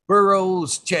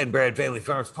Burrows, Chad Brad Family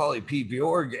Farms, Polly P.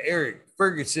 Bjorg, Eric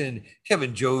Ferguson,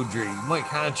 Kevin Jodry, Mike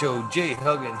Honcho, Jay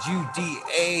Huggins,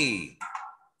 UDA,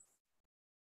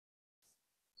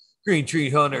 Green Tree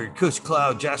Hunter, Kush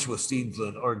Cloud, Joshua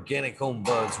Stevensland, Organic Home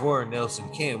Buds, Warren Nelson,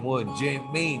 Cam Wood,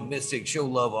 Maine Mystic, Show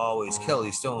Love Always,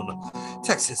 Kelly Stone,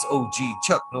 Texas OG,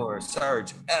 Chuck Norris,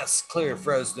 Sarge S, Claire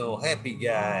Fresno, Happy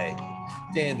Guy,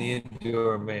 Dan the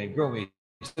Indoor Man, Gromy,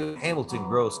 Hamilton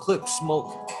Gross, Clip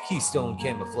Smoke, Keystone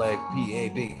Camouflage,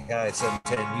 PA, Big Guy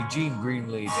 710, Eugene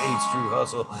Greenleaf, H. Drew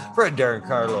Hustle, Fred Darren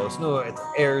Carlos, Noah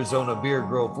Arizona Beer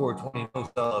Grove 420, No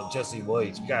Style, Jesse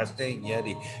White, Gosh Dang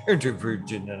Yeti, Interfruit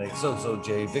Genetics, So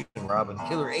J, Victor Robin,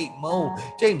 Killer 8 Mo,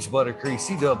 James Buttercreek,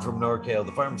 C Dub from NorCal,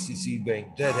 The Pharmacy Seed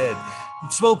Bank, Deadhead,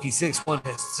 Smokey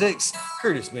 616,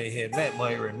 Curtis Mayhem, Matt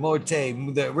Myron, Morte,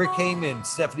 Rick Heyman,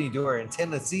 Stephanie Dora,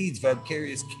 Antenna Seeds,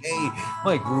 Vicarious K,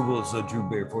 Mike Rubles, Drew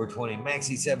Bear 420,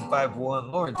 Maxi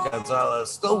 751, Lawrence Gonzalez,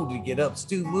 Stove to Get Up,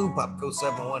 Stu Moo, Popco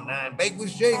 719, Bake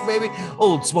with Shake, baby,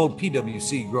 Old Smoke,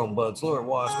 PWC, Grown Buds, Laura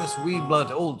Wash, Mr. Weed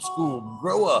Blunt, Old School,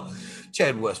 Grow Up,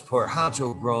 Chad Westport,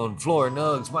 Honcho Grown, Floor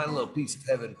Nugs, My Little Piece of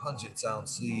Heaven, Pungent Sound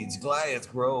Seeds,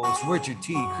 Goliath Grows, Richard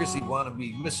T, Chrissy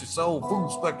Wannabe, Mr. Soul,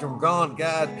 Food Spectrum Gone,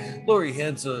 God, Lori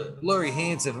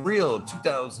Hanson, Real,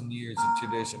 2,000 Years of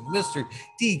Tradition, Mr.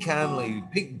 D. Conley,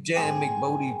 Pink Jam,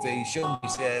 McBodie Face, Show Me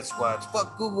Sasquatch,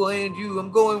 Fuck Google and You,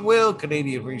 I'm Going Well,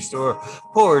 Canadian Restore,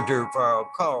 Poor Dirt Farm,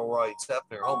 Carl Wright,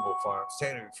 Stepner, Humble Farms,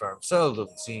 Tannery Farm, Seldom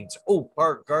Scenes, Oak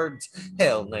Park Gardens,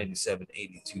 Hell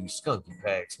 9782, Skunky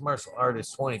Packs, Martial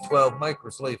Artist 2012,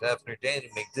 Microslave Hefner, Danny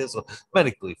McDizzle,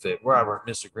 Medically Fit, Robert,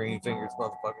 Mr. Green Fingers,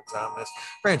 Motherfucker Thomas,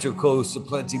 Rancho Coast,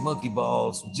 Plenty, Monkey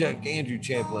Balls, Jack, Andrew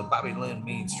Champlin, Bobby Lynn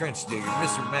Means, Trench Digger,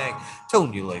 Mr. Mac,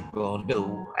 Tony Lake Bone,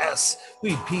 Bill S,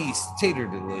 Weed Peace, Tater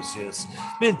Delicious,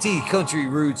 Minty, Country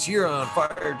Roots, You're on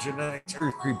Fire, Genetics,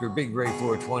 Earth Creeper, Big Ray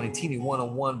 420, Teeny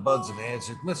 101, Bugs and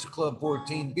Answers, Mr. Club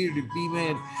 14, Bearded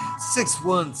B-Man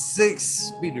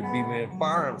 616, Bearded B-Man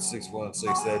Farm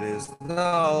 616, that is,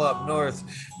 all up north,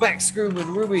 Max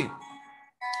Screwman, Ruby,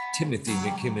 Timothy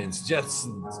McKimmons,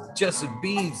 Justin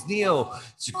Beans, Neo,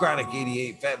 Socratic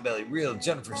 88, Fat Belly Real,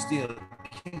 Jennifer Steele,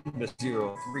 Kimba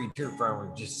 03, Turf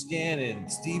Farmer, just scanning,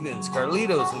 Stevens,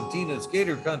 Carlitos, Latinos,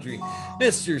 Gator Country,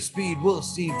 Mr. Speed, Will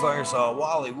Steve, Firesaw,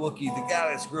 Wally Wookie, The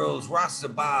Goddess Grows, Rasta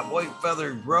Bob, White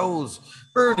Feather Grows,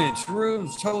 Burnage,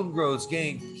 Rooms, Tone Grows,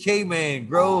 Gang, K-Man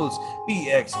Grows,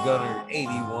 BX Gunner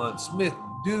 81, Smith,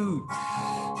 Dude,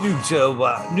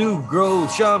 New Grow,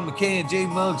 Sean McCann, J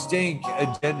Muggs, Dank,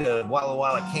 Agenda, Walla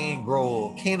Walla,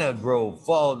 Canna Grow,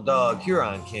 Fall Dog,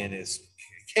 Huron Canis,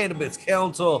 Cannabis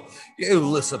Council,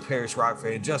 Alyssa Parrish, Rock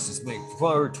Fan, Justice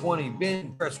McFleur, 20,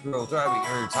 Ben, Press Grow, Thriving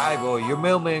Herbs, High Boy, Your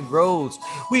Mailman Grows,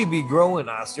 We Be Growing,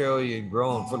 Australian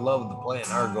Grown, For Love of the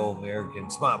Plant, Argo American,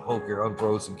 Smart Poker,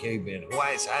 Unfrozen Caveman,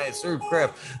 Hawaii's Highest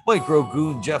Surfcraft, Micro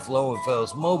Goon, Jeff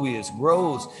Lowenfels, Mobius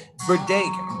Grows,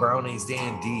 Berdank, Brownies,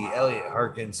 Dan D, Elliot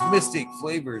Harkins, Mystic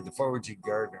Flavor, The Foraging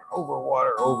Gardener,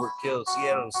 Overwater, Overkill,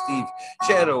 Seattle Steve,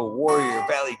 Shadow Warrior,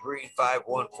 Valley Green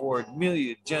 514,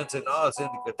 Amelia Jensen, Oz in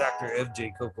the Mika, Dr.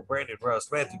 MJ, Coco, Brandon,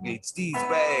 Russ, Matthew Gates, Steve's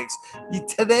Bags.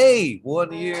 Today,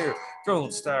 1 year.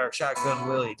 Drone Star, Shotgun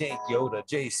Willie, Dank Yoda,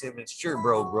 Jay Simmons, Sure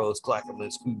Bros,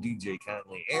 Clackamas, Cool DJ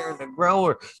Conley, Aaron the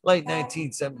Grower, Light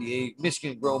 1978,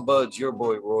 Michigan Grown Buds, Your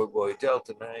Boy, Roy Boy,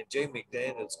 Delta 9, Jay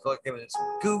McDaniels, Clackamas,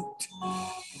 Coot,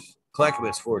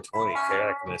 Clackamas 420,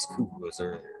 Clackamas Coot was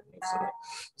earlier.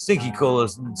 Stinky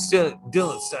Colas,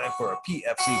 Dylan Stein for a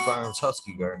PFC Farms,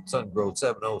 Husky Garden, Sun Grove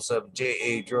 707,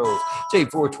 J.A. Droves,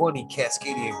 J420,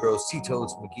 Cascadian Grows,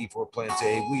 Tito's, McGee for Plants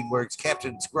A, Weedworks,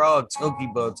 Captain Scrog, Smoky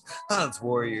Bugs, Hans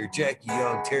Warrior, Jackie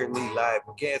Young, Terry Lee Live,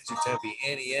 McGanster Tempe,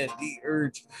 Annie N, D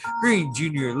Urge, Green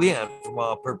Jr., Leon from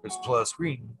All Purpose Plus,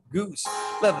 Green Goose,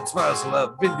 11 Smiles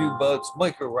 11, Bindu Bugs,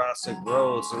 Micro Rasa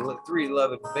Grows,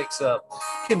 311 Mix Up,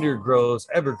 Kinder Grows,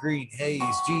 Evergreen Haze,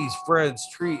 G's Friends,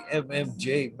 Tree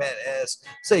MMJ, Matt S,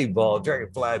 Save Ball,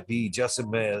 Dragonfly B, Justin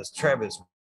Mez, Travis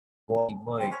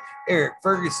Mike, Eric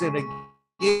Ferguson,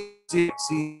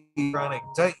 Chronic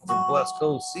Titan from Blessed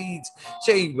Coast Seeds,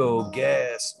 Shango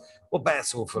Gas,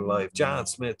 Wabasso for Life, John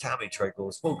Smith, Tommy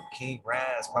Trickle, Smoke King,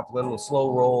 Raz, Pop Little,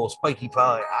 Slow Roll, Spiky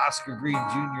Pie, Oscar Green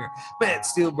Jr., Matt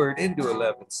Steelbird, Into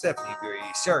 11, Stephanie Gray,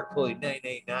 Shark Pulley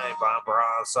 989, Bomb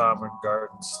Bra, Sovereign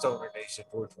Garden, Stoner Nation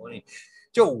 420,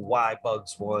 Joe Y,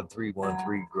 Bugs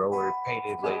 1313, Grower,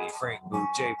 Painted Lady, Frank Boo,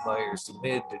 Jay Myers, the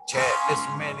Mid, the Chat,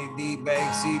 Mr. Manny D,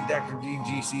 Bag Seed, Dr.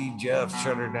 DGC, Jeff,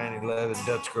 Shutter 911,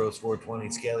 Dutch Gross 420,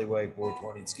 Scallywag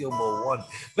 420, Skillmo 1,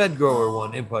 Bed Grower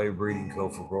 1, Empire Breeding Co.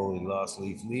 for Broly, Lost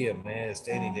Leaf, Leah, Maz,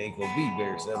 Danny Danko, B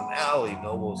Bear 7, Alley,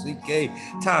 Noble, Sleep K,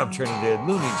 Tom Trinidad,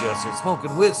 Looney Jester,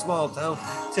 Smoking with Small Town,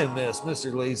 Tim Miss,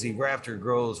 Mr. Lazy, Raptor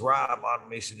Grows, Rob,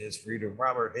 Automation is Freedom,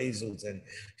 Robert Hazelton,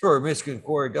 Troy, Michigan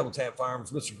Quarry, Double Tap Farms,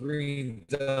 Mr. Green,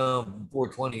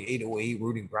 420, 808,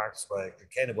 Rooting Prospect,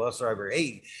 Canada Bus Driver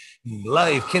 8,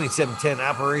 Life, Kenny 710,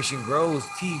 Operation Grows,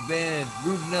 T-Band,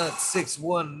 Root Nut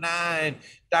 619,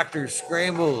 Dr.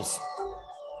 Scrambles,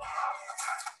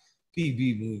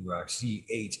 PB Moonrock,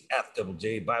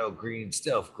 CHFJJ, Bio Green,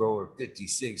 Stealth Grower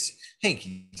 56,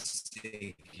 Hanky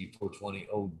Stinky 420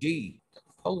 OD.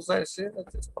 Pause that shit.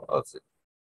 Let's just pause it.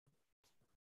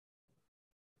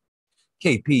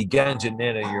 KP, Ganja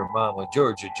Nana, Your Mama,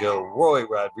 Georgia Joe, Roy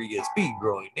Rodriguez, Bee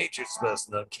Growing, Nature's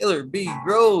Specimen, Killer Bee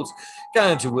Grows,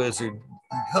 Ganja Wizard,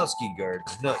 Husky Garden,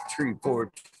 Nut Tree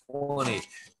 420,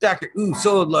 Dr. Ooh,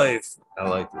 Soul Life. I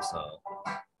like this song.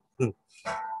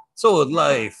 Soul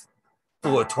Life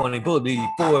 420, Bully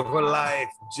 4 for Life,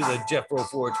 the Jeffro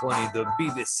 420, the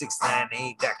Beavis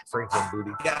 698, Dr. Franklin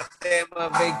Booty, Goddamn, my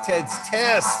Big Ted's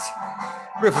Test,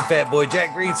 Griffin Fat Boy,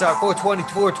 Jack Greenstock 420,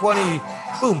 420,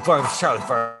 Boom Farms, Charlie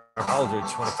Farm, Aldridge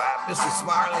 25, Mr.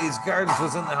 Smarley's Gardens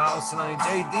was in the house tonight,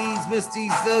 JD's,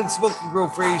 Misty's, Doug, Smoking Grow,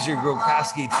 Frazier,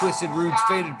 Grokoski, Twisted Roots,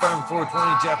 Faded Farm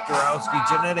 420, Jeff Dorowski,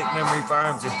 Genetic Memory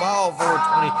Farms, Evolve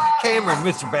 420, Cameron,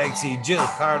 Mr. Bagseed, Jill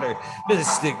Carter,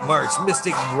 Mystic March,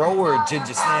 Mystic Grower,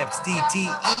 Ginger Snaps,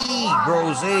 DTE,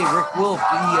 Rose, Rick Wolf,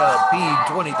 ELP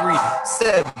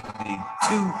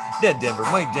 2372, Ned Denver,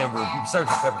 Mike Denver,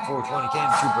 Sergeant Pepper 420,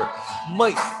 Candy Trooper,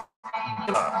 Mike.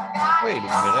 Wait a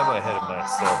minute, I'm ahead of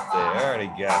myself there. I already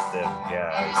got them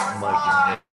guys, Mike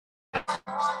and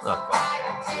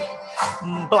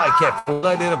Nick. Black Cat,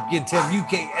 light it up again, Tim,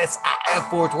 UKSIF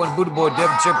 420, Buddha Boy,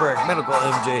 Devin Chipper, Medical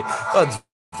MJ, Buds,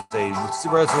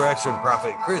 Resurrection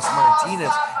Prophet, Chris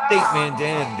Martinez, Date Man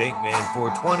Dan, Date Man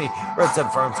 420, Red Sun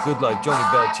Farms, Good Life,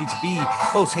 Joni Bell, Chicha B,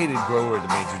 Most Hated Grower, the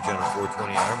Major General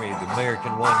 420 Army, the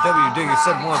American One, W Digger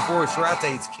 714,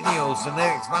 Shirates, Kineos, the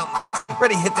Next Mountain,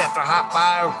 Ready Hit That for Hot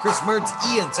Fire, Chris Mertz,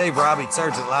 Ian Save Robbie,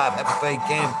 Sergeant Live, Happy Fade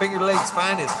Cam, Finger Lakes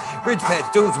Finest, Ridge Patch,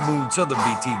 Dozer Moon, Southern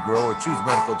BT Grower, Choose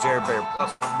Medical, Jared Bear,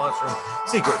 Plus One Mushroom,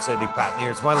 Secret City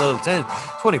Pioneers, My Little 10,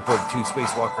 2042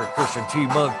 Spacewalker, Christian T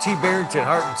Monk, T Barrington,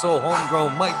 Heart and Soul,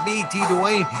 Homegrown, Mike B, T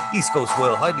Dwayne, East Coast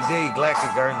Will, Heidi Day,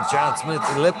 Galactic Gardens, John Smith,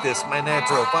 Elliptus, My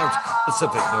Natural Farms,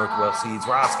 Pacific Northwest Seeds,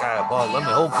 Ross Kyle, Paul Lemon,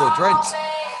 Hopeful Trench,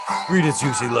 Rita's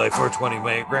Juicy Life, 420,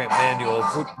 man, Grant Manuel,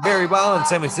 Barry Ballin,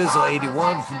 Sammy Sizzle,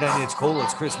 81, 9-inch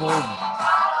Colas, Chris Mold,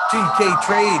 GK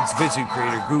Trades, Vision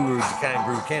Creator, Guru, Kind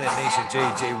Brew, Cannon Nation,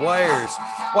 JJ Wires,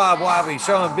 Wob Wobby,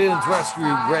 Sean Bins,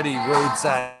 Rescue, Ready,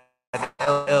 Roadside,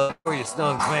 LL, Glorious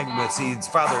Snugs, Magma Seeds,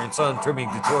 Father and Son, Trimming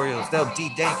Tutorials, Del T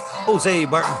Dank, Jose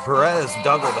Martin Perez,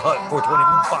 Doggo the Hut, 420,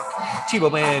 Fuck,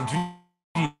 Chibo Man,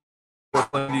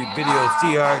 420 Videos,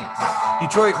 TR,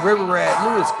 Detroit River Rat,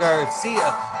 Louis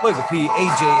Garcia, Michael P,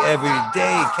 AJ Every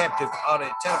Day, Captain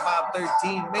Audit, Channel Bob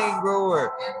 13, Main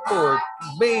Grower,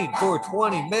 Main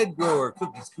 420, Med Grower,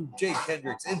 Cookie Scoop, Jay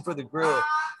Kendricks, In for the Grill,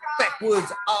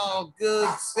 Backwoods, All Good,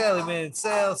 Sally Man,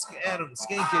 Sal, Adam,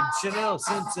 Skankin, Chanel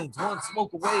Simpsons, One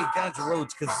Smoke Away, Ganja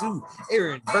Roach, Kazoo,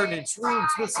 Aaron, Vernon, Shroom,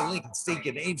 Smith, Lincoln,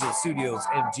 Stinkin, Angel Studios,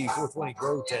 MG 420,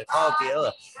 Grow 10, Paul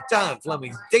Kiella, John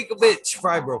Fleming, Dakovich,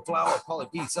 Fibro, Flower,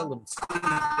 Paulie B, Seldom, Steve,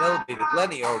 Elevated,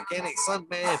 Lenny, Organic,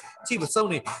 Sunman, Chiba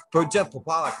Sony, Project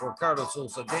Pollock, Ricardo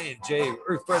Sosa, Dan J,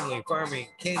 Earth Friendly Farming,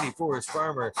 Candy Forest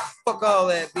Farmer, Fuck All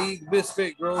That Big,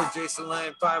 Misfit Grower, Jason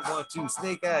Lyon 512,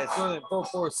 Snake Eyes, Northern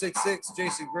 4466,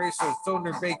 Jason Gracer,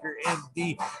 Stoner Baker,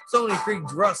 MD, Sony Creek,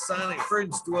 Rust Sonic,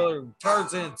 Fringe Dweller,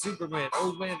 Tarzan, Superman,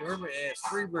 Old Man, Hermit Ass,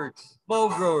 Freebird, Mo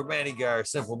Grower, Manny Gar,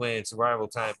 Simple Man, Survival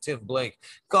Time, Tim Blank,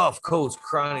 Gulf Coast,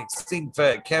 Chronic, Steam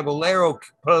Fat, Caballero,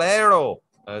 Palero.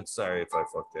 Sorry if I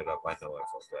fucked that up. I know I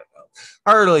fucked that up.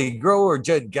 Harley, Grower,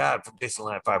 Judd God from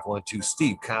Disneyland 512,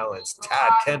 Steve Collins,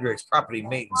 Todd Kendricks, Property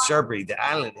Maintenance, Sharpie, The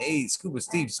Island Hayes, Scuba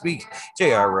Steve Speaks,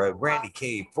 JR, Randy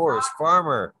K, Forest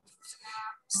Farmer,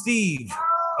 Steve,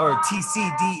 or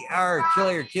TCDR,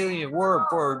 Killer Killian,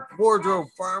 Wardrobe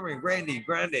Farming, Randy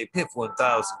Grande, Piff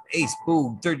 1000, Ace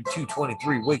Boom,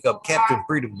 3223, Wake Up, Captain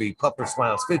Freedom B, Pupper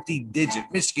Smiles, 15 Digit,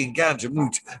 Michigan Ganja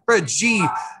Mooch, Fred G,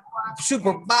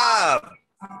 Super Bob,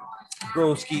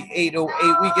 Broski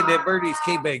 808, Weekend at Birdies,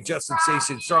 K-Bag, Justin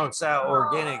Station, Strong Style,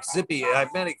 Organic, Zippy,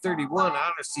 Imanic 31,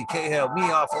 Honesty, K-Hell, Me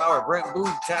Off Flower, Brent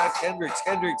Boone, Todd Kendricks,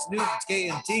 Newtons,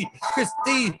 KNT,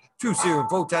 Christy, True Serum,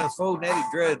 Photons, Fo, Natty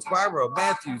Dreads, Barbara,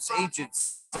 Matthews,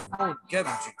 Ancients,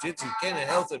 Kevin, Jiu-Jitsu, Canada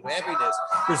Health and Happiness,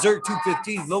 Berserk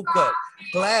 215, Low Cut,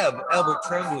 Glab, Albert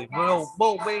Trembling, Mo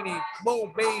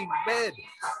Main Med,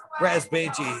 Raz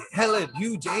Banshee, Helen,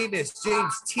 Huge Anus,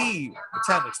 James T,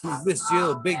 Atomic Smooth, Miss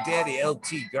Jill, Big Daddy,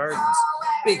 LT Gardens,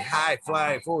 Big High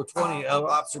Fly, 420,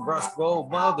 Officer Brush Bow,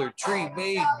 Mother, Tree,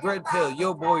 Maid, Red Pill,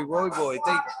 Yo Boy, Roy Boy,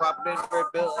 thank you for popping in, Red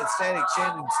Pill, Static,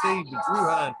 Shannon, Steve,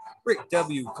 Druhan, Rick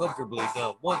W, Comfortably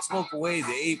Numb, One Smoke Away,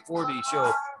 the 840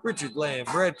 Show, Richard Lamb,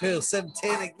 Red Pill,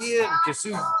 710 again,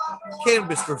 Kasu,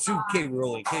 Cannabis Pursuit, K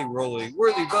Rolling,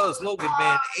 Worthy Buzz, Logan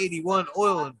Man, 81,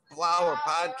 Oil and Flower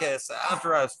Podcast,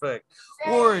 Entourage Effect,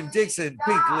 Warren Dixon,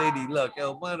 Pink Lady Luck,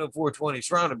 El Mano 420,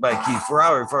 Surrounded by Keith,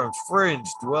 Ferrari Farms, Fringe,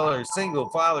 Dweller, Single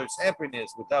Fathers,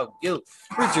 Happiness Without Guilt,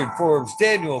 Richard Forbes,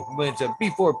 Daniel Pimenta,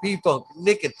 B4P Funk,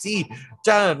 Nick T,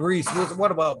 John Reese, What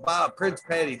About Bob, Prince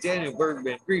Patty, Daniel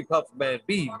Bergman, Green Pufferman,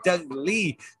 B, Doug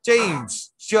Lee,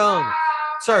 James Chung,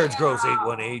 Sarge Gross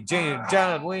 818, James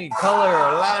John Wayne, Color,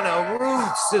 Alana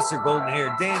Roots, Sister Golden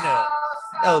Hair, Dana,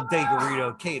 El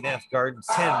Dagarito, K&F Gardens,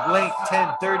 10 Blank,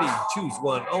 1030, Choose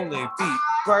One, Only Feet,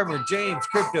 Farmer James,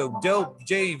 Crypto Dope,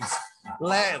 James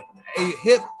Lamb, a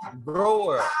Hip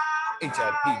Grower, HIP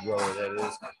Grower, that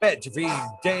is, Pat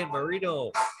Javine, Dan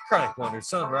Marino, Chronic Wonder,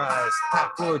 Sunrise,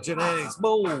 Top Floor Genetics,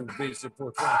 Mo, Visitor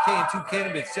 420, Can2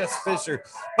 Cannabis, Jess Fisher,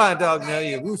 My Dog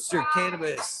Nelia, Rooster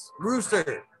Cannabis,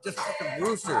 Rooster, just fucking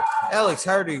Rooster, Alex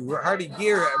Hardy, Hardy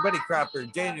Gear, Buddy Cropper,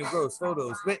 Daniel Gross,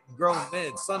 Photos, Witten, Grown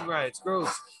Men, Sunrise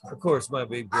Gross, of course, my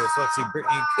big girl, Lexi,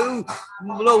 Brittany Koo,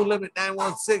 Low Limit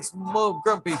 916, Mo,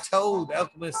 Grumpy Toad,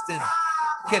 Alchemist, and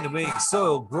Kennebec,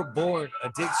 Soil, Born,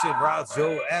 Addiction, Ross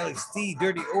Joe, Alex D,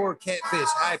 Dirty Ore, Catfish,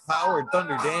 High Power,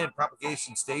 Thunder Dan,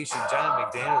 Propagation Station, John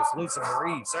McDaniels, Lisa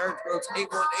Marie, Sarge Groats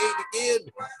 818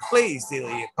 again, Blaze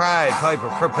Daily, Pride, Piper,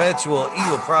 Perpetual,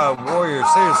 Eagle Proud Warrior,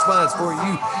 Sarah Spawns for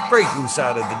you, Break Loose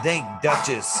Out of the Dank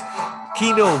Duchess,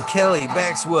 Keno, Kelly,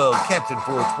 Maxwell, Captain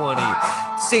 420,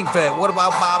 Stink Fat, What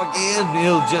About Bob again?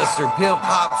 Neil Jester, Pimp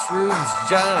Pop Shrooms,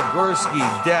 John Gorski,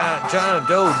 John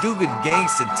Doe, Dugan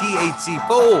Gangsta, THC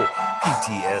Pole,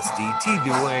 PTSD, T.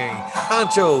 Dewang,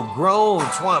 Honcho, Grown,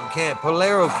 Swamp Camp,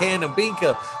 Polero,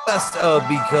 Canabinka, Best of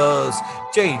Because,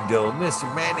 Jane Doe, Mr.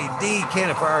 Manny D,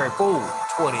 Canifari,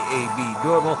 420 AB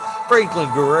Normal, Franklin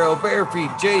Guerrero,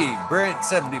 Barefeet J, Brent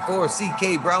 74,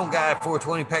 CK Brown Guy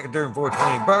 420, Pachyderm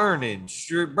 420,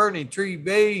 Burning Tree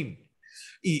Bane,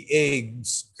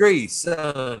 Eggs, Gray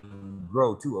Sun,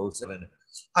 Grow 207,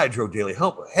 Hydro Daily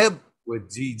Hump, Hemp with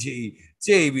GG,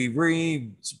 JB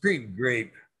Ream, Supreme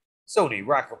Grape, Sony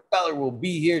Rockefeller will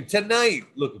be here tonight.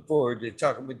 Looking forward to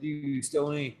talking with you,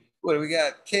 Stoney. What do we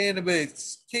got?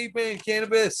 Cannabis, Caveman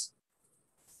Cannabis,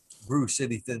 Bruce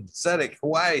City Synthetic,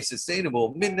 Hawaii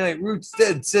Sustainable, Midnight Roots,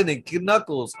 Dead Cynic,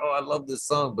 Knuckles. Oh, I love this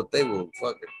song, but they will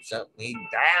fucking shut me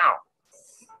down.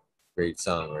 Great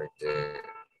song right there.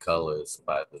 Colors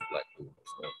by the Black Movement.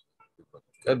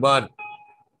 Good one.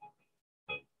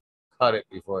 Cut it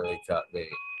before they cut me.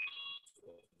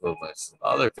 Oh, my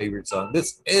other favorite song.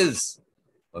 This is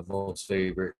My most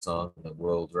favorite song in the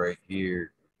world right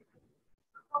here.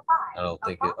 I don't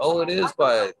think it. Oh, it is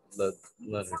by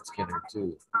Leonard Skinner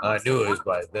too. I knew it was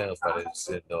by them, but I just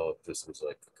didn't know if this was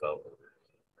like a cover.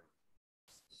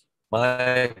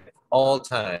 My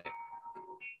all-time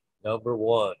number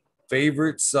one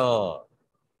favorite song.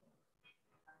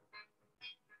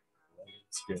 Leonard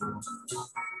Skinner.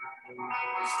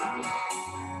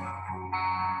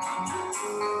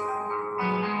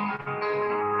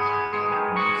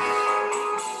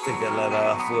 Take that let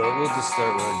off. We'll just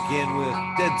start again with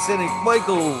Dead Cynic,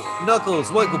 Michael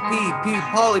Knuckles, Michael P,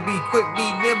 Polly B, Quick B,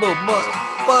 Nimble,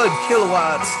 Bud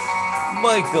Kilowatts,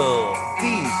 Michael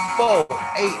D,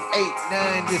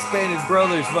 4889, Disbanded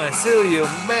Brothers, Mycelia,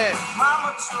 Matt,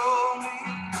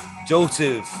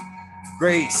 Joseph,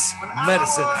 Grace,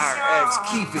 Medicine RX,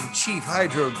 Keith and Chief,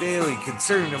 Hydro Daily,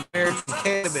 Concerning American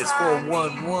Cannabis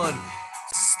 411,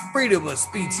 Freedom of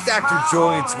Speech, Dr.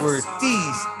 Jointsworth,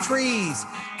 D's, Trees,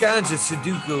 Ganja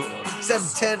Sudoku,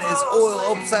 710 is Oil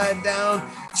Upside Down,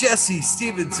 Jesse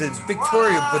Stevenson,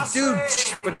 Victoria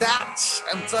Badach.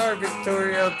 I'm sorry,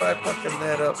 Victoria, if I fucking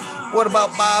that up. What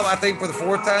about Bob? I think for the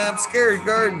fourth time. Scary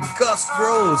Garden, Gus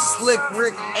Rose, Slick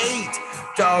Rick 8,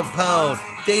 Dog Pound,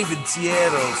 David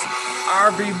Seattles,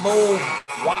 RV Mole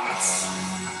Watts.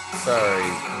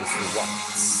 Sorry, Mr.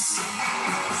 Watts.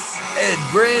 Ed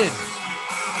Brin.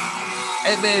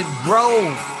 Edmund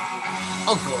Grown,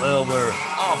 Uncle Elmer,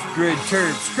 Off-Grid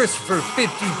Terps, Christopher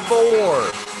 54,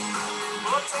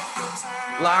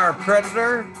 Lara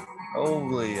Predator,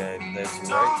 holy, that's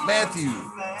right, Matthew,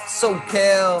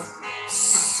 SoCal,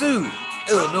 Sue,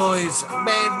 Illinois,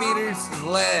 Man Meters, and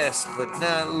last but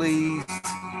not least,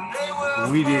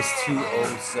 Weedus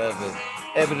 207.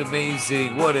 Have an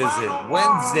amazing, what is it,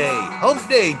 Wednesday, Hump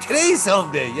Day, today's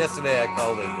Hump Day. Yesterday I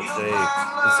called it, but today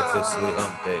is officially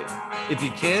Hump Day. If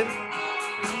you can,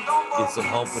 get some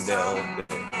humping that Hump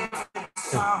Day.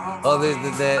 Other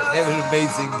than that, have an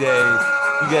amazing day.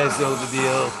 You guys know the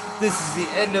deal. This is the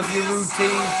end of your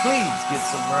routine. Please get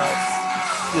some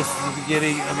rest. This is the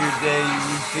beginning of your day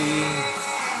routine.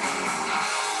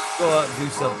 Go out and do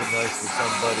something nice for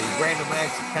somebody. Random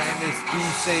acts of kindness do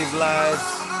save lives.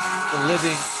 The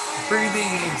living, breathing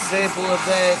example of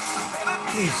that.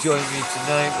 Please join me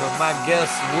tonight where my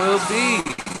guest will be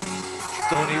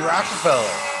Tony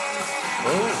Rockefeller.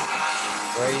 Oh,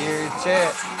 right here in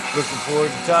chat. Looking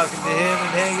forward to talking to him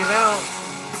and hanging out.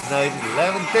 Tonight at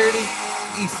 11:30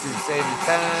 Eastern Standard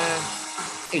Time,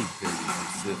 8:30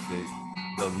 Pacific.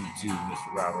 Love you too,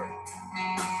 Mr. Robert.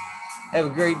 Have a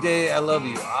great day. I love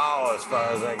you all as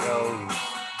far as I go.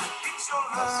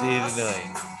 I'll see you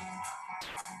tonight.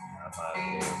 I'm out of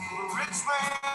here.